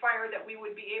type of fire that we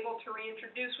would be able to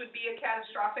reintroduce would be a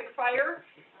catastrophic fire.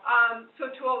 So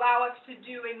to allow us to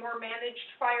do a more managed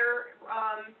fire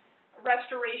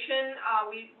restoration,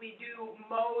 we do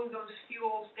mow those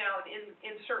fuels down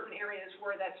in certain areas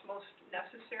where that's most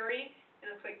necessary.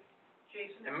 And it's like,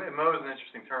 Jason. And mow is an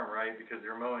interesting term, right? Because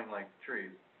you're mowing like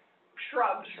trees.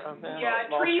 Shrubs. Yeah,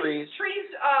 small trees. Trees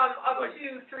up Like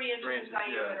to 3 inches in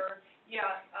diameter.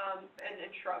 Yeah,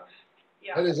 and shrubs.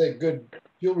 Yeah. That is a good,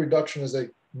 fuel reduction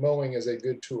mowing is a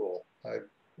good tool. I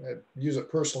use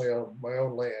it personally on my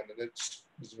own land, and it's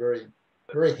very,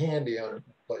 very handy on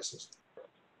places.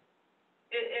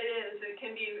 It is. It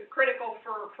can be critical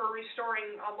for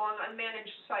restoring along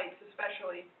unmanaged sites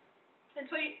especially. And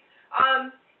so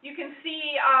you can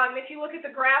see, if you look at the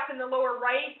graph in the lower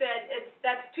right,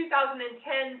 that's 2010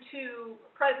 to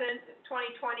present,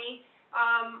 2020.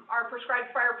 Our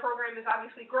prescribed fire program has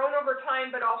obviously grown over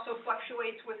time, but also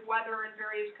fluctuates with weather and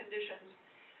various conditions.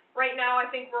 Right now, I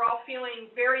think we're all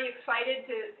feeling very excited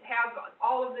to have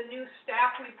all of the new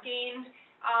staff we've gained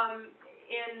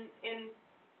in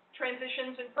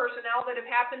transitions and personnel that have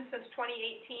happened since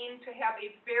 2018 to have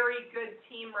a very good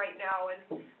team right now.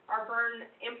 And our burn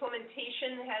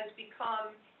implementation has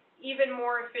become even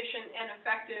more efficient and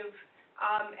effective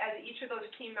as each of those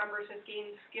team members has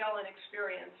gained skill and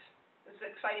experience. It's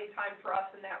an exciting time for us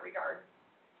in that regard.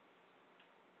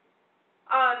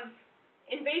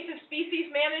 Invasive species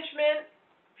management,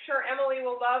 I'm sure Emily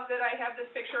will love that I have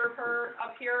this picture of her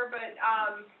up here, but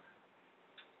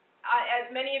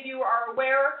as many of you are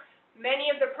aware,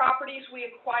 many of the properties we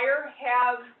acquire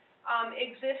have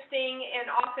existing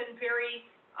and often very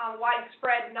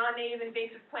widespread non-native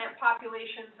invasive plant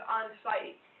populations on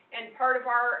site. And part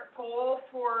of our goal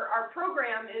for our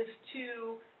program is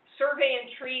to survey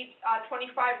and treat 25%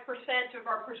 of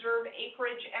our preserve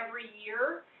acreage every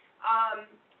year.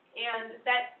 And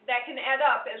that can add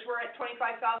up as we're at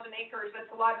 25,000 acres.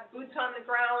 That's a lot of boots on the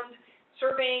ground,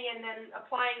 surveying, and then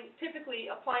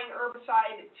typically applying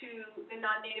herbicide to the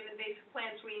non-native invasive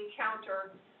plants we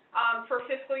encounter. For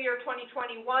fiscal year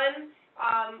 2021,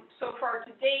 so far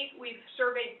to date, we've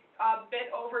surveyed a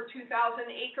bit over 2,000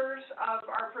 acres of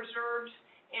our preserves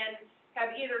and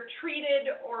have either treated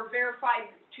or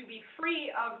verified to be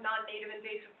free of non-native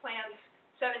invasive plants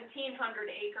 1,700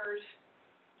 acres.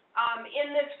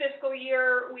 In this fiscal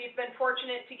year, we've been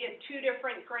fortunate to get 2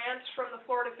 different grants from the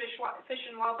Florida Fish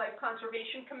and Wildlife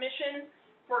Conservation Commission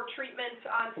for treatments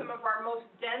on some of our most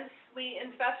densely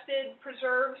infested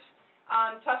preserves,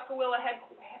 Tuscaloosa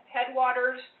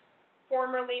Headwaters,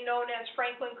 formerly known as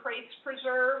Franklin Crates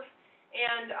Preserve,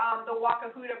 and the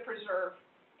Wakahuta Preserve.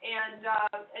 And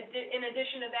in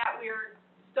addition to that, we are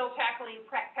still tackling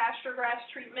pasture grass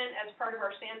treatment as part of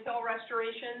our sandhill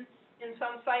restoration in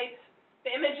some sites. The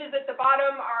images at the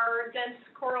bottom are dense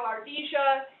coral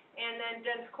ardesia and then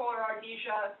dense coral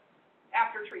ardesia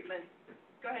after treatment.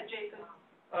 Go ahead, Jason.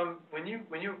 When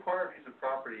you acquire a piece of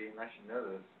property, and I should know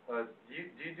this, do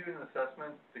you do an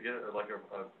assessment to get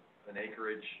an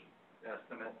acreage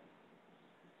estimate?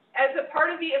 as a part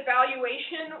of the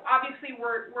evaluation, obviously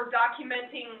we're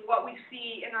documenting what we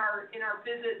see in our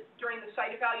visit during the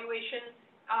site evaluation,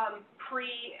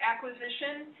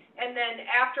 pre-acquisition, and then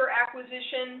after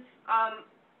acquisition,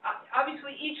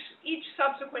 obviously each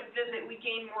subsequent visit we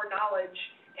gain more knowledge,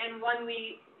 and when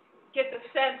we get the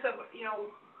sense of, you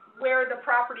know, where the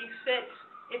property sits,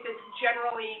 if it's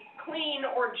generally clean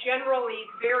or generally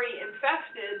very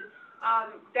infested,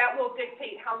 that will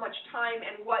dictate how much time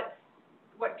and what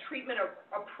treatment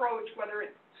approach, whether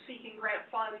it's seeking grant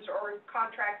funds or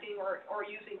contracting or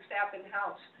using staff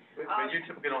in-house. But you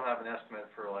typically don't have an estimate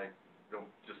for like,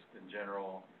 just in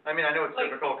general, I mean, I know it's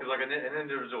like, difficult, because like an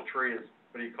individual tree is,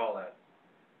 what do you call that?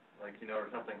 Like, you know,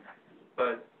 or something,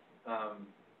 but,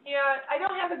 yeah, I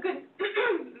don't have a good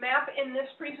map in this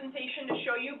presentation to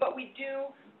show you, but we do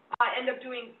end up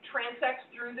doing transects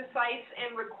through the sites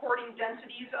and recording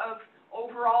densities of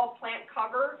overall plant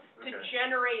cover to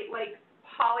generate like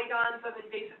polygons of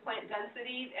invasive plant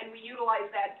density, and we utilize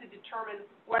that to determine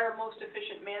what our most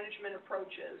efficient management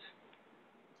approach is.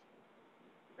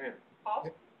 Yeah. Paul?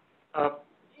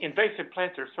 Invasive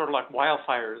plants are sort of like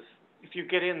wildfires. If you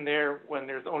get in there when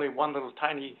there's only one little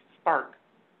tiny spark,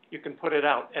 you can put it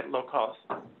out at low cost.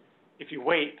 If you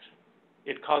wait,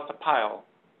 it causes a pile.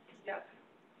 Yes.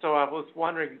 So I was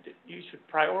wondering, you should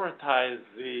prioritize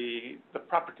the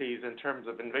properties in terms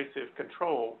of invasive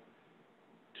control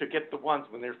to get the ones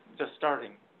when they're just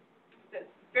starting. That's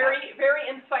very, very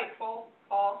insightful,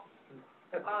 Paul.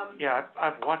 Yeah,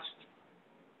 I've watched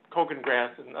Kogan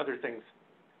grass and other things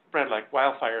spread like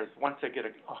wildfires once they get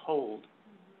a hold.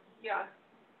 Yeah,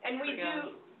 and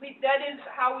that is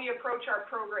how we approach our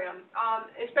program,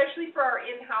 especially for our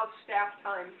in-house staff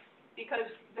time, because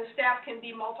the staff can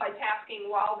be multitasking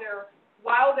while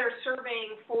they're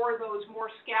surveying for those more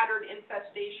scattered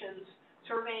infestations,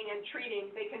 surveying and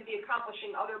treating. They can be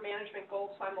accomplishing other management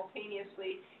goals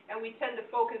simultaneously, and we tend to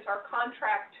focus our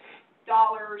contract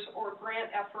dollars or grant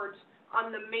efforts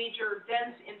on the major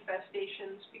dense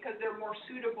infestations because they're more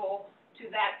suitable to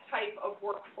that type of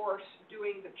workforce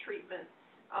doing the treatment.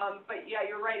 But yeah,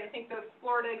 you're right. I think the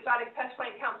Florida Exotic Pest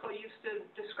Plant Council used to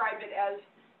describe it as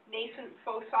nascent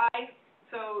foci.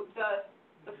 So the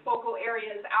focal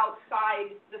areas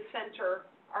outside the center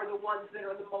are the ones that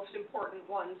are the most important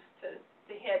ones to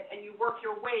hit, and you work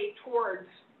your way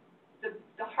towards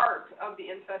the heart of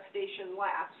the infestation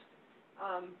last.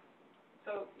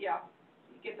 So yeah,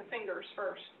 you get the fingers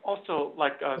first. Also,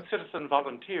 like citizen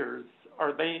volunteers,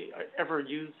 are they ever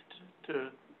used to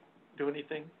do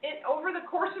anything? Over the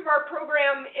course of our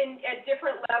program at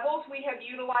different levels, we have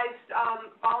utilized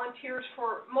volunteers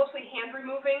for mostly hand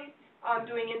removing,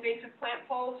 doing invasive plant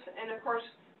pulls, and of course,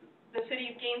 the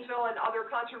City of Gainesville and other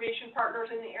conservation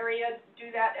partners in the area do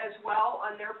that as well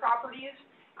on their properties.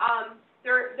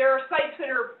 There are sites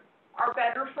that are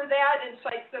better for that and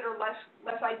sites that are less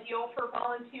ideal for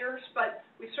volunteers, but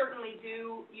we certainly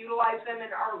do utilize them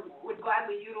and would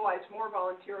gladly utilize more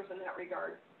volunteers in that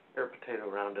regard. Air potato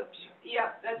roundups.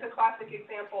 Yeah, that's a classic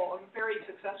example of a very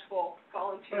successful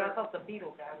volunteer. But I thought the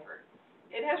beetle got it.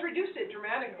 It has reduced it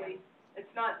dramatically.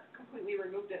 It's not completely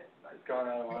removed it. It's gone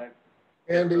out of line.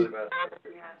 Andy,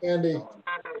 Andy,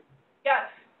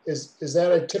 Yes. is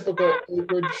that a typical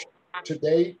acreage to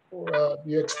date, or do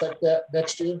you expect that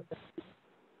next year?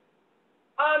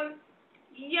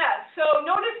 Yes. So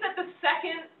notice that the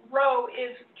second row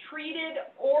is treated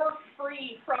or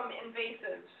free from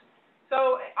invasives.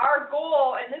 So our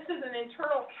goal, and this is an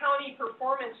internal county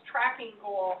performance tracking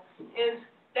goal, is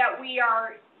that we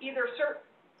are either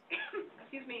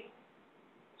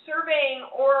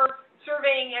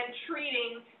surveying and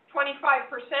treating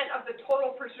 25% of the total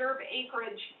preserved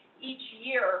acreage each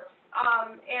year.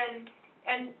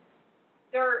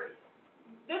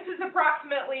 This is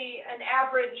approximately an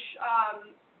average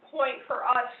point for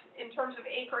us in terms of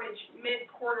acreage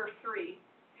mid-Q3.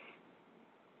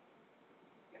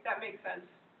 If that makes sense.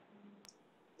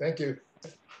 Thank you.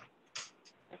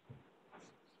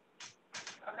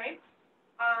 Okay.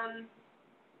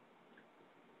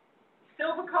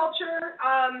 Silviculture,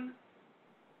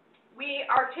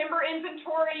 our timber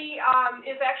inventory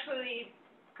is actually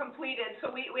completed.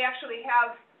 So we actually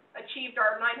have achieved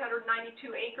our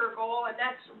 992 acre goal, and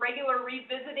that's regular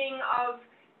revisiting of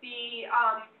the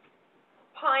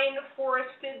pine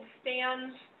forested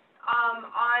stands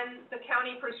on the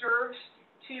county preserves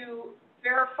to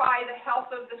verify the health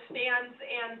of the stands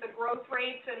and the growth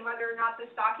rates and whether or not the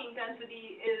stocking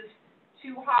density is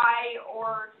too high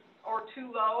or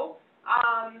too low,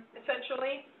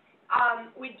 essentially.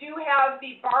 We do have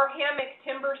the bar hammock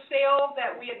timber sale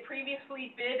that we had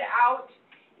previously bid out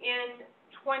in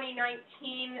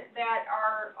 2019 that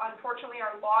unfortunately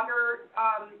our logger,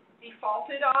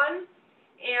 defaulted on,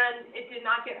 and it did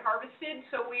not get harvested,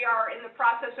 so we are in the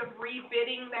process of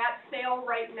rebidding that sale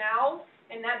right now,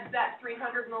 and that's that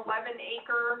 311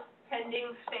 acre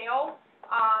pending sale.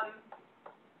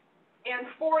 And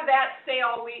for that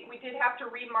sale, we did have to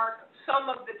remark some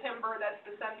of the timber, that's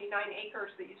the 79 acres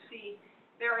that you see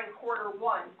there in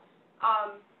Q1.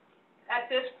 At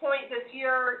this point this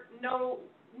year, no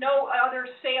other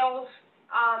sales,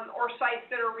 or sites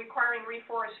that are requiring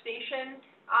reforestation,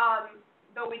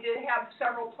 though we did have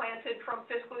several planted from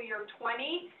fiscal year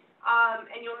 20.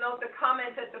 And you'll note the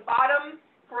comment at the bottom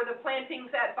for the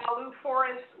plantings at Baloo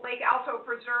Forest, Lake Alto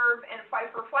Preserve, and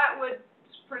Pfeiffer Flatwoods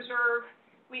Preserve.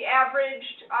 We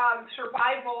averaged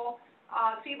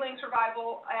seedling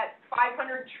survival at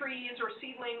 500 trees or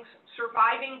seedlings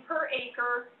surviving per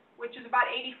acre, which is about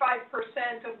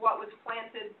 85% of what was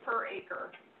planted per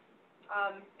acre.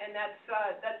 And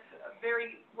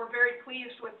we're very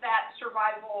pleased with that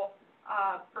survival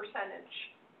percentage.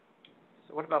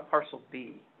 So what about parcel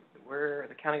B? Where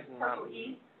the county's not, Parcel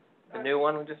E? the new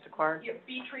one we just acquired? Yeah,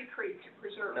 Bee Tree Creek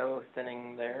Preserve. No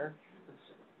thinning there?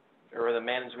 Or the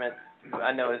management,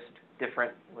 I know is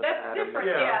different with that. That's different,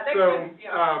 Yeah, that so, could,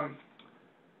 yeah.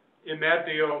 in that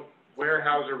deal,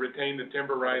 Weyerhaeuser retained the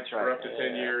timber rights That's right. for up to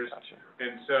 10 years. Gotcha.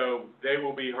 And so they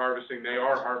will be harvesting, they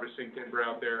are harvesting timber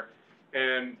out there.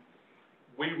 And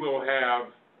we will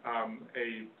have,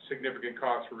 a significant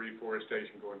cost for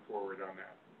reforestation going forward on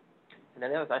that. And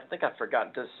then the other, I think I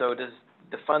forgot, does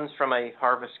the funds from a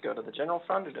harvest go to the general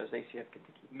fund, or does ACF get to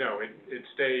keep? No, it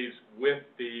stays with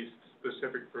the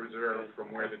specific preserve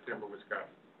from where the timber was cut.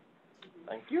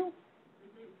 Thank you.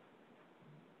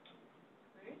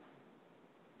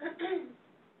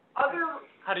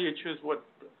 How do you choose what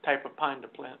type of pine to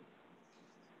plant?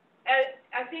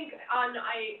 I think on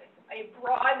a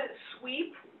broad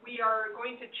sweep, we are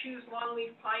going to choose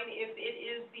longleaf pine if it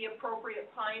is the appropriate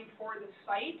pine for the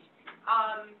site.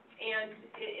 And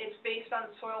it's based on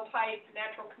soil type,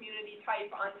 natural community type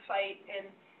on site. And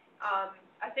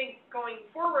I think going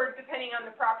forward, depending on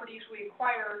the properties we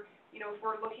acquire, if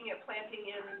we're looking at planting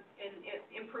in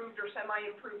improved or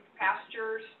semi-improved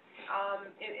pastures,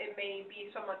 it may be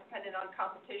somewhat dependent on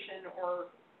competition or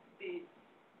the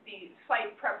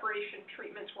site preparation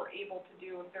treatments we're able to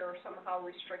do if there are somehow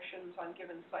restrictions on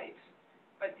given sites.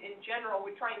 But in general,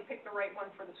 we try and pick the right one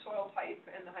for the soil type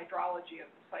and the hydrology of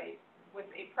the site, with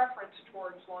a preference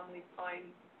towards longleaf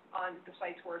pine on the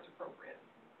sites where it's appropriate.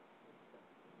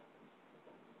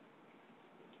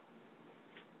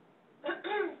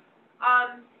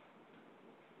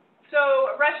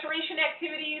 So restoration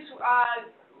activities,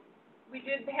 we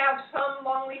did have some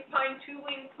longleaf pine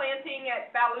tubing planting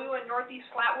at Baloo and Northeast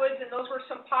Flatwoods, and those were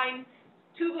some pine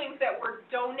tubulings that were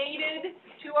donated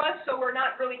to us, so we're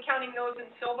not really counting those in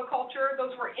silviculture.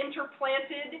 Those were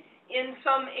interplanted in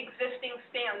some existing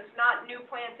stands, not new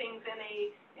plantings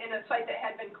in a site that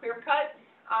had been clear cut.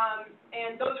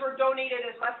 And those were donated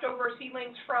as leftover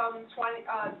seedlings from Swanee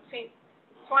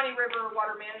River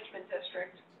Water Management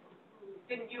District, who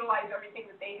didn't utilize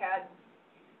everything that they had.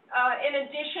 In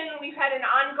addition, we've had an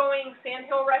ongoing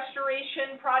sandhill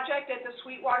restoration project at the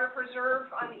Sweetwater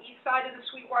Preserve on the east side of the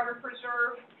Sweetwater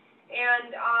Preserve.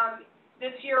 And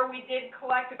this year we did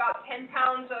collect about 10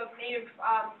 pounds of native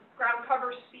ground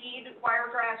cover seed,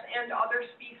 wiregrass, and other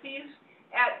species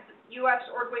at U.S.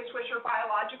 Ordway Swisher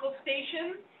Biological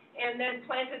Station, and then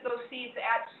planted those seeds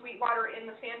at Sweetwater in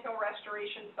the sandhill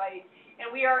restoration site. And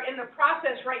we are in the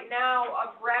process right now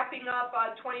of wrapping up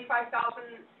a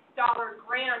 $25,000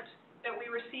 grant that we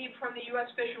received from the U.S.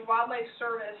 Fish and Wildlife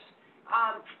Service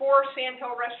for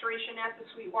sandhill restoration at the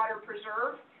Sweetwater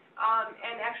Preserve.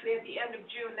 And actually at the end of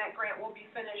June, that grant will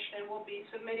be finished, and we'll be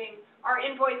submitting our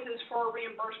invoices for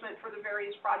reimbursement for the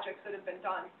various projects that have been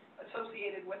done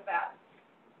associated with that.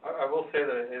 I will say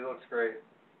that it looks great.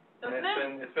 Doesn't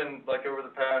And it's been like over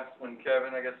the past, when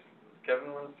Kevin, I guess,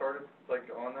 Kevin when it started, like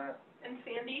on that? And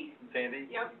Sandy? And Sandy?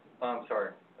 Yep.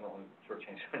 Sorry, I don't want to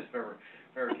shortchange, I just remember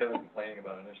Kevin complaining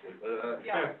about it initially, but,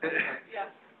 Yeah, yeah.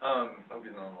 Hope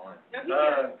he's not online.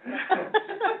 No, he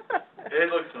is. It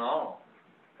looks phenomenal.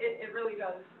 It really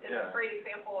does. It's Yeah. a great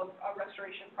example of a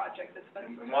restoration project that's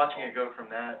been And watching it go from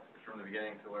the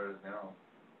beginning to where it is now,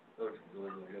 it looks really,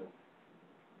 really good.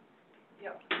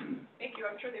 Yep. Thank you.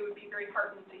 I'm sure they would be very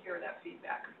heartened to hear that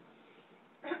feedback.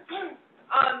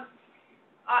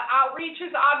 Outreach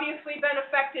has obviously been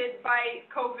affected by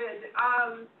COVID.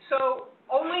 So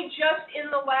only just in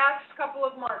the last couple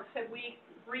of months have we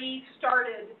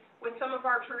restarted with some of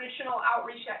our traditional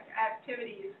outreach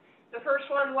activities. The first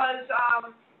one was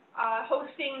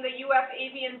hosting the UF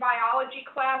Avian Biology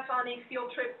class on a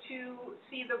field trip to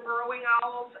see the burrowing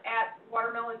owls at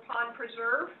Watermelon Pond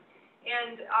Preserve.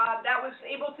 And that was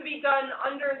able to be done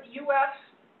under U.S.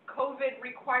 COVID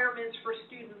requirements for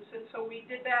students. And so we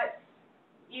did that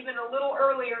even a little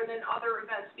earlier than other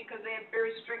events because they have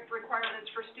very strict requirements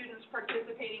for students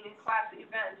participating in class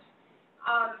events.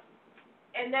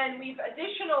 And then we've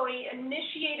additionally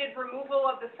initiated removal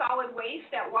of the solid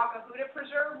waste at Wakahuta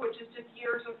Preserve, which is just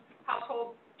years of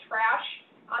household trash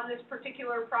on this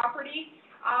particular property.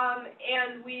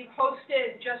 And we've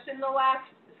hosted just in the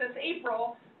since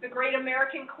April, the Great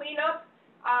American Cleanup,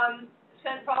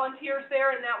 sent volunteers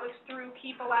there, and that was through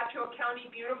Keep Alachua County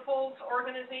Beautiful's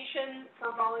organization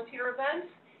for volunteer events.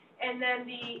 And then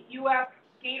the UF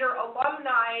Gator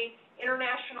Alumni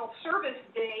International Service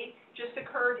Day just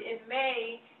occurred in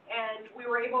May, and we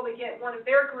were able to get one of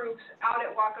their groups out at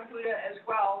Wakahuta as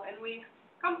well. And we've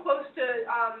come close to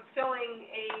filling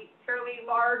a fairly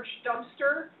large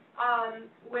dumpster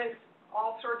with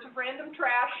all sorts of random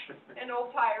trash and old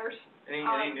tires. Any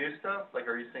new stuff? Like,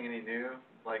 are you seeing any new,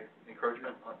 like,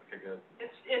 encroachment? Okay, good.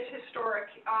 It's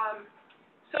historic.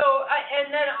 And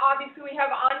then obviously we have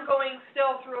ongoing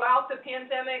still throughout the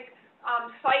pandemic,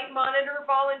 site monitor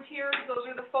volunteers. Those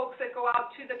are the folks that go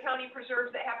out to the county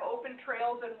preserves that have open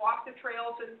trails and walk the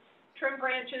trails and trim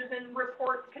branches and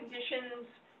report conditions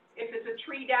if it's a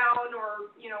tree down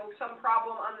or, some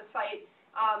problem on the site.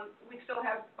 We still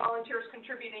have volunteers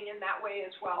contributing in that way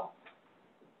as well.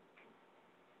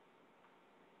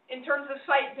 In terms of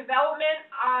site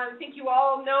development, I think you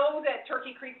all know that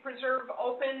Turkey Creek Preserve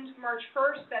opened March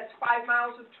 1st. That's 5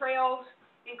 miles of trails,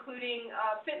 including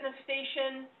a fitness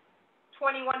station,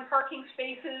 21 parking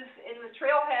spaces in the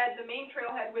trailhead, the main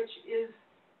trailhead, which is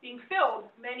being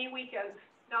filled many weekends.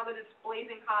 Now that it's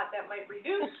blazing hot, that might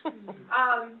reduce.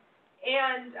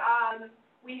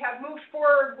 We have moved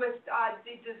forward with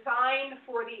the design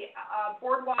for the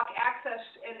boardwalk access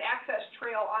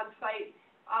trail on site,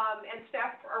 and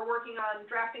staff are working on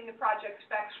drafting the project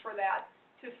specs for that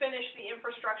to finish the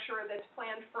infrastructure that's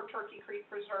planned for Turkey Creek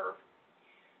Preserve.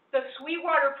 The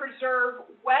Sweetwater Preserve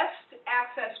West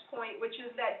access point, which is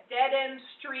that dead-end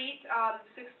street,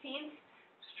 16th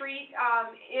Street,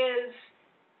 is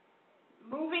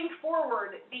moving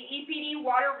forward. The EPD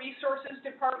Water Resources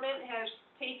Department has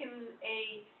taken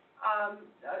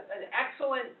an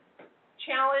excellent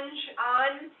challenge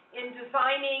on in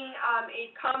designing a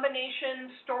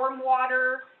combination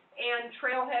stormwater and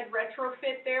trailhead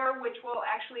retrofit there, which will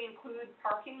actually include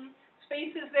parking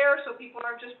spaces there, so people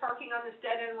aren't just parking on this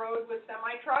dead-end road with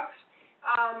semi-trucks,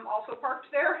 also parked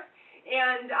there,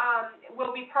 and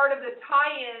will be part of the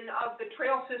tie-in of the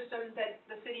trail system that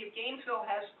the city of Gainesville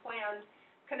has planned,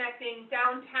 connecting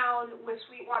downtown with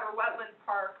Sweetwater Wetland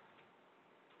Park.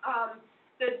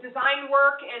 The design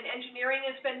work and engineering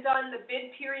has been done. The bid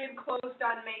period closed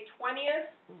on May 20th.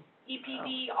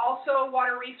 EPD, also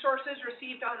Water Resources,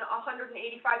 received a $185,000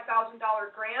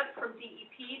 grant from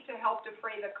DEP to help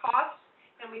defray the costs,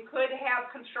 and we could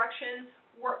have construction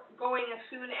work going as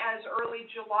soon as early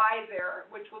July there,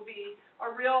 which will be a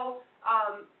real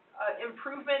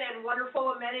improvement and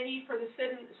wonderful amenity for the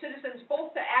citizens,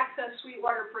 both to access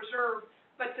Sweetwater Preserve,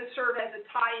 but to serve as a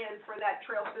tie-in for that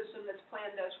trail system that's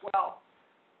planned as well.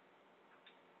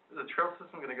 Is the trail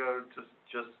system gonna go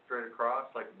just straight across,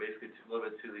 like basically a little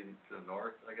bit to the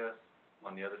north, I guess,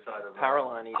 on the other side of the... Power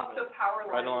line, Up the power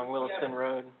line. right along Williston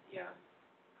Road. Yeah.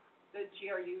 The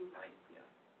GRU line, yeah.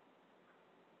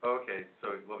 Okay,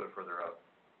 so a little bit further up.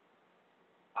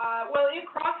 Well, it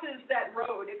crosses that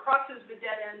road. It crosses the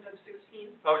dead end of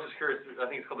 16th. I was just curious, I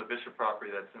think it's called the Bishop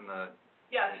property that's in the...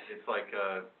 Yes. It's like,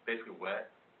 basically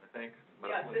wet, I think.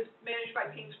 Yes, it's managed by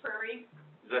Kings Prairie.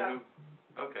 Is that who?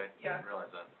 Okay, I Yeah. didn't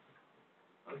realize that.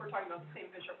 If we're talking about the same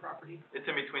Bishop property. It's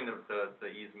in between the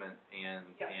easement and,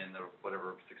 Yes. and the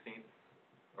whatever, 16th?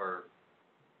 Or,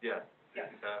 yeah,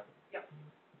 16th Ave? Yep.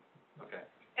 Okay.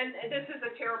 And this is a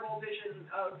terrible vision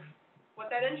of what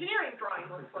that engineering drawing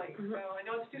looks like. So I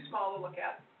know it's too small to look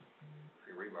at.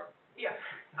 Free rebar. Yeah.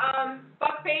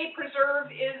 Buck Bay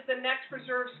Preserve is the next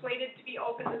preserve slated to be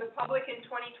open to the public in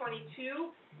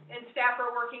 2022. And staff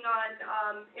are working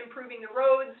on improving the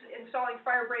roads, installing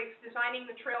fire breaks, designing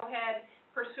the trailhead,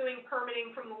 pursuing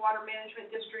permitting from the Water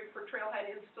Management District for trailhead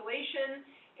installation.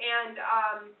 And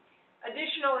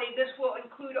additionally, this will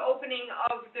include opening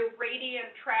of the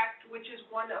Radiant Tract, which is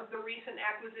one of the recent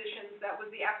acquisitions. That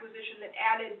was the acquisition that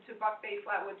added to Buck Bay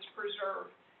Flatwoods Preserve.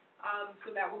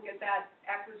 So that will get that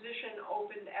acquisition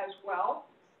opened as well.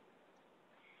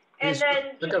 And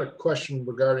then I got a question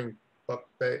regarding Buck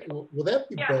Bay. Will that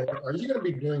be burning? Are you going to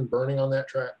be doing burning on that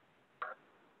track?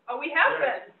 Oh, we have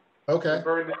been. Okay,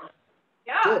 burn them.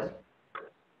 Yeah, good.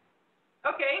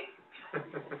 okay,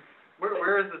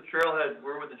 Where is the trailhead,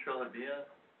 where would the trailhead be at?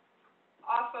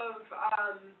 off of,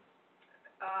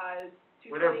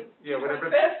 Whatever, 220, yeah,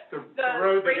 whatever, 225th, the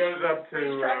road that goes up to,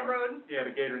 Racetrack Road, yeah, the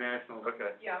Gator National.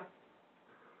 Okay. yeah.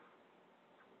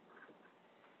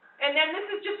 And then this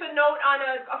is just a note on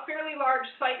a fairly large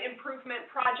site improvement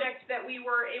project that we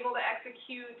were able to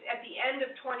execute at the end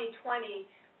of 2020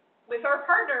 with our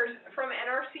partners from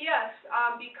NRCS,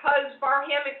 because Bar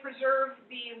Hammock Preserve,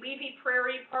 the Levy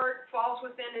Prairie part, falls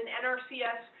within an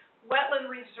NRCS Wetland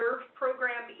Reserve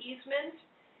Program easement.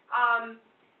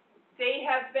 They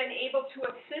have been able to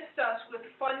assist us with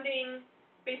funding.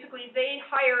 Basically, they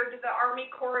hired the Army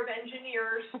Corps of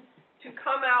Engineers to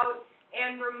come out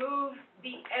and remove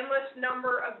the endless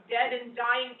number of dead and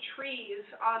dying trees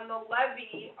on the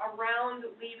levee around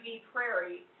Levy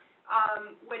Prairie,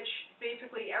 which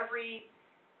basically every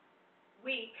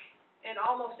week and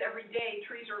almost every day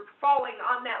trees are falling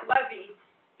on that levee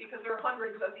because there are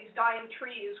hundreds of these dying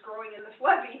trees growing in this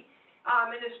levee.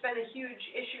 And it's been a huge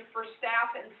issue for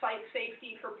staff and site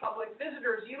safety for public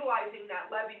visitors utilizing that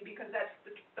levee because that's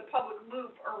the public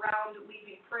loop around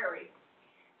Levy Prairie.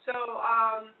 So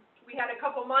we had a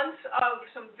couple months of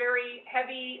some very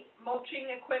heavy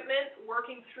mulching equipment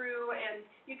working through, and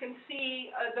you can see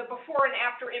the before and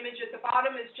after image at the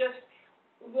bottom is just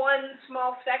one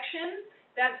small section.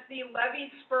 That's the levee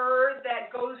spur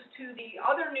that goes to the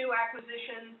other new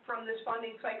acquisition from this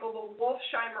funding cycle, the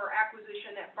Wolfsheimer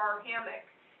acquisition at Bar Hammock,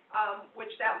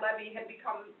 which that levee had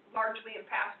become largely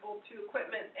impassable to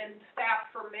equipment and staff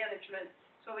for management.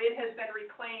 So it has been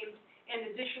reclaimed,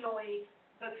 and additionally,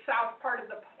 the south part of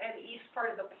and east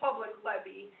part of the public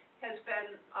levee has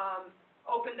been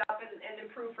opened up and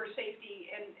improved for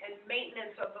safety and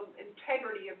maintenance of the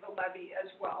integrity of the levee as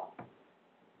well.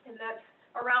 And that's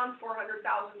around $400,000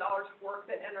 of work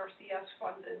that NRCS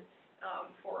funded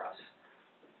for us.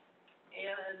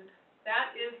 And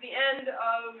that is the end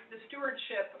of the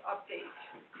stewardship update.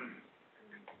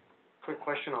 Quick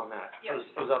question on that. Yes.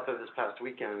 I was out there this past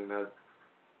weekend,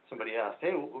 somebody asked,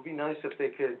 hey, it would be nice if they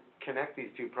could connect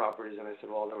these two properties, and I said,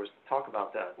 well, there was talk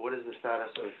about that. What is the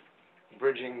status of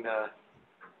bridging the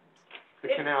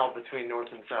canal between north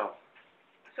and south?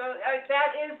 So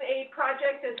that is a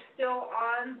project that's still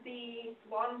on the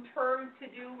long-term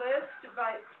to-do list,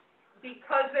 but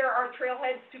because there are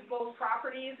trailheads to both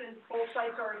properties and both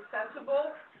sites are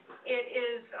accessible, it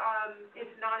is,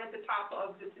 it's not at the top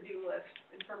of the to-do list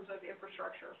in terms of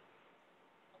infrastructure.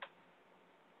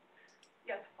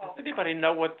 Yes, Paul? Does anybody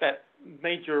know what that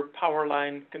major power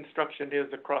line construction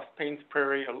is across Paynes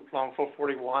Prairie along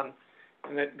 441?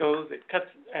 And it cuts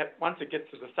once it gets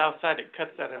to the south side, it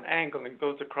cuts at an angle and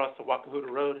goes across the Wakahuta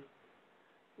Road.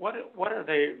 What are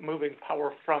they moving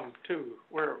power from to?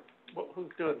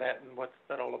 Who's doing that, and what's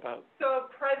that all about? So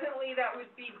presently, that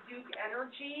would be Duke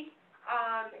Energy,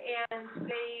 and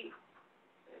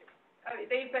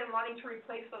they've been wanting to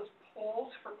replace those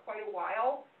poles for quite a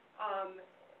while.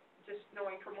 Just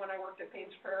knowing from when I worked at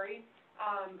Paynes Prairie.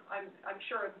 I'm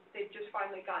sure they've just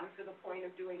finally gotten to the point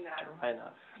of doing that. Dry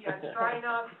enough. Yeah, it's dry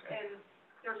enough, and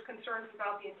there's concerns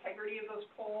about the integrity of those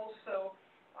poles, so,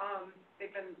 they've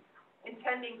been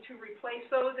intending to replace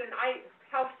those, and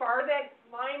how far that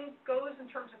line goes in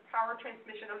terms of power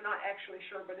transmission, I'm not actually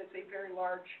sure, but it's a very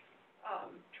large,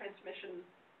 transmission.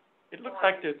 It looks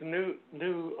like there's new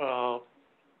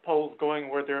poles going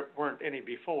where there weren't any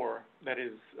before. That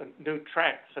is, new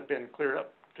tracks have been cleared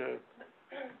up to.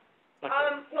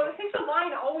 Well, I think the line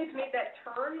always made that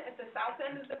turn at the south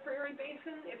end of the Prairie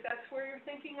Basin, if that's where you're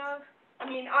thinking of. I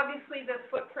mean, obviously, the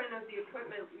footprint of the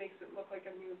equipment makes it look like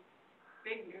a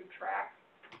big new track,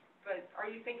 but are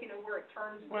you thinking of where it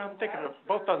turns? Well, I'm thinking of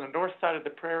both on the north side of the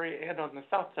prairie and on the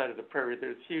south side of the prairie.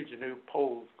 There's huge new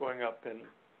poles going up, and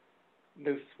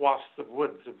new swaths of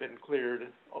woods have been cleared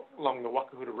along the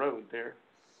Wakahuta Road there.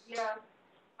 Yeah,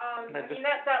 I mean,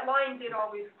 that line did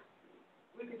always.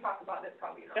 We can talk about it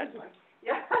probably another time.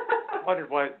 Yeah. I wondered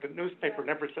why the newspaper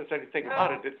never says anything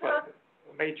about it. It's like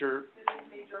a major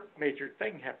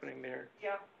thing happening there.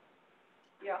 Yeah.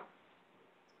 Yeah.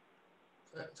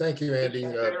 Thank you, Andy.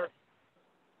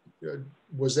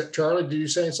 Was that Charlie? Did you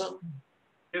say something?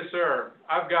 Yes, sir.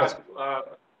 I've got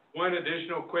one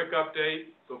additional quick update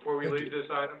before we leave this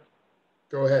item.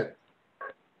 Go ahead.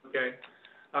 Okay.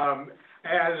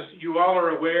 As you all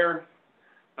are aware,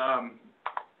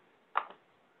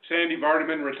 Sandy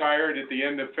Vardaman retired at the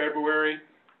end of February,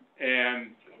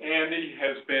 and Andy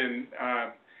has been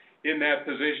in that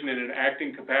position in an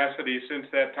acting capacity since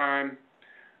that time.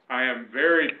 I am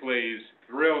very pleased,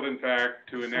 thrilled in fact,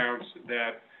 to announce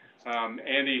that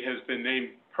Andy has been named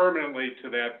permanently to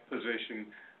that position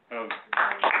of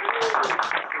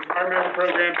environmental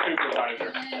program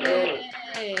supervisor.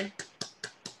 Yay.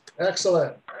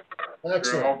 Excellent, We're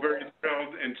excellent. all very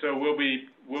thrilled, and so we'll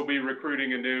be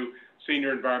recruiting a new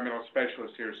senior environmental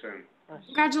specialist here soon.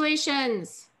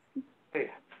 Congratulations. Thank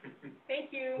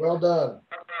you. Well done.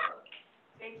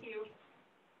 Thank you.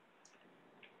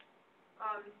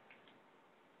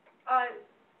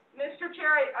 Mr.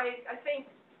 Chair, I think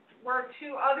we're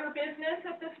to other business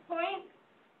at this point.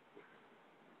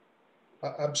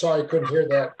 I'm sorry, I couldn't hear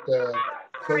that.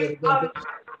 Sorry, say that again, please.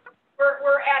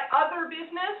 we're at other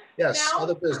business Yes, now?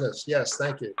 other business. Yes,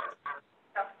 thank you.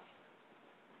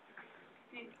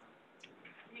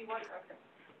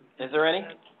 Is there any?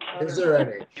 Is there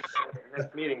any?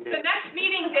 Next meeting The date. next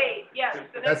meeting date, yes,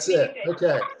 the next That's meeting it. date.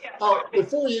 Okay. Yes. Oh,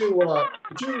 before you,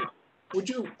 would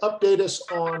you update us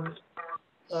on,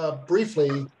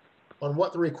 briefly on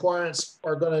what the requirements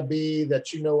are going to be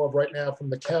that you know of right now from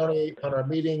the county on our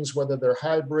meetings, whether they're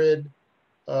hybrid,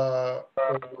 or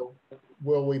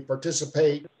will we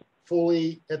participate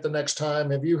fully at the next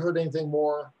time? Have you heard anything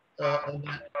more on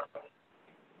that?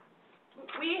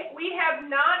 We have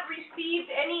not received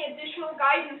any additional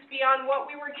guidance beyond what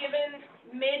we were given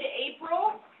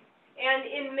mid-April. And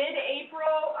in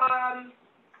mid-April,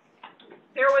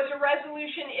 there was a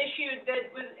resolution issued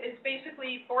that is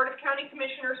basically Board of County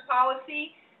Commissioners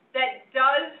policy that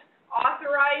does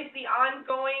authorize the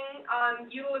ongoing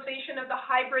utilization of the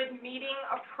hybrid meeting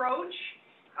approach.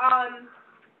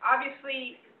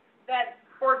 Obviously, that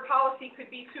board policy could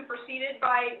be superseded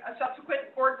by a subsequent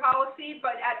board policy,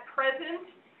 but at present,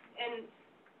 and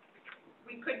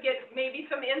we could get maybe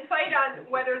some insight on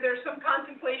whether there's some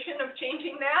contemplation of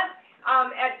changing that.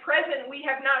 At present, we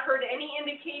have not heard any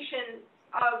indication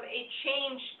of a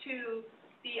change to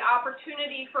the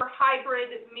opportunity for hybrid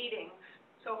meetings.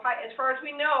 So as far as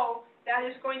we know, that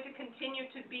is going to continue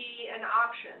to be an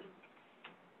option.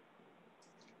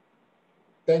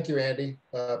 Thank you, Andy.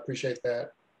 Appreciate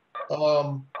that.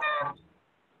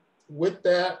 With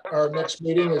that, our next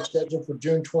meeting is scheduled for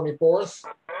June 24th.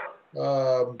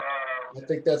 I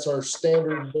think that's our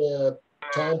standard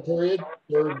time period,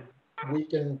 third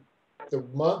week in the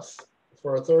month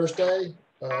for a Thursday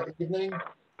evening.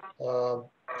 Do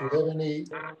we have any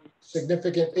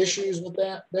significant issues with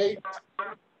that date?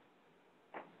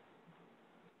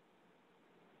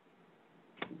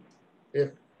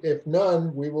 If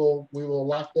none, we will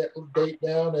lock that date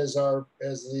down as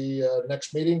the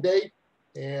next meeting date.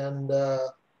 And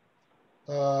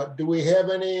do we have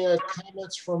any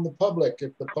comments from the public,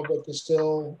 if the public is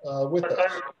still with us?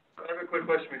 I have a quick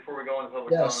question before we go into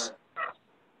public Yes.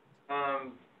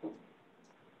 comment. Oh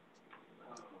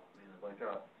man, I blanked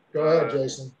out. Go ahead,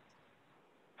 Jason.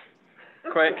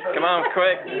 Quick, come on,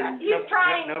 quick. He's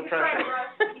trying. No He's pressure.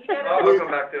 trying. I'll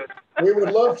come back to it. We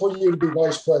would love for you to be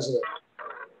vice president.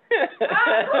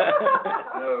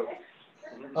 No.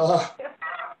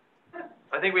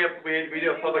 I think we do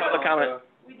have public comment.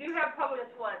 We do have public.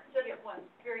 Just one,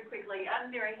 very quickly.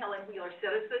 I'm Mary Helen Wheeler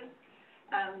Citizen.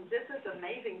 This is an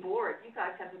amazing board. You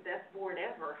guys have the best board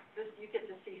ever. You get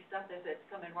to see stuff as it's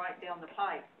coming right down the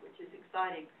pipe, which is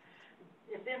exciting.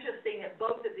 It's interesting that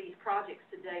both of these projects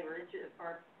today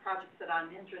are projects that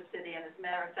I'm interested in. As a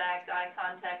matter of fact, I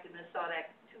contacted Ms.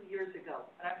 Sodak 2 years ago.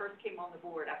 When I first came on the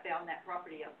board, I found that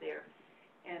property up there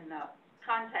and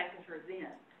contacted her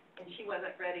then. And she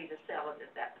wasn't ready to sell it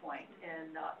at that point.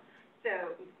 And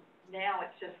so now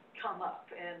it's just come up,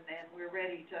 and we're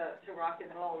ready to rock and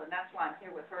roll. And that's why I'm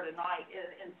here with her tonight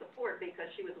in support,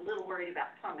 because she was a little worried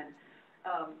about coming.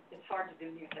 It's hard to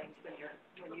do new things when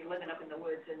you're living up in the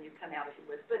woods and you come out of the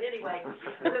woods. But anyway,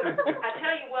 I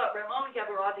tell you what, Ramon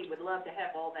Gabarazzi would love to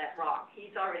have all that rock.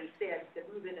 He's already said to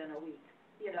move it in a week.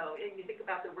 You know, and you think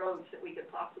about the roads that we could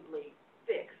possibly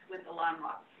fix with the lime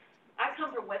rock. I come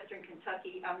from Western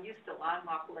Kentucky. I'm used to lime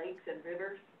rock lakes and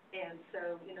rivers. And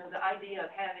so, you know, the idea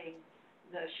of having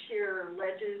the sheer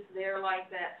ledges there like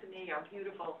that, to me, are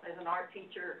beautiful. As an art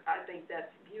teacher, I think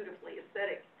that's beautifully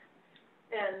aesthetic.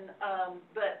 And,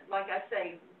 but like I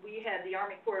say, we had the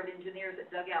Army Corps of Engineers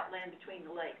that dug out land between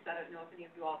the lakes. I don't know if any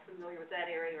of you all are familiar with that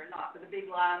area or not, but the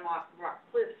big lime rock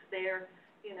cliffs there,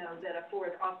 you know, that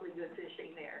afford awfully good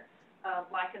fishing there.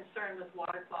 My concern was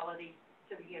water quality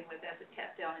to begin with as it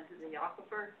tapped down into the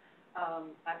aquifer.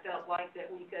 I felt like that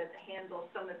we could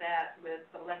handle some of that with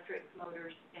electric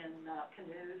motors in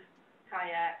canoes,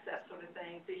 kayaks, that sort of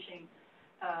thing, fishing.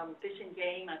 Fishing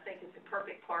game, I think, is a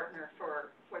perfect partner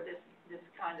for this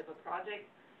kind of a project.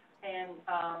 And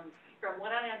from what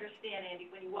I understand, Andy,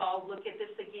 when you all look at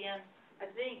this again, I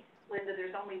think, Linda,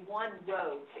 there's only one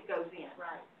road that goes in.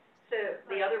 Right. So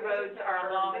the other roads are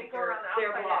along, They go around the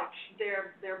they're outside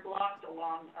blocked. They're blocked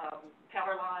along,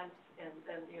 power lines and,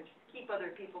 you know, just keep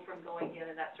other people from going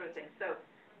in and that sort of thing. So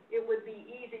it would be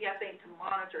easy, I think, to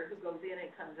monitor who goes in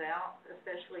and comes out,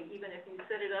 especially even if you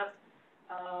set it up,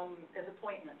 as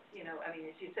appointments, you know, I mean,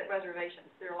 if you set reservations,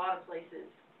 there are a lot of places,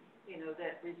 you know,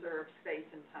 that reserve space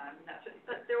and time and that sort of,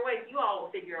 but there are ways, you all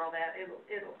will figure all that,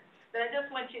 but I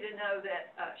just want you to know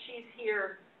that, she's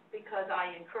here because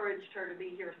I encouraged her to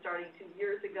be here starting 2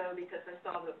 years ago, because I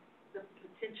saw the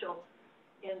potential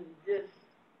in this,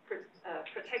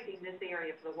 protecting this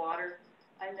area for the water.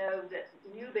 I know that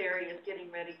Newberry is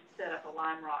getting ready to set up a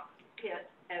lime rock pit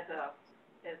as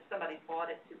somebody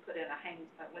bought it to put in a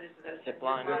what is it, those? Zip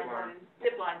line.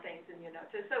 Zip line things, and you know,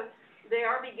 so they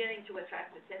are beginning to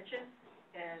attract attention,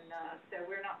 and, so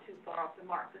we're not too far off the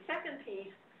mark. The second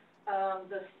piece,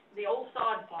 the old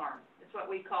sod farm, is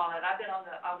what we call it. I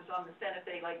was on the Santa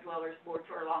Fe Lake Dwellers Board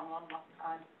for a long, long, long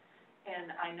time,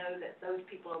 and I know that those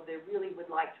people over there really would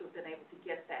like to have been able to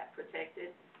get that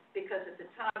protected, because at the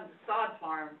time, the sod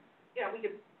farm, you know, we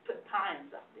could put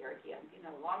pines up there again, you know,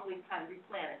 longleaf pine,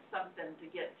 replant it, something to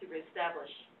get to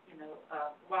reestablish, you know,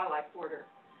 wildlife border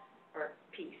or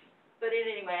peace. But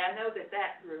anyway, I know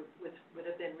that group would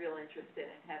have been real interested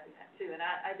in having that too, and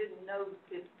I didn't know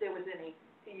if there was any,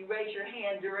 do you raise your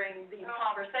hand during these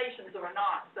conversations or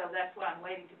not, so that's why I'm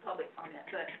waiting to public comment.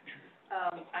 But,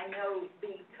 I know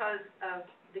because of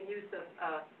the use of,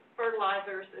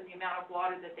 fertilizers and the amount of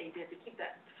water that they did to keep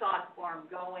that sod farm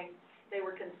going, they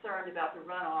were concerned about the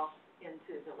runoff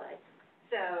into the lake.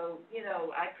 So, you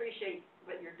know, I appreciate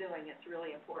what you're doing, it's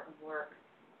really important work,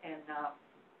 and,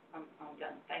 I'm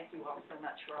done. Thank you all so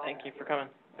much for all that. Thank you for coming.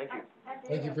 Thank you.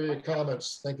 Thank you for your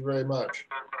comments. Thank you very much.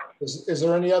 Is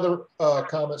there any other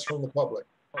comments from the public?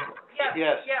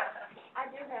 Yes. I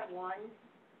do have one.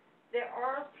 There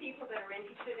are people that are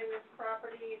interested in this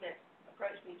property that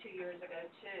approached me 2 years ago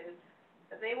too,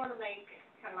 but they want to make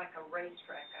kind of like a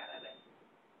racetrack out of it,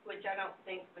 which I don't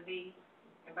think would be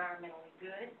environmentally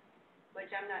good,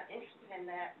 which I'm not interested in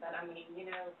that, but I mean, you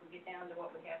know, if we get down to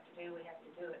what we have to do, we have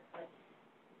to do it. But,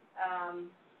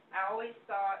 I always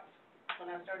thought,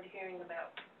 when I started hearing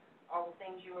about all the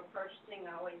things you were purchasing,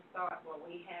 I always thought what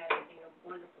we had would be a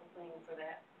wonderful thing for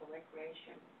that, for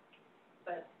recreation.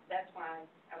 But that's why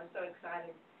I was so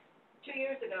excited. 2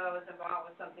 years ago, I was involved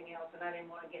with something else, and I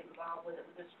didn't want to get involved with it,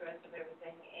 with the stress of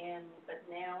everything. But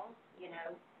now, you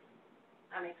know,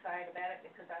 I'm excited about it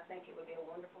because I think it would be a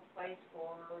wonderful place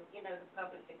for, you know, the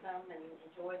public to come and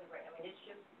enjoy I mean, it's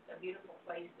just a beautiful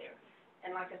place there.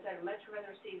 And like I said, I'd much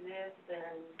rather see this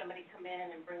than somebody come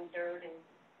in and bring dirt and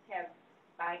have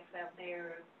bikes out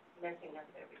there messing up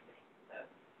everything. So,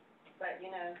 but,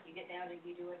 you know, you get down to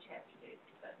you do what you have to do.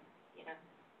 But, you know,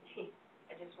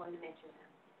 I just wanted to mention that.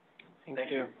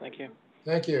 Thank you. Thank you.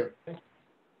 Thank you.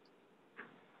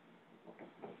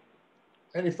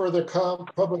 Any further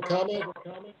public comment?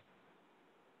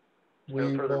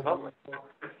 No further public. I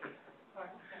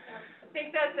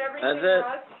think that's everything That's it. for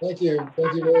us. Thank you.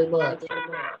 Thank you very much.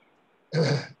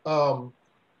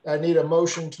 I need a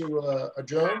motion to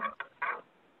adjourn.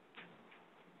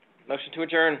 Motion to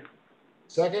adjourn.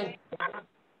 Second?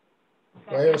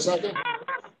 Do I hear a second?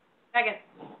 Second.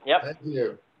 Yep. Thank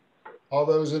you. All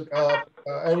those,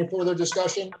 any further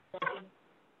discussion?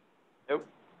 Nope.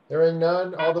 Hearing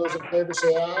none. All those in favor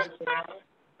say aye.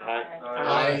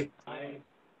 Aye. Aye.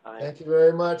 Thank you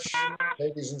very much,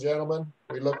 ladies and gentlemen.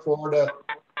 We look forward to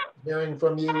hearing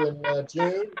from you in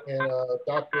June. And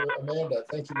Dr. Amanda,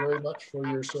 thank you very much for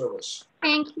your service.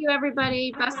 Thank you,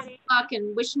 everybody. Best of luck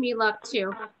and wish me luck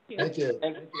too. Thank you.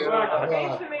 Thank you. Bye-bye.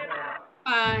 Thanks, Amanda.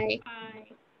 Bye. Bye.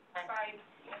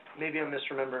 Maybe I'm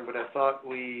misremembering, but I thought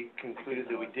we concluded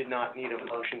that we did not need a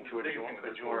motion to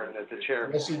adjourn as the chair.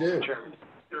 Yes, you do. Chairman.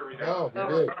 No, you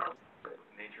do.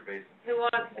 Nature basin. Who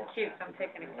wants the cubes? I'm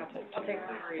taking a couple. I'll take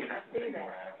 3.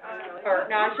 Or,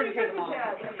 no, I shouldn't take them all.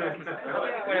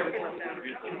 Whatever comes out.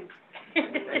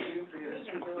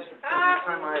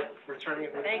 Time I returning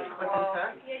it. Thanks, Paul.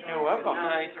 You're welcome.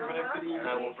 Nice. I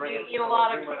will bring it. You eat a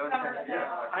lot of cucumbers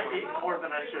now? I eat more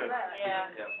than I should. Yeah.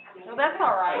 Well, that's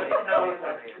all right. No,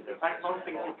 like most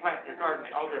things you plant in your garden,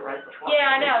 they all get right before.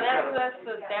 Yeah, I know, that's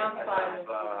the downside of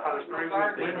I was 3 weeks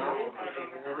gardening. in.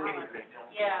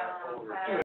 Yeah.